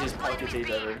rotate. Craziest pocket days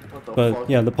ever. What the But fuck?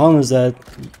 yeah, the problem is that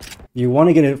you want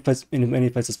to get in as many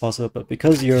fights as possible, but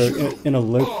because you're in a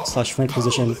lurk / flank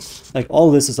position, like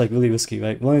all this is like really risky,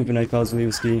 right? Blowing the night cloud is really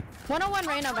risky. 101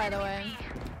 Reyna, by the way.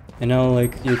 And now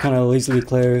like you kind of lazily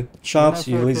clear shops,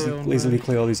 you lazily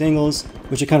clear all these angles,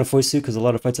 which you kind of forced to because a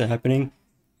lot of fights are happening,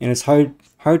 and it's hard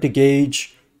to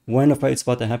gauge when a fight's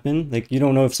about to happen. Like you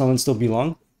don't know if someone's still be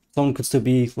long, someone could still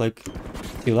be like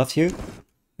be left here.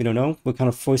 We don't know. We're kind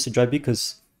of forced to drive B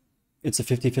because it's a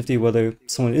 50-50 whether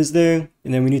someone is there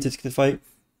and then we need to take the fight,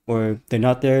 or they're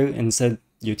not there and instead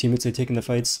your teammates are taking the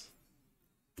fights.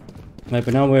 Right,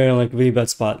 but now we're in like a really bad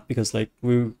spot because like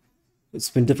it's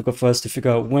been difficult for us to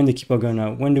figure out when to keep our gun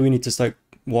out, when do we need to start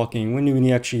walking, when do we need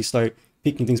to actually start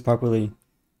peeking things properly,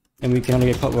 and we kind of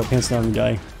get caught with our pants down and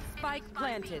die. Spike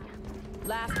planted.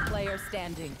 Last player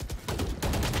standing.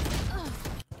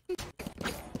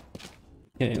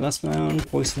 Okay, last round,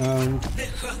 voice round.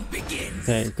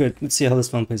 Okay, good. Let's see how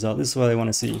this round plays out. This is what I want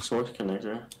to see. Source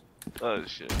connector. Oh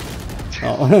shit.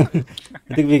 Oh,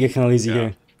 I think we get kind of lazy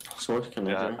here. Source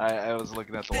connector. Yeah, I was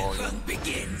looking at the wall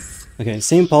again. Okay,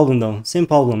 same problem though. Same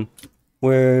problem.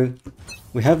 Where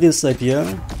we have this idea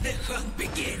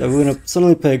that we're gonna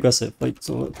suddenly play aggressive. Like,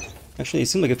 so actually, it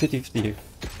seems like a 50-50 here.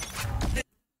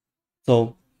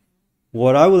 So,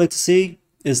 what I would like to see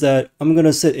is that I'm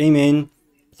gonna sit A main,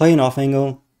 play an off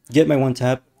angle, get my one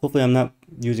tap. Hopefully, I'm not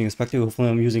using a Spectre. Hopefully,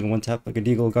 I'm using a one tap like a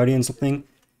Deagle Guardian something.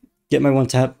 Get my one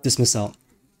tap, dismiss out.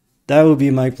 That would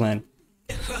be my plan.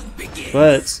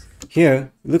 But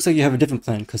here, it looks like you have a different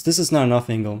plan, because this is not an off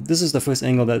angle. This is the first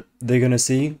angle that they're gonna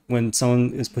see when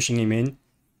someone is pushing a main.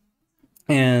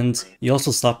 And you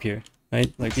also stop here,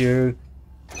 right? Like you're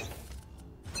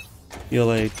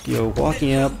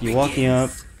walking up,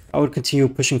 I would continue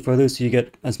pushing further so you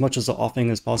get as much as the off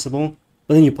angle as possible.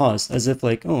 But then you pause, as if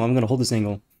like, oh, I'm gonna hold this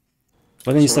angle.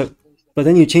 But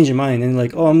then you change your mind and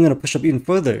like, oh, I'm gonna push up even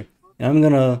further. And I'm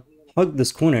gonna hug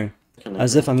this corner,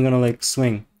 as if I'm gonna like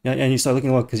swing. Yeah, and you start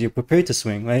looking well because you're prepared to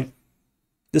swing, right?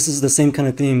 This is the same kind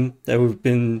of theme that we've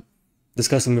been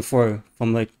discussing before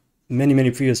from like many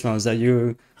previous rounds, that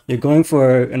you're going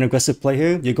for an aggressive play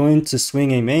here. You're going to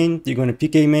swing a main, you're going to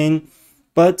peek a main,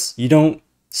 but you don't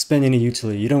spend any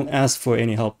utility. You don't ask for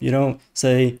any help. You don't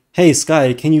say, hey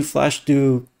Sky, can you flash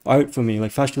do art for me?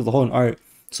 Like flash do the whole art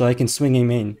so I can swing a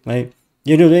main, right?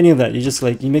 You don't do any of that. You just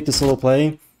like, you make the solo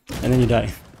play and then you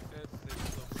die.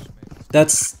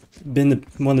 That's been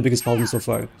one of the biggest problems so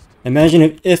far.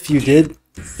 Imagine if you did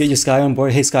get your Sky on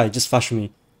board, hey Sky, just flash for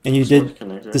me, and you did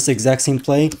this exact same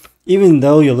play, even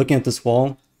though you're looking at this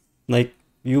wall, like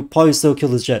you probably still kill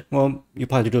this jet. Well, you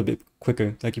probably do it a bit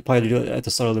quicker, like you probably do it at the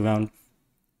start of the round,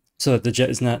 so that the jet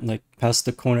is not like past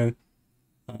the corner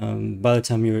by the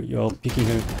time you're all peeking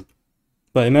here.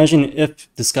 But imagine if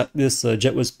this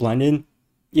jet was blinded,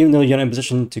 even though you're not in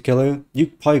position to kill her, you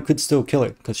probably could still kill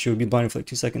her because she would be blinded for like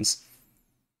 2 seconds.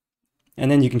 And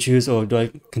then you can choose, oh, do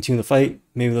I continue the fight?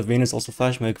 Maybe the Reyna's also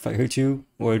flash, maybe I can fight her too,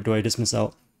 or do I dismiss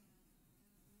out?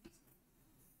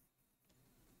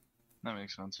 That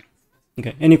makes sense.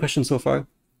 Okay, any questions so far?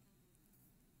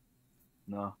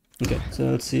 No. Okay, so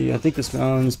let's see, I think this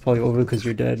round is probably over because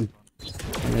you're dead.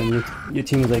 And then your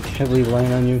team is like heavily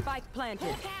relying on you.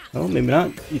 Oh, maybe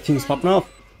not. Your team's popping off.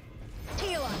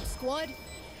 Squad.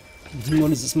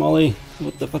 What is this Molly?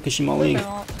 What the fuck is she mollying?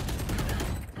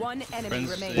 One enemy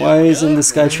remaining. Why isn't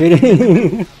this guy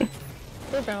trading?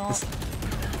 Blue bro.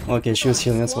 Okay, she was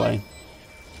healing, that's why.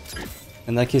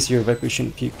 In that case, your Viper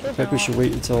shouldn't peek. Viper should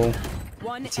wait until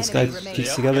One this guy enemy remaining.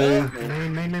 peeks together.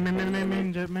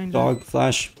 Main. Dog,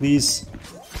 flash, please.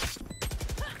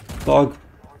 Dog,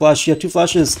 flash, you have 2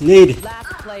 flashes. Nade! Last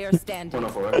player standing.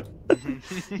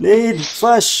 104. Nade!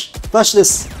 Flash! Flash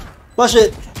this! Flash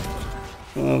it!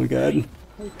 Oh my god.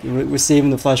 We're saving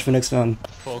the flash for next round.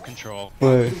 Full control.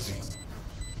 We're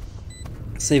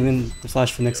saving the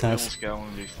flash for next We half. almost got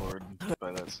one before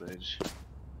by that stage.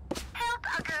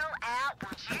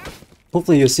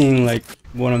 Hopefully you're seeing like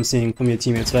what I'm seeing from your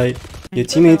teammates, right? Your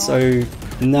teammates are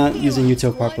not using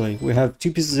util properly. We have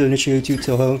 2 pieces of initial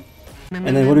util,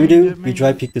 and then what do? We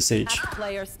dry peek the stage. Last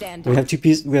player standing. We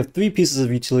have 3 pieces of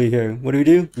utility here. What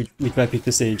do? We dry peek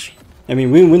the stage. I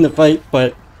mean, we didn't win the fight,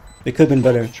 but it could have been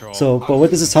better. So, but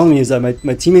what this is telling me is that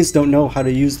my teammates don't know how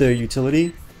to use their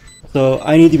utility. So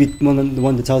I need to be the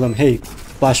one to tell them, hey,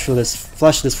 flash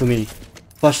this for me.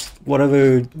 Flash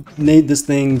whatever, nade this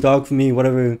thing, dog for me,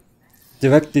 whatever.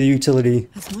 Direct the utility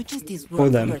for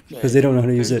them, because they don't know how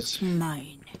to use it.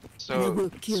 So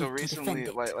recently,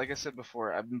 like I said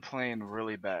before, I've been playing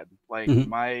really bad. Like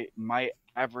my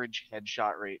average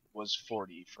headshot rate was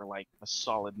 40 for like a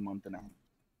solid month and a half,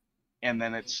 and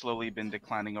then it's slowly been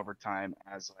declining over time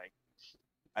as like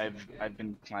I've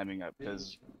been climbing up.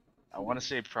 Because I want to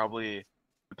say probably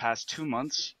the past 2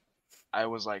 months I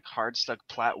was like hard stuck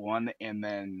plat 1, and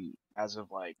then as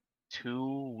of like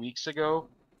 2 weeks ago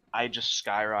I just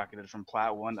skyrocketed from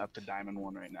plat 1 up to diamond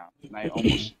 1 right now, and I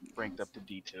almost ranked up to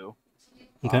D2.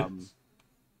 Okay.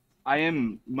 I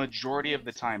am majority of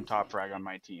the time top frag on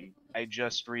my team. I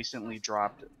just recently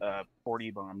dropped a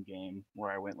 40 bomb game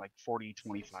where I went like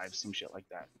 40-25, some shit like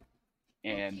that.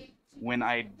 And when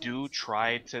I do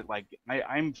try to like,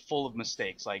 I'm full of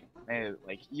mistakes. Like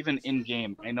even in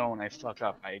game, I know when I fuck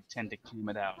up, I tend to clean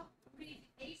it out.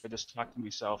 I just talk to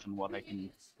myself and what I can,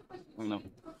 you know.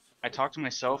 I talk to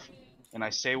myself and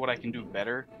I say what I can do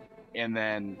better, and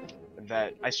then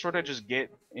that I sort of just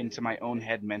get into my own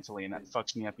head mentally, and that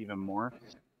fucks me up even more.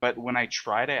 But when I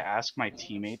try to ask my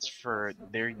teammates for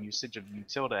their usage of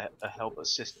util to help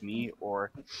assist me, or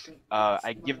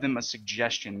I give them a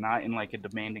suggestion, not in like a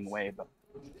demanding way, but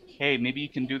hey, maybe you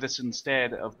can do this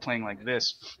instead of playing like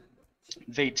this.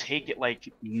 They take it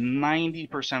like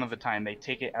 90% of the time, they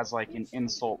take it as like an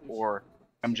insult, or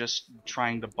I'm just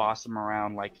trying to boss them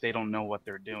around like they don't know what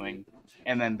they're doing,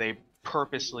 and then they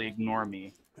purposely ignore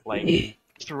me like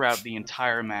throughout the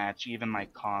entire match, even my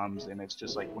comms. And it's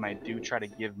just like when I do try to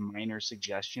give minor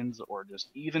suggestions, or just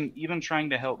even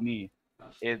trying to help me,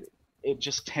 it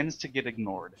just tends to get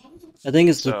ignored. I think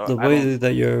it's So, the I way don't-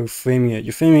 that you're framing it.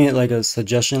 You're framing it like a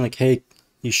suggestion, like, hey,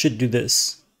 you should do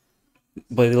this.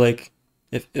 But like,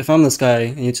 if I'm this guy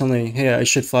and you tell me, hey, I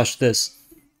should flash this,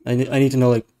 I need to know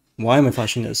like, why am I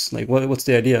flashing this? Like, what's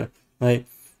the idea? Right?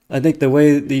 I think the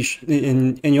way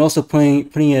and you're also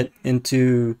putting it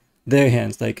into their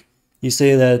hands. Like, you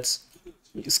say that,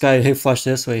 Sky, hey, flash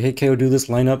this, or hey, KO, do this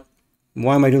lineup.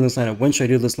 Why am I doing this lineup? When should I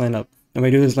do this lineup? Am I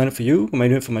doing this lineup for you? Am I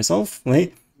doing it for myself?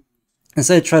 Right?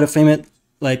 Instead, try to frame it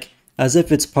like as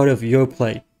if it's part of your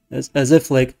play, as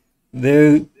if like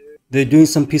they're doing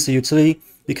some piece of utility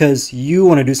because you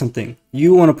want to do something.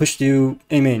 You want to push to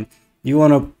A main. You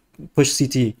want to push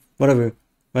CT, whatever,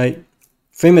 right?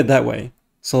 Frame it that way.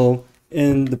 So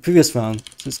in the previous round,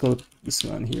 let's go this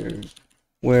round here,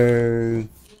 where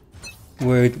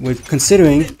we're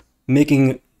considering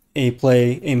making a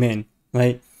play A main,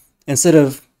 right? Instead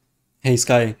of, hey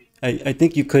Sky, I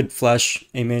think you could flash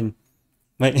A main.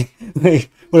 Right? Like,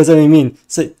 what does that even mean?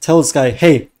 So tell Sky,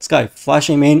 hey Sky, flash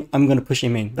A main. I'm gonna push A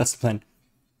main. That's the plan.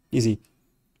 Easy.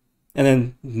 And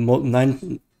then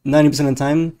 90% of the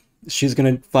time, she's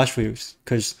gonna flash for you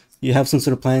because you have some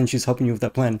sort of plan and she's helping you with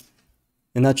that plan,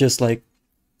 and not just like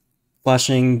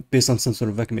flashing based on some sort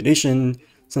of recommendation,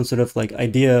 some sort of like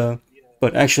idea,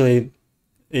 but actually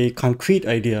a concrete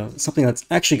idea, something that's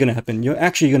actually gonna happen. You're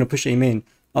actually gonna push A main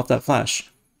off that flash,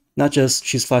 not just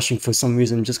she's flashing for some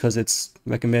reason just because it's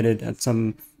recommended at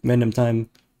some random time.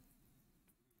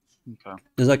 Okay.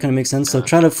 Does that kind of make sense? So Yeah.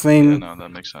 try to frame Yeah, no, that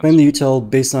makes sense. frame the util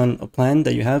based on a plan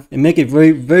that you have, and make it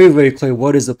very, very, very clear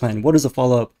what is the plan, what is the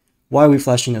follow-up, why are we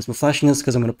flashing this? We're flashing this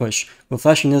because I'm going to push. We're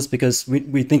flashing this because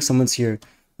we think someone's here.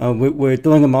 We're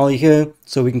throwing a molly here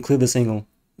so we can clear this angle.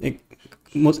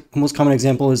 Most common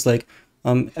example is like,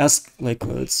 ask, like,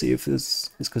 let's see if this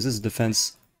is because this is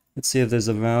defense. Let's see if there's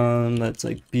a round that's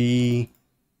like B.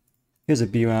 Here's a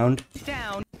B round.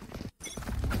 Down.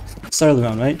 Start of the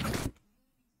round, right?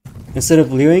 instead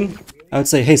of leering, I would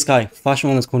say, hey Sky, flash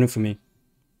around this corner for me.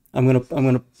 I'm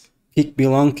gonna peek B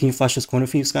long. Can you flash this corner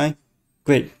for you, Sky?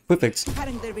 Great, perfect.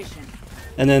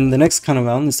 And then the next kind of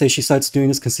round, let's say she starts doing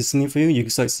this consistently for you. You can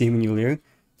start seeing when you leer.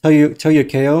 Tell your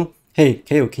KO, hey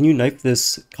KO, can you knife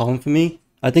this column for me?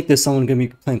 I think there's someone gonna be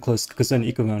playing close because they're an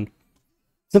eco round.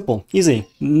 Simple, easy.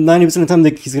 90% of the time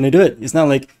he's gonna do it. It's not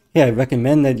like, hey, I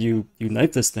recommend that you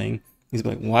knife this thing. He's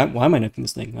like, why am I knifing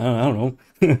this thing? I don't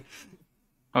know.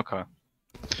 Okay.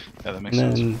 Yeah, that makes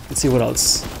And then sense. let's see what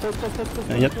else.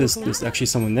 Yep, there's actually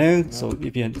someone there. So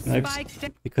if you had knives,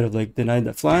 you could have like denied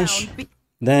that flash.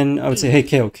 Then I would say, hey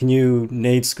KO, can you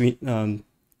nade screens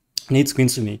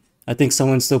for me? I think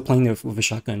someone's still playing there with a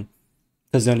shotgun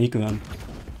because they're on eco round.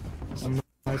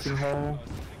 Knifing hole.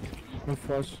 No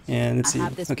flush. And let's see.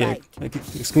 Okay, like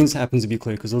screens happens to be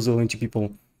clear because those are only 2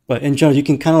 people. But in general, you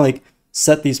can kind of like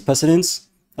set these precedents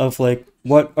of like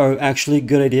what are actually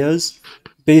good ideas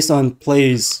based on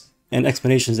plays and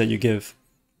explanations that you give.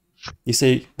 You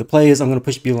say the play is I'm gonna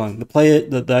push B long.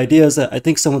 The idea is that I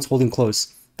think someone's holding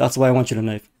close. That's why I want you to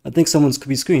knife. I think someone's could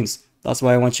be screens. That's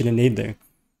why I want you to nade there.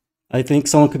 I think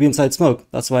someone could be inside smoke.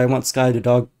 That's why I want Sky to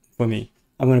dog for me.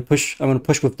 I'm gonna push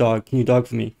with dog. Can you dog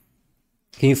for me?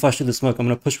 Can you flash through the smoke? I'm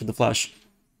gonna push with the flash.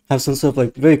 Have some sort of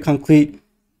like very concrete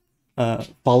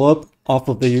follow-up off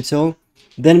of the util.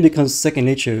 Then it becomes second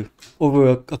nature over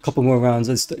a couple more rounds.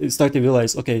 You start to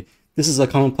realize, okay, this is a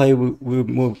common play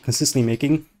we're consistently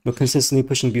making. We're consistently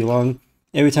pushing B long.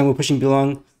 Every time we're pushing B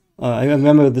long, I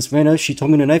remember this Reyna, she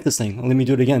told me to knife this thing. Let me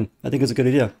do it again. I think it's a good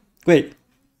idea. Great.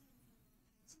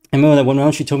 I remember that one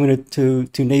round she told me to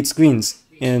nade screens.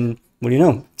 And what do you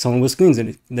know? Someone with screens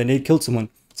and the nade killed someone.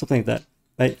 Something like that,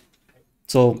 right?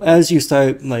 So as you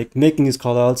start like making these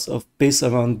callouts of based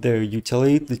around their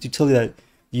utility, the utility that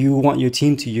you want your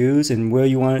team to use and where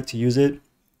you want it to use it,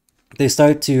 they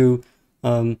start to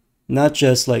not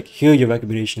just like hear your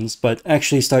recommendations, but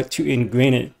actually start to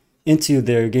ingrain it into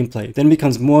their gameplay. Then it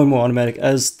becomes more and more automatic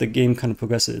as the game kind of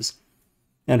progresses.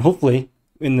 And hopefully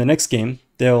in the next game,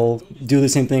 they'll do the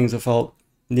same things without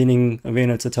needing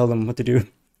Reyna to tell them what to do.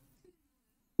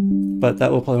 But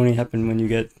that will probably only happen when you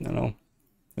get, I don't know,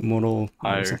 Immortal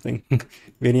or something.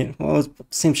 Radiant. Well,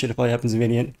 same shit probably happens in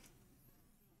Radiant.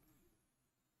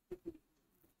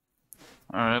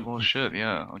 Alright, well shit,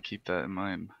 yeah, I'll keep that in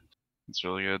mind. It's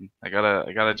really good. I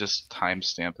gotta just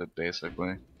timestamp it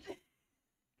basically.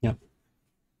 Yeah.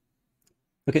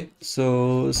 Okay,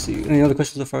 so let's see. Any other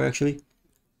questions so far actually?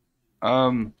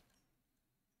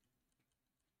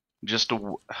 Just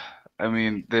I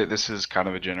mean, this is kind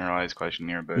of a generalized question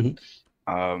here, but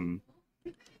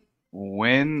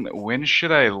when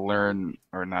should I learn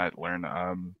or not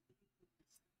learn?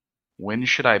 When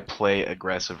should I play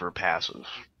aggressive or passive?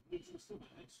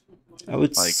 I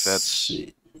would like that's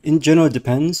in general it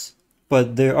depends,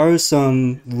 but there are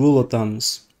some rule of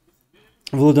thumbs.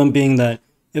 Rule of thumb being that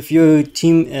if your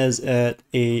team is at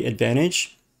a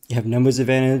advantage, you have numbers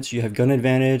advantage, you have gun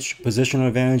advantage, positional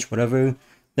advantage, whatever,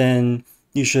 then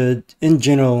you should in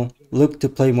general look to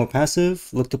play more passive,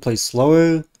 look to play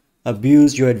slower,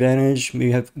 abuse your advantage,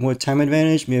 maybe have more time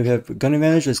advantage, maybe have gun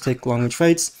advantage, let's take long range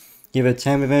fights. You have a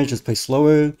time advantage, let's play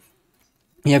slower.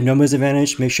 You have numbers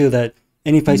advantage, make sure that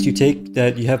any fights you take,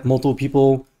 that you have multiple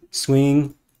people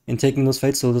swinging and taking those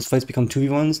fights, so those fights become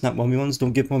 2v1s, not 1v1s,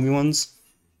 don't get 1v1s.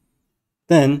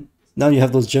 Then, now you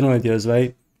have those general ideas,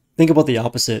 right? Think about the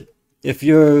opposite. If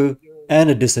you're at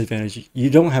a disadvantage, you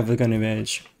don't have a gun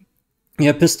advantage. You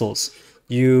have pistols.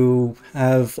 You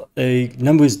have a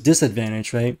numbers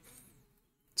disadvantage, right?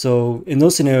 So in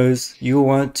those scenarios, you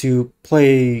want to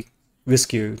play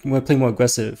riskier. You want to play more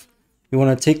aggressive. You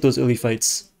want to take those early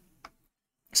fights.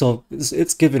 So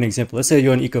let's give an example. Let's say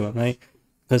you're on eco, right?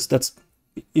 Because that's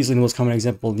easily the most common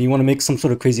example. You want to make some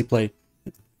sort of crazy play.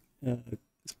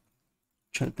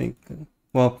 Trying to think.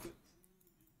 Well,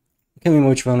 I can't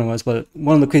remember which round it was, but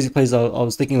one of the crazy plays I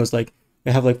was thinking was like,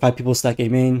 we have like 5 people stack A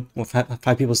main, or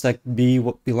 5 people stack B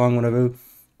long, whatever,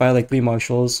 by like 3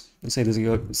 marshals. Let's say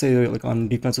say like on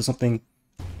defense or something.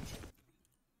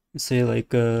 Let's say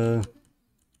like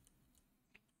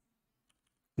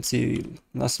let's see,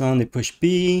 last round they push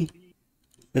B.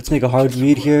 Let's make a hard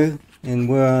read here, and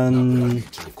we're on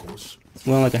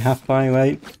like a half buy,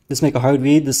 right? Let's make a hard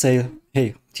read to say,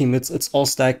 hey team, it's all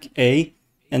stack A,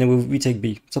 and then we'll retake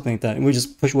B, something like that. And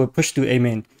we'll push through A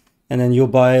main, and then you'll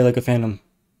buy like a Phantom.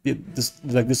 This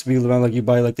will be around like you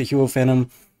buy like the hero Phantom,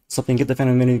 something, get the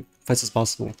Phantom many fights as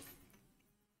possible.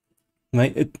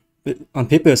 Right? On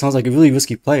paper it sounds like a really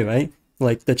risky play, right?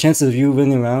 Like the chances of you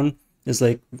winning around is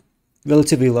like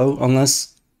relatively low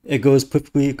unless it goes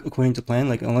perfectly according to plan.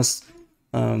 Like unless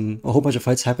a whole bunch of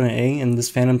fights happen at A, and this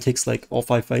Phantom takes like all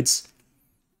 5 fights,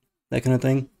 that kind of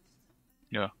thing.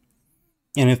 Yeah.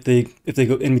 And if they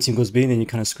go enemy team goes B, then you're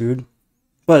kind of screwed.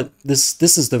 But this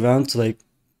is the round to like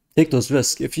take those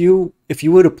risks. If you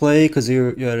were to play because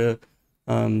you're at a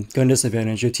gun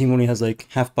disadvantage, your team only has like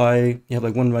half buy, you have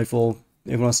like 1 rifle,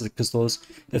 everyone else has like pistols.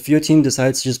 If your team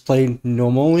decides to just play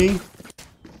normally,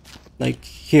 like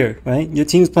here, right? Your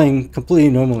team's playing completely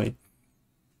normally.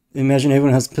 Imagine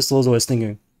everyone has pistols or a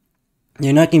stinger.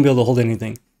 You're not gonna be able to hold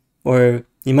anything, or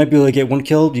you might be able to get 1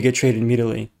 kill, you get traded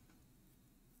immediately.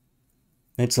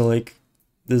 Right, so like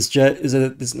this jet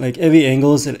is like every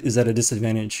angle is at a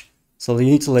disadvantage. So you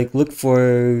need to like look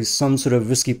for some sort of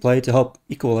risky play to help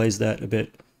equalize that a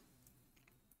bit.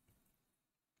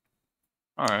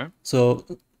 All right. So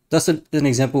that's an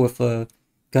example with a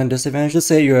gun disadvantage. Let's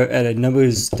say you're at a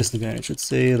numbers disadvantage. Let's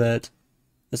say that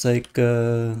it's like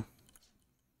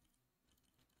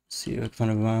see if I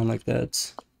find a round like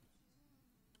that.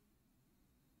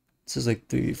 This is like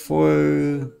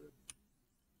 3v4.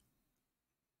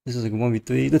 This is like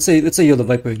 1v3. Let's say you're the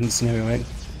Viper in this scenario, right?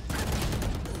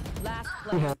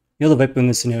 You're the Viper in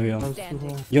this scenario.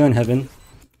 You're in heaven.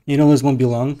 You know there's 1 B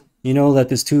long. You know that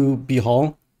there's 2 B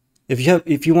hall.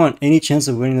 If you want any chance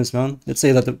of winning this round, let's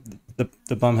say that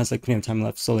the bomb has like plenty of time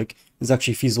left, so like it's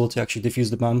actually feasible to actually defuse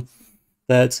the bomb.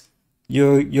 That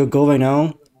your goal right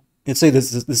now, let's say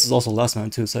this is also last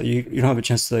round too, so you don't have a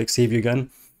chance to like save your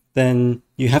gun, then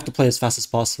you have to play as fast as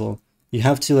possible. You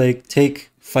have to like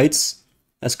take fights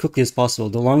as quickly as possible.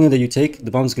 The longer that you take,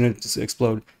 the bomb's gonna just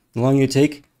explode. The longer you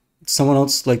take, someone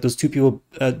else, like those 2 people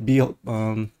at B hall,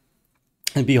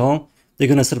 they're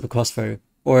gonna set up a crossfire.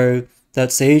 Or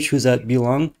that Sage who's at B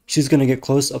long, she's gonna get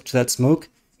close up to that smoke,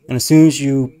 and as soon as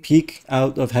you peek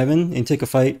out of heaven and take a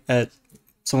fight at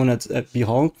someone that's at B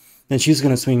hall, then she's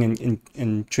gonna swing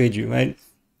and trade you, right?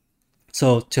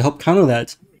 So to help counter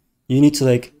that, you need to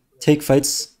like take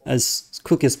fights as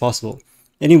quickly as possible.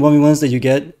 Any 1v1s that you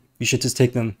get, you should just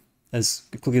take them as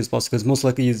quickly as possible, because most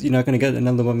likely you're not gonna get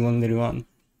another 1v1 later on.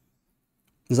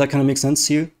 Does that kind of make sense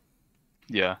here?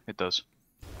 Yeah, it does.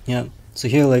 Yeah. So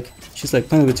here, like, she's like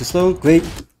playing a bit too slow. Great.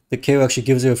 The KO actually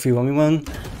gives her a free 1v1.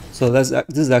 So this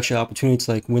is actually an opportunity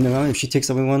to like win the round. If she takes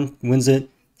 1v1, wins it,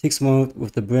 takes one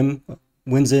with the brim,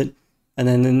 wins it, and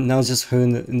then now it's just her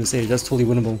in the stage. That's totally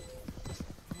winnable.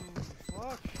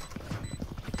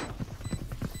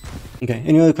 Okay.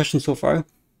 Any other questions so far?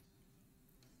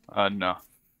 No.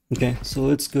 Okay. So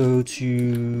let's go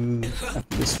to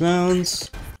after this round.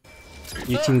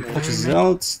 Your team clutches it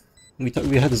out. We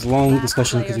had this long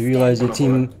discussion because we realized your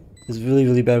team is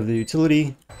really bad with the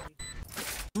utility.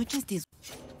 Let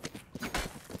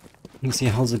me see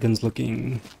how's the guns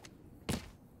looking.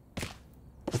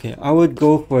 Okay, I would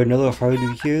go for another hard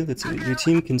here. Let's see, your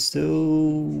team can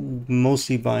still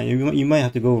mostly buy. You might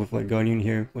have to go with like Guardian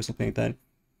here or something like that.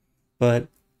 But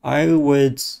I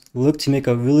would look to make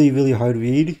a really hard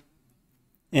read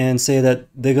and say that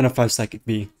they're gonna 5-stack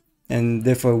B. And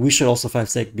therefore we should also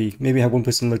 5-stack B. Maybe have 1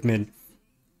 person look mid.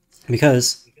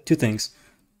 Because 2 things.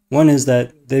 One is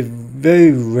that they've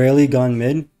very rarely gone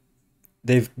mid.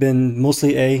 They've been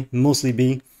mostly A, mostly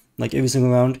B, like every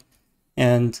single round.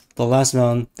 And the last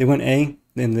round, they went A,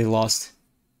 then they lost.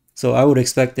 So I would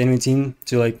expect the enemy team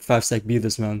to like 5-stack B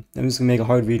this round. I'm just gonna make a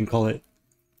hard read and call it.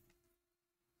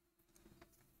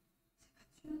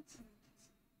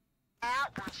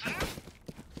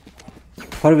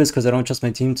 Part of it is because I don't trust my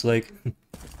team to like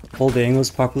hold the angles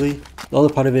properly. The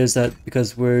other part of it is that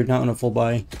because we're not on a full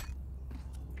buy.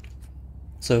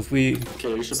 So if we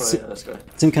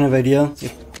same kind of idea,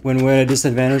 if when we're at a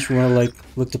disadvantage, we want to like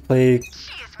look to play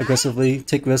aggressively,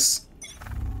 take risks,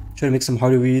 try to make some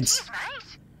harder reads.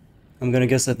 I'm gonna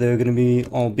guess that they're gonna be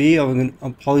all B. I'm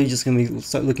probably just gonna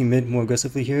start looking mid more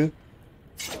aggressively here.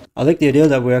 I like the idea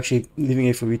that we're actually leaving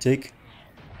A for retake.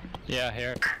 Yeah,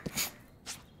 here.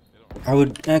 I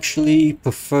would actually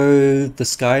prefer the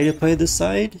Sky to play this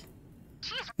side,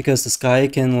 because the Sky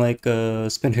can like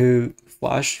spend her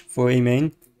flash for A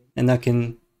main, and that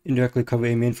can indirectly cover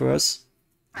A main for us.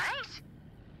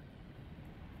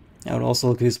 I would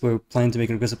also, because we're planning to make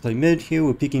an aggressive play mid here,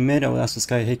 we're peeking mid, I would ask the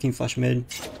Sky, hey, can you flash mid?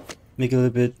 Make it a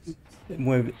little bit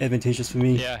more advantageous for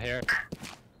me. Yeah, here.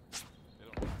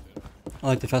 I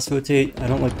like the fast rotate. I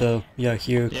don't like the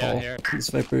here Yeah, call. here. This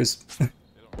Vipers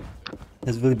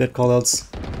has really bad callouts.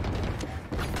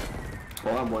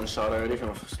 Well, I'm 1 shot already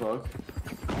from smoke.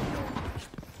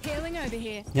 Healing over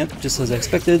here. Yep, just as I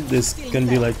expected, there's gonna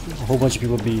be like a whole bunch of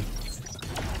people B.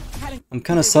 I'm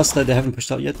kind of sus that they haven't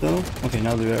pushed out yet though. Okay,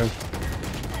 now they are.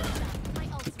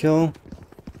 Good kill.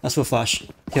 That's for flash.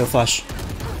 Kill flash.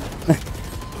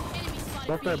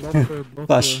 Both there, both there, both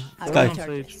Flash. there. Sky. On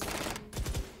stage.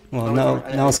 Well,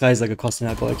 now Sky's like across the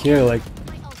map, but like here, like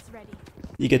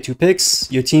you get 2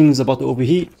 picks. Your team's about to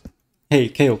overheat. Hey,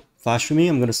 KO, flash for me.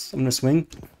 I'm gonna swing.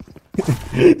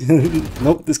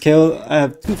 Nope, this KO. I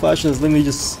have 2 flashes. Let me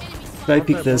just try Both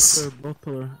peek there, this. both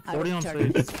pillar. 40 on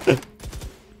stage.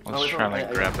 I was trying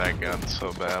to grab that gun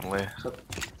so badly.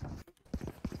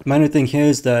 Minor thing here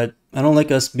is that I don't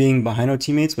like us being behind our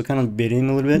teammates. We're kind of baiting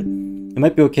a little bit. It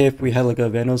might be okay if we had like a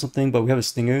Vandal or something, but we have a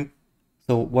Stinger.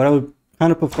 So what I would kind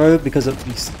of prefer, because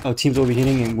of our team's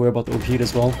overheating and we're about to overheat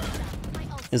as well,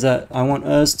 is that I want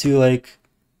us to like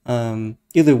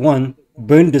either one,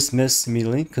 burn dismiss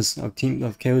immediately, because our team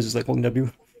of KOs is like holding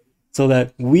W, so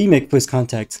that we make first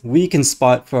contact. We can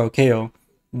spot for our KO.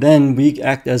 Then we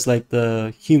act as like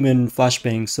the human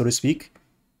flashbang, so to speak,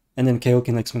 and then KO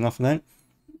can like swing off of that.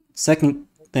 Second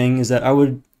thing is that I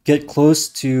would get close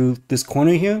to this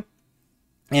corner here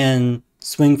and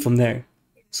swing from there,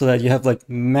 so that you have like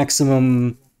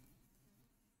maximum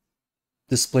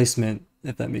displacement,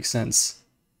 if that makes sense.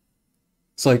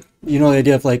 So like, you know, the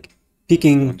idea of like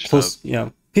peeking close,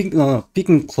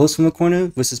 peeking close from the corner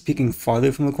versus peeking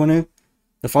farther from the corner.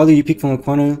 The farther you peek from the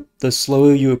corner, the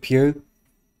slower you appear.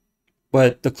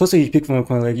 But the closer you peek from the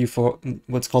corner, like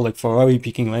what's called like Ferrari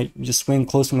peeking, right? You just swing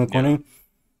close from the corner.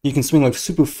 You can swing like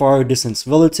super far distance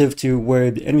relative to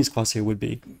where the enemy's crosshair would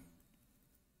be.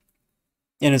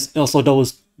 And it also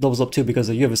doubles up too, because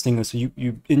you have a Stinger, so you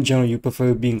in general you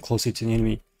prefer being closer to the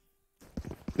enemy.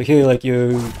 But here, like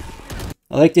I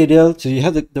like the idea, so you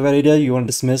have the right idea, you want to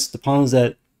dismiss. The problem is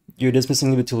that you're dismissing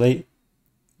a little bit too late.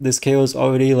 This KO is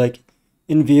already like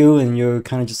in view, and you're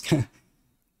kind of just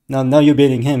now you're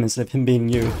baiting him instead of him baiting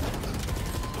you.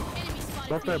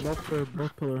 Both there, both there,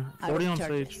 both pillar. 40 on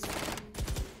stage.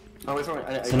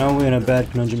 So now we're in a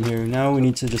bad conundrum here. Now we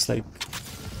need to just like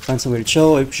find some way to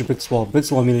chill. We should brick this wall. Brick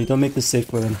this wall immediately. Don't make this safe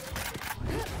for them.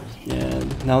 Yeah,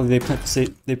 now they plant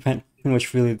pretty much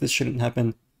freely. This shouldn't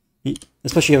happen.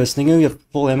 Especially if you have a Stinger, you have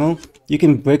full ammo. You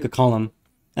can break a column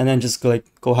and then just go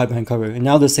hide behind cover. And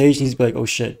now the Sage needs to be like, oh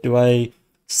shit, do I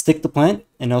stick the plant?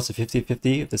 And now it's a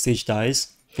 50-50 if the Sage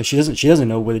dies, because she doesn't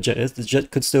know where the Jet is. The Jet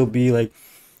could still be like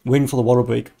waiting for the wall to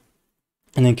break,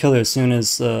 and then kill her as soon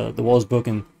as the wall is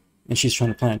broken and she's trying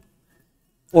to plant.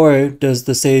 Or does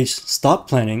the Sage stop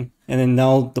planting, and then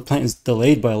now the plant is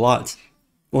delayed by a lot?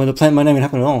 Well, the plant might not even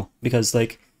happen at all, because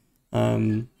like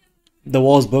the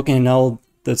wall is broken, and now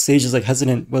the Sage is like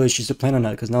hesitant whether she should plant or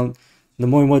not, because now the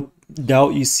more and more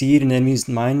doubt you seed in the enemy's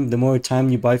mind, the more time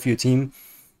you buy for your team.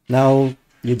 Now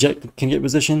your Jet can get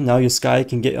position, now your Sky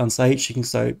can get on site, she can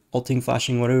start ulting,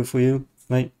 flashing, whatever for you,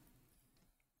 right?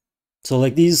 So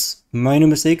like these minor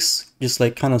mistakes just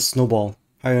like kind of snowball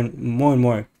higher and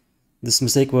more. This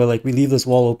mistake where like we leave this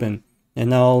wall open,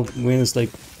 and now we're in this like,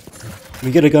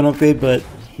 we get a gun upgrade, but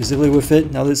is it really worth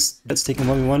it? Now this Jet's taking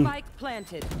 1v1.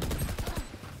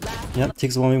 Yep,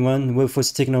 takes a 1v1. We're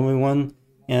forced to take an 1v1,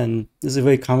 and this is a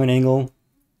very common angle.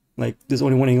 Like there's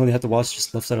only one angle they have to watch,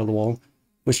 just left side of the wall,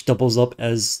 which doubles up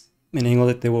as an angle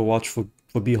that they will watch for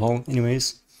B hall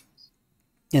anyways.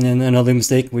 And then another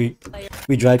mistake, we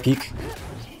dry peek.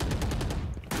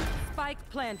 Spike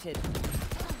planted.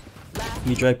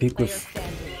 We dry peek with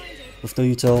no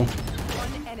util.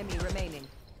 One enemy remaining.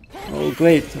 Oh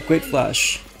great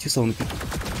flash. Too slow in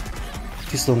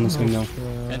the swing now.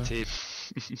 Let's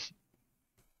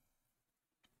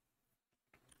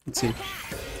see.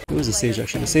 It was a Sage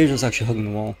actually. The Sage was actually hugging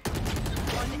the wall.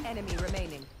 One enemy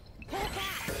remaining.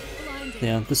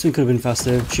 Yeah, this swing could have been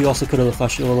faster. She also could have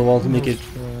flashed over the wall to make it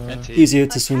easier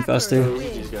to swing faster.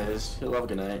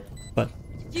 But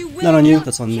not on you,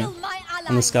 that's on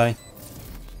the Sky.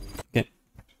 Okay.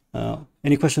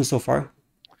 Any questions so far?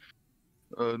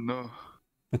 No.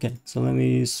 Okay, so let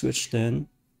me switch then.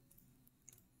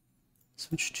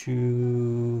 Switch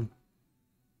to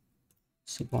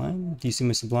Sublime. Do you see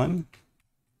my Sublime?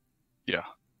 Yeah.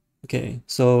 Okay,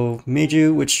 so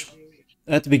Major, which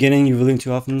at the beginning you reload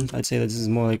too often. I'd say that this is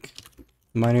more like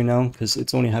minor now, because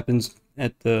it's only happens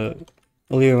at the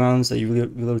earlier rounds that you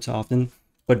reload too often.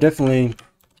 But definitely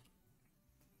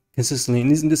consistently,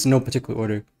 and this is in no particular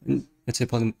order. I'd say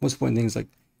probably the most important thing is like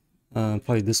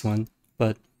probably this one.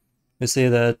 But I'd say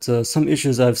that some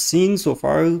issues I've seen so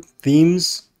far,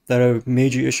 themes that are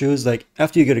major issues, like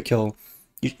after you get a kill,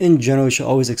 you in general should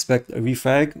always expect a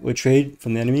refrag or trade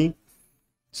from the enemy.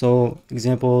 So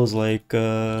examples like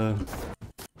let's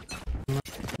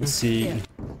see.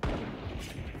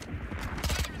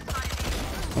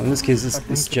 Well, in this case,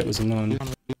 this Jet was unknown.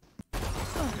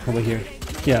 How about here?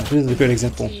 Yeah, this is a great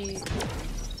example.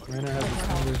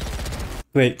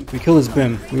 Great, we kill his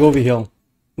Brim, we overheal,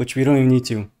 which we don't even need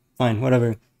to. fine,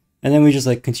 whatever. And then we just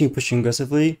like continue pushing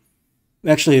aggressively.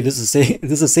 Actually, this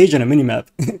is a Sage on a minimap.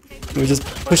 We're just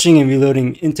pushing and reloading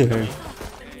into her.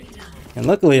 And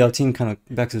luckily our team kind of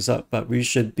backs us up, but we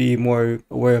should be more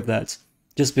aware of that.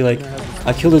 Just be like,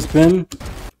 I killed this Brim.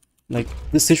 Like,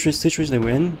 this situation they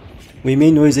were in, we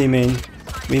made noise A main,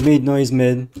 we made noise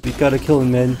mid, we got a kill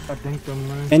in mid.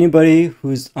 Anybody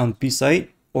who's on B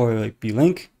site or like B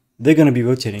link, they're gonna be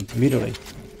rotating immediately.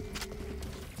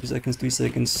 2 seconds, 3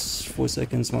 seconds, 4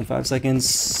 seconds, 5 seconds.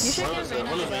 You should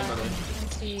give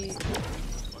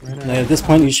Reyna Like, at this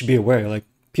point, you should be aware. Like,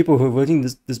 people who are voting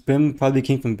this Brim probably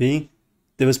came from B.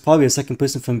 There was probably a second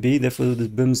person from B, therefore this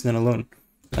Brim's not alone.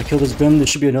 I killed this Brim, there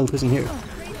should be another person here.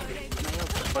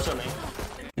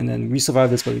 And then we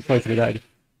survived this, but we probably could have died.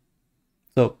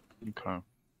 So,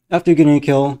 after getting a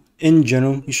kill, in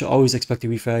general, you should always expect a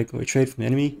refrag or a trade from the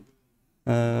enemy.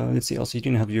 Let's see, also you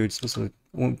didn't have your so I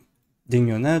won't ding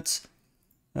you on that.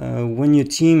 When your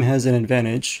team has an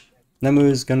advantage,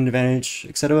 numbers, gun advantage,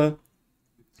 etc.,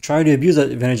 try to abuse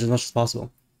that advantage as much as possible.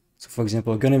 So for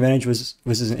example, a gun advantage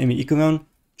versus an enemy eco round,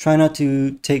 try not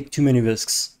to take too many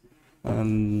risks.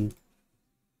 Let's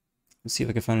see if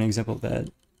I can find an example of that.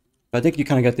 But I think you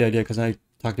kind of got the idea because I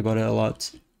talked about it a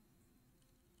lot.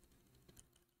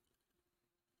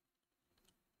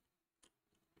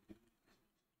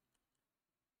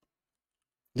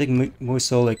 I think more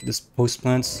so like this post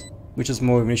plants, which is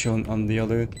more of an issue on the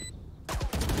other.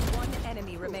 One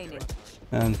enemy remaining.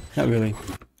 Not really.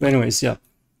 But anyways, yeah.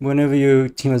 Whenever your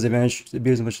team has advantage,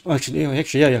 abuse as much. Oh, actually,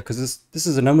 yeah, because this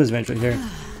is a numbers advantage right here.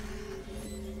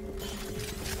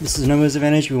 This is a numbers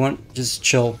advantage. We want just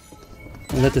chill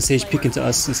and let the Sage peek into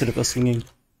us instead of us swinging.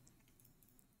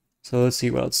 So let's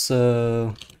see what else.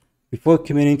 Before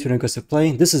committing to an aggressive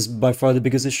play, this is by far the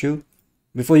biggest issue.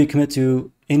 Before you commit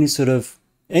to any sort of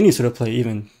play,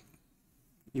 even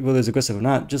whether it's aggressive or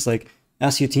not, just like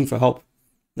ask your team for help.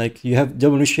 Like, you have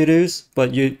double initiators,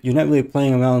 but you're not really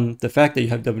playing around the fact that you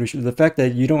have double initiators, the fact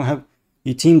that you don't have,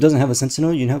 your team doesn't have a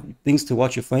sentinel, you have things to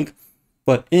watch your flank,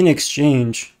 but in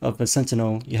exchange of a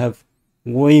sentinel, you have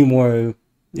way more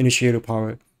initiator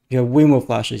power, you have way more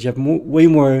flashes, you have way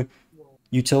more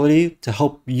utility to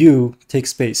help you take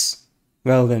space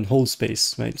rather than hold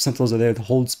space, right? Sentinels are there to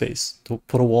hold space, to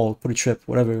put a wall, put a trip,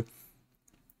 whatever.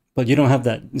 But you don't have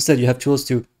that. Instead, you have tools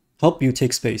to help you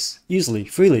take space easily,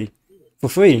 freely, for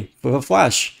free, for a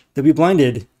flash. They'll be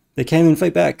blinded. They can't even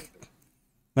fight back,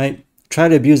 right? Try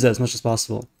to abuse that as much as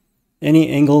possible. Any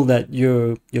angle that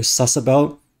you're sus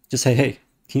about, just say, hey,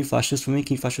 can you flash this for me?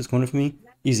 Can you flash this corner for me?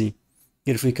 Easy.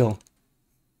 Get a free kill.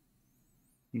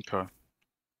 Okay.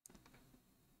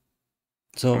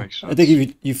 So I think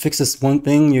if you fix this one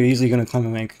thing, you're easily going to climb a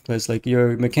rank. Because like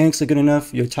your mechanics are good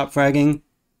enough, you're top fragging,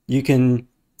 you can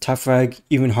top frag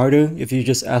even harder if you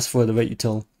just ask for the right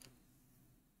util.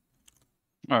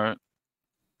 Alright.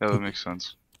 That would make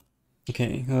sense.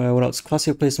 Okay, what else?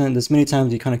 Crosshair placement. There's many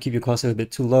times you kind of keep your crosshair a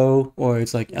bit too low, or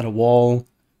it's like at a wall,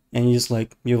 and you just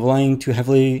like, you're relying too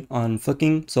heavily on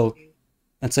flicking. So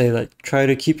I'd say like try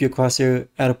to keep your crosshair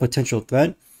at a potential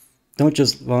threat. Don't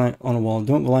just rely on a wall.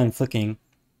 Don't rely on flicking.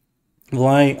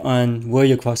 Rely on where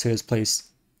your crosshair is placed.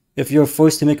 If you're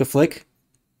forced to make a flick,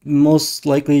 most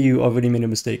likely you already made a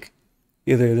mistake.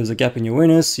 Either there's a gap in your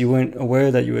awareness, you weren't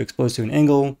aware that you were exposed to an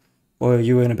angle, or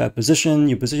you were in a bad position,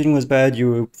 your positioning was bad,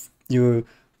 you were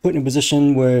put in a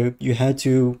position where you had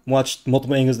to watch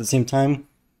multiple angles at the same time.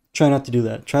 Try not to do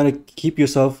that. Try to keep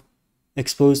yourself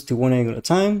exposed to one angle at a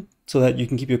time so that you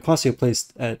can keep your crosshair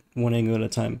placed at one angle at a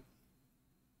time.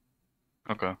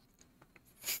 Okay.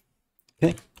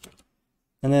 Okay.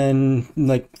 And then,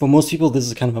 like, for most people, this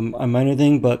is kind of a minor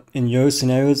thing, but in your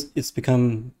scenarios, it's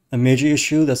become a major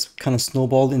issue that's kind of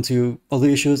snowballed into other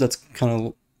issues that's kind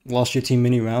of lost your team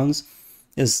many rounds,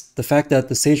 is the fact that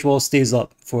the Sage wall stays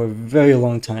up for a very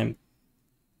long time.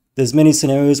 There's many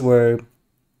scenarios where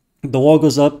the wall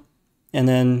goes up, and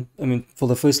then, I mean, for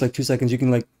the first, like, 2 seconds, you can,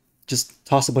 like, just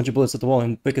toss a bunch of bullets at the wall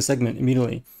and break a segment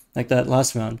immediately, like that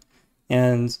last round.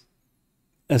 And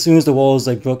as soon as the wall is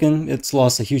like broken, it's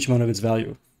lost a huge amount of its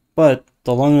value. But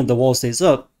the longer the wall stays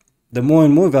up, the more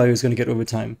and more value is going to get over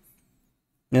time.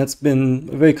 And that's been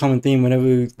a very common theme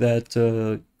whenever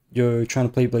that you're trying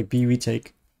to play like B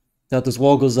retake. That this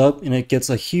wall goes up and it gets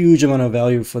a huge amount of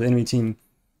value for the enemy team.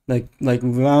 Like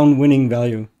round winning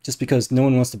value, just because no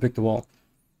one wants to break the wall.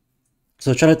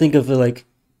 So try to think of like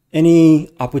any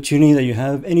opportunity that you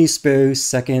have, any spare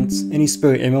seconds, any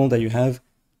spare ammo that you have,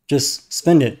 just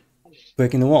spend it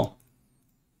breaking the wall.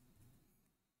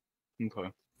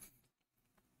 Okay.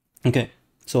 Okay,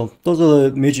 so those are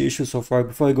the major issues so far.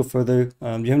 Before I go further, do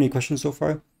you have any questions so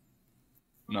far?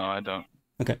 No, I don't.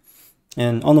 Okay.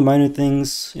 And on the minor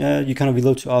things, yeah, you kind of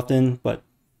reload too often, but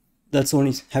that's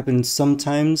only happens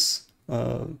sometimes.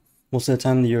 Most of the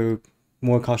time you're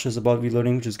more cautious about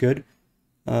reloading, which is good.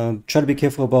 Try to be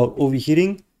careful about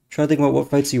overheating. Try to think about what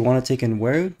fights you want to take and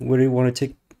where. Where do you want to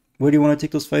take? Where do you want to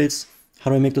take those fights?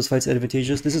 How do I make those fights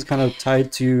advantageous? This is kind of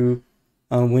tied to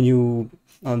when you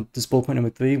this bullet point number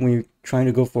 3, when you're trying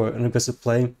to go for an aggressive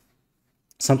play.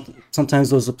 Sometimes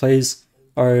those plays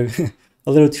are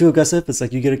a little too aggressive. It's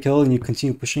like you get a kill and you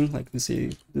continue pushing. Like, let's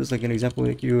see, there's like an example,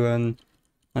 like you on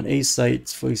A site,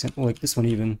 for example, like this one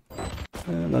even.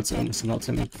 Not semi.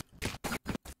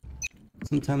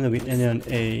 Sometime that we end on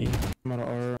A.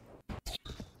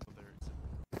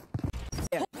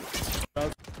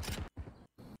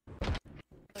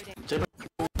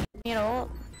 You know,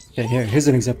 Okay, here's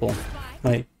an example.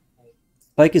 Like,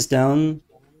 spike is down.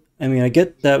 I mean, I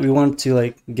get that we want to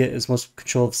like get as much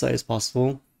control of site as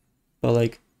possible, but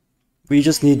like, we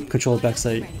just need control of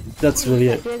backside. That's really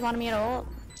it. do you guys want me at all?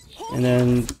 And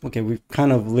then, okay, we've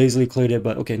kind of lazily cleared it,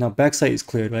 but okay, now backside is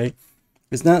cleared, right?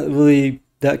 It's not really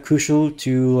that crucial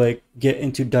to like get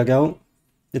into dugout.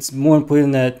 It's more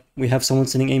important that we have someone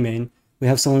sitting A main. We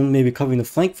have someone maybe covering the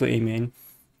flank for A main.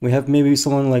 We have maybe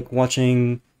someone like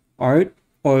watching art,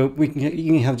 or you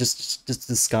can have just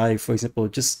the sky, for example,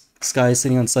 just sky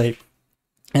sitting on site.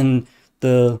 And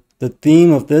the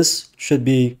theme of this should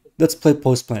be, let's play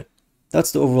post plant.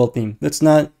 That's the overall theme. Let's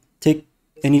not take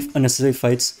any unnecessary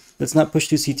fights. Let's not push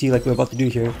to CT like we're about to do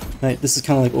here. Right? This is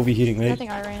kind of like overheating, right?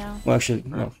 Nothing art right now. Well, actually,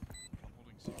 no.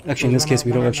 Actually, in this case,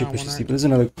 we don't actually push to CT. But there's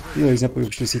another example we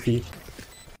push to CT.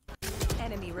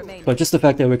 But just the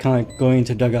fact that we're kind of like going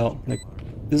to dugout, like,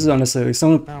 this is unnecessary. If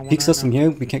someone peeks us from here,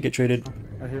 we can't get traded.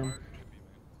 I hear him.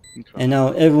 And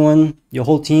now everyone, your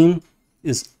whole team,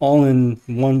 is all in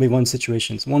 1v1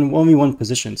 situations, 1v1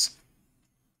 positions.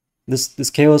 This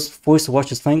KO is forced to watch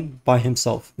his flank by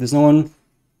himself. There's no one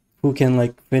who can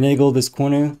like finagle this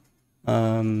corner.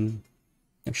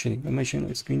 Actually, am I sharing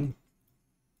my screen?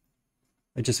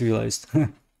 I just realized.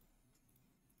 Want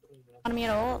me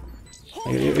at all?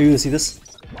 Are you able to see this?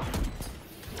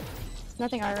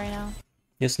 Nothing art right now.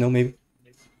 Yes, no, maybe.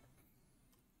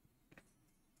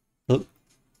 Hello?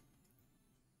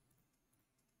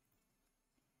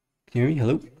 Can you hear me?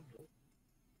 Hello?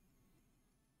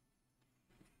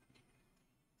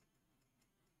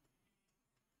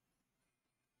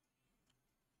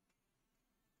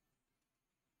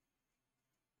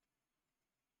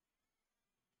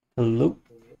 Hello?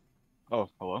 Oh,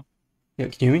 hello? Yeah,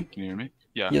 can you hear me? Can you hear me?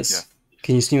 Yeah. Yes.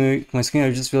 Can you see my screen?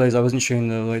 I just realized I wasn't sharing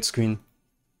the right screen.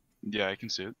 Yeah, I can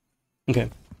see it.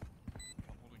 Okay.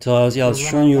 So I was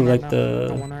showing you like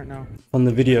from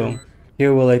the video.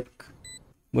 Here we're like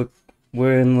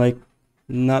we're in like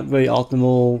not very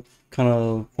optimal kind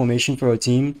of formation for our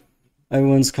team.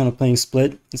 Everyone's kind of playing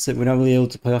split. Instead, we're not really able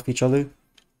to play off each other.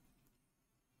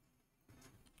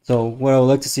 So what I would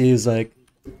like to see is like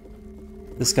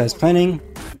this guy's planning,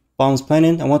 bomb's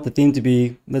planning. I want the theme to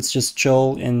be, let's just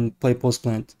chill and play post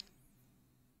plant.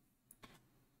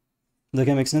 Does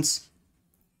that make sense?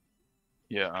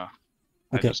 Yeah.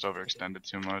 Okay. I just overextended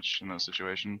too much in that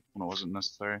situation when it wasn't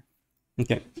necessary.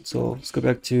 Okay, so let's go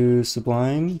back to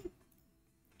Sublime.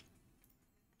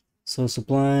 So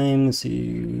Sublime, let's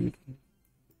see,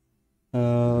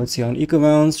 on eco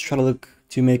rounds, try to look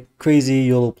to make crazy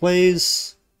YOLO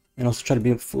plays, and also try to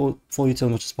be full util as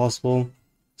much as possible.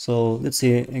 So let's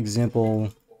see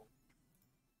example.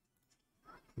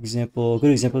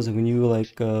 Good examples of when you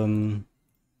like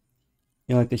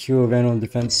like the hero random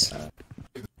defense.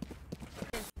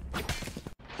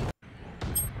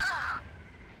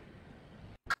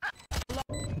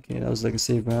 Okay, that was like a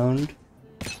save round.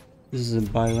 This is a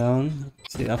buy round.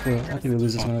 See, after we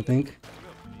lose this one, I think.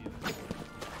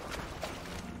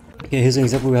 Okay, here's an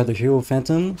example. We have the hero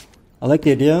phantom. I like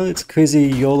the idea. It's a crazy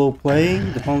YOLO play.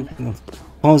 The problem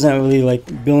is not really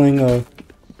like building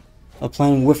a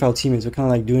plan with our teammates. We're kind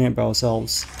of like doing it by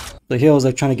ourselves. So here I was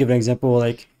like trying to give an example.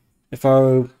 Like if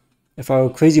our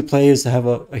crazy play is to have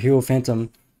a hero phantom,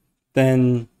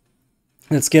 then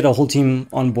let's get a whole team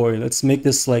on board. Let's make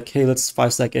this like, hey, let's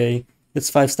 5-stack A, let's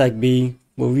 5-stack B,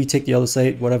 we'll retake the other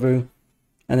site, whatever,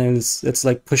 and then let's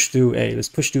like push through A, let's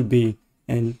push through B,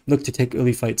 and look to take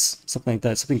early fights, something like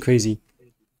that, something crazy.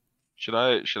 Should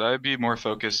I be more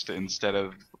focused instead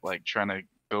of like trying to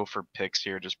go for picks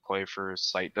here, just play for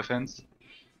site defense?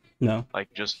 No.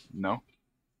 Like just no?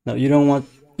 No, you don't want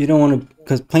to,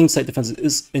 because playing site defense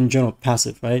is in general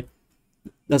passive, right?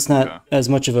 That's not as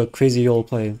much of a crazy YOLO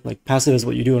play. Like passive is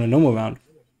what you do in a normal round.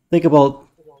 Think about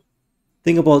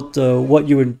what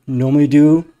you would normally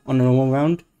do on a normal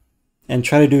round, and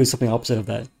try to do something opposite of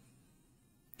that.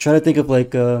 try to think of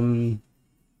like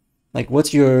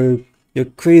what's your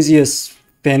craziest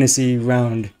fantasy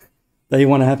round that you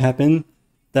want to have happen,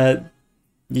 that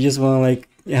you just want to like,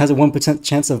 it has a 1%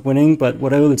 chance of winning, but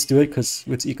whatever, let's do it because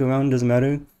it's eco round, doesn't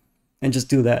matter, and just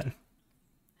do that.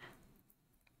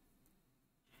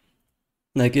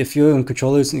 Like if you're on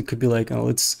controllers, it could be like, oh,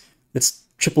 let's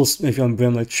triple, if you're on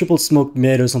Brim, like triple smoke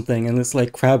mid or something, and let's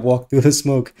like crab walk through the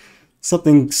smoke,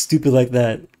 something stupid like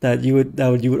that you would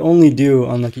only do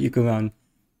on like an eco round.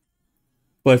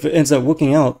 But if it ends up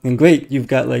working out, then great, you've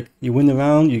got like, you win the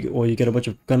round, or you get a bunch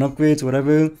of gun upgrades or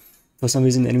whatever. For some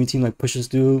reason the enemy team like pushes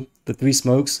through the 3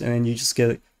 smokes, and then you just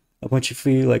get a bunch of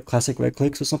free like classic red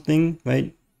clicks or something,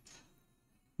 right?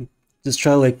 Just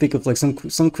try to like think of like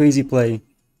some crazy play.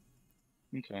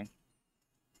 Okay.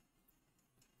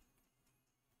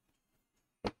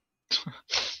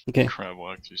 Okay. Crab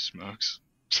walk through smokes.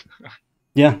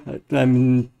 Yeah, I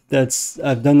mean,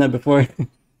 I've done that before.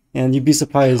 And you'd be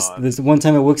surprised. God. There's one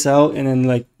time it works out, and then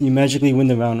like you magically win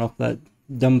the round off that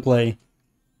dumb play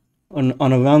on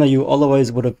a round that you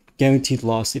otherwise would have guaranteed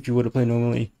loss if you would have played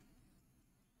normally.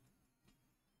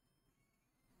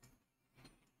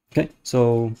 Okay,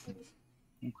 so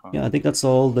yeah, I think that's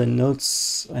all the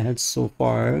notes I had so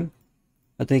far.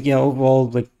 I think, yeah, overall,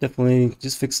 like definitely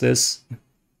just fix this.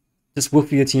 Just work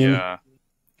for your team, Yeah.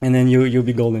 and then you'll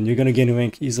be golden. You're gonna gain a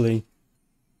rank easily.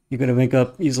 You're gonna rank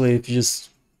up easily if you just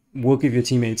work with your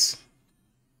teammates.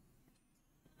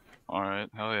 Alright,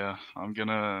 hell yeah. I'm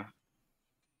gonna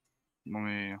let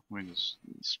me just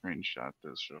screenshot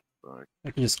this real quick.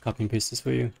 I can just copy and paste this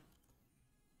for you.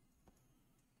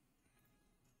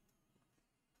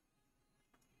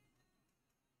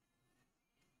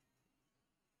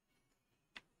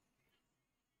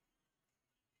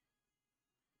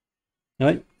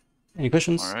 Alright, any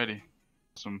questions? Alrighty.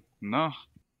 No.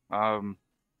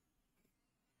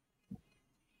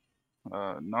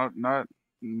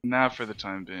 Not for the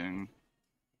time being.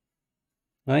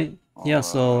 Alright, yeah,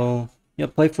 so yeah,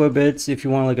 play for a bit. If you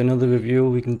want like another review,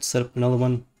 we can set up another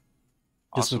one.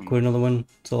 Just Awesome. record another one.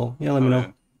 So yeah, let me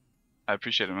know. I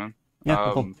appreciate it, man. Yeah, no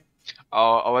problem.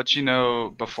 I'll let you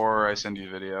know before I send you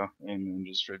a video, and then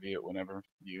just review it whenever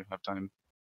you have time.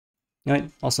 Alright,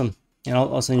 awesome. And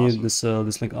I'll send you this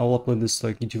this link. I'll upload this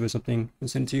like YouTube or something and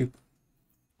send it to you.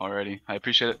 Alrighty, I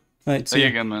appreciate it. Alright, Thank you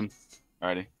again, man.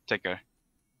 Alrighty, take care.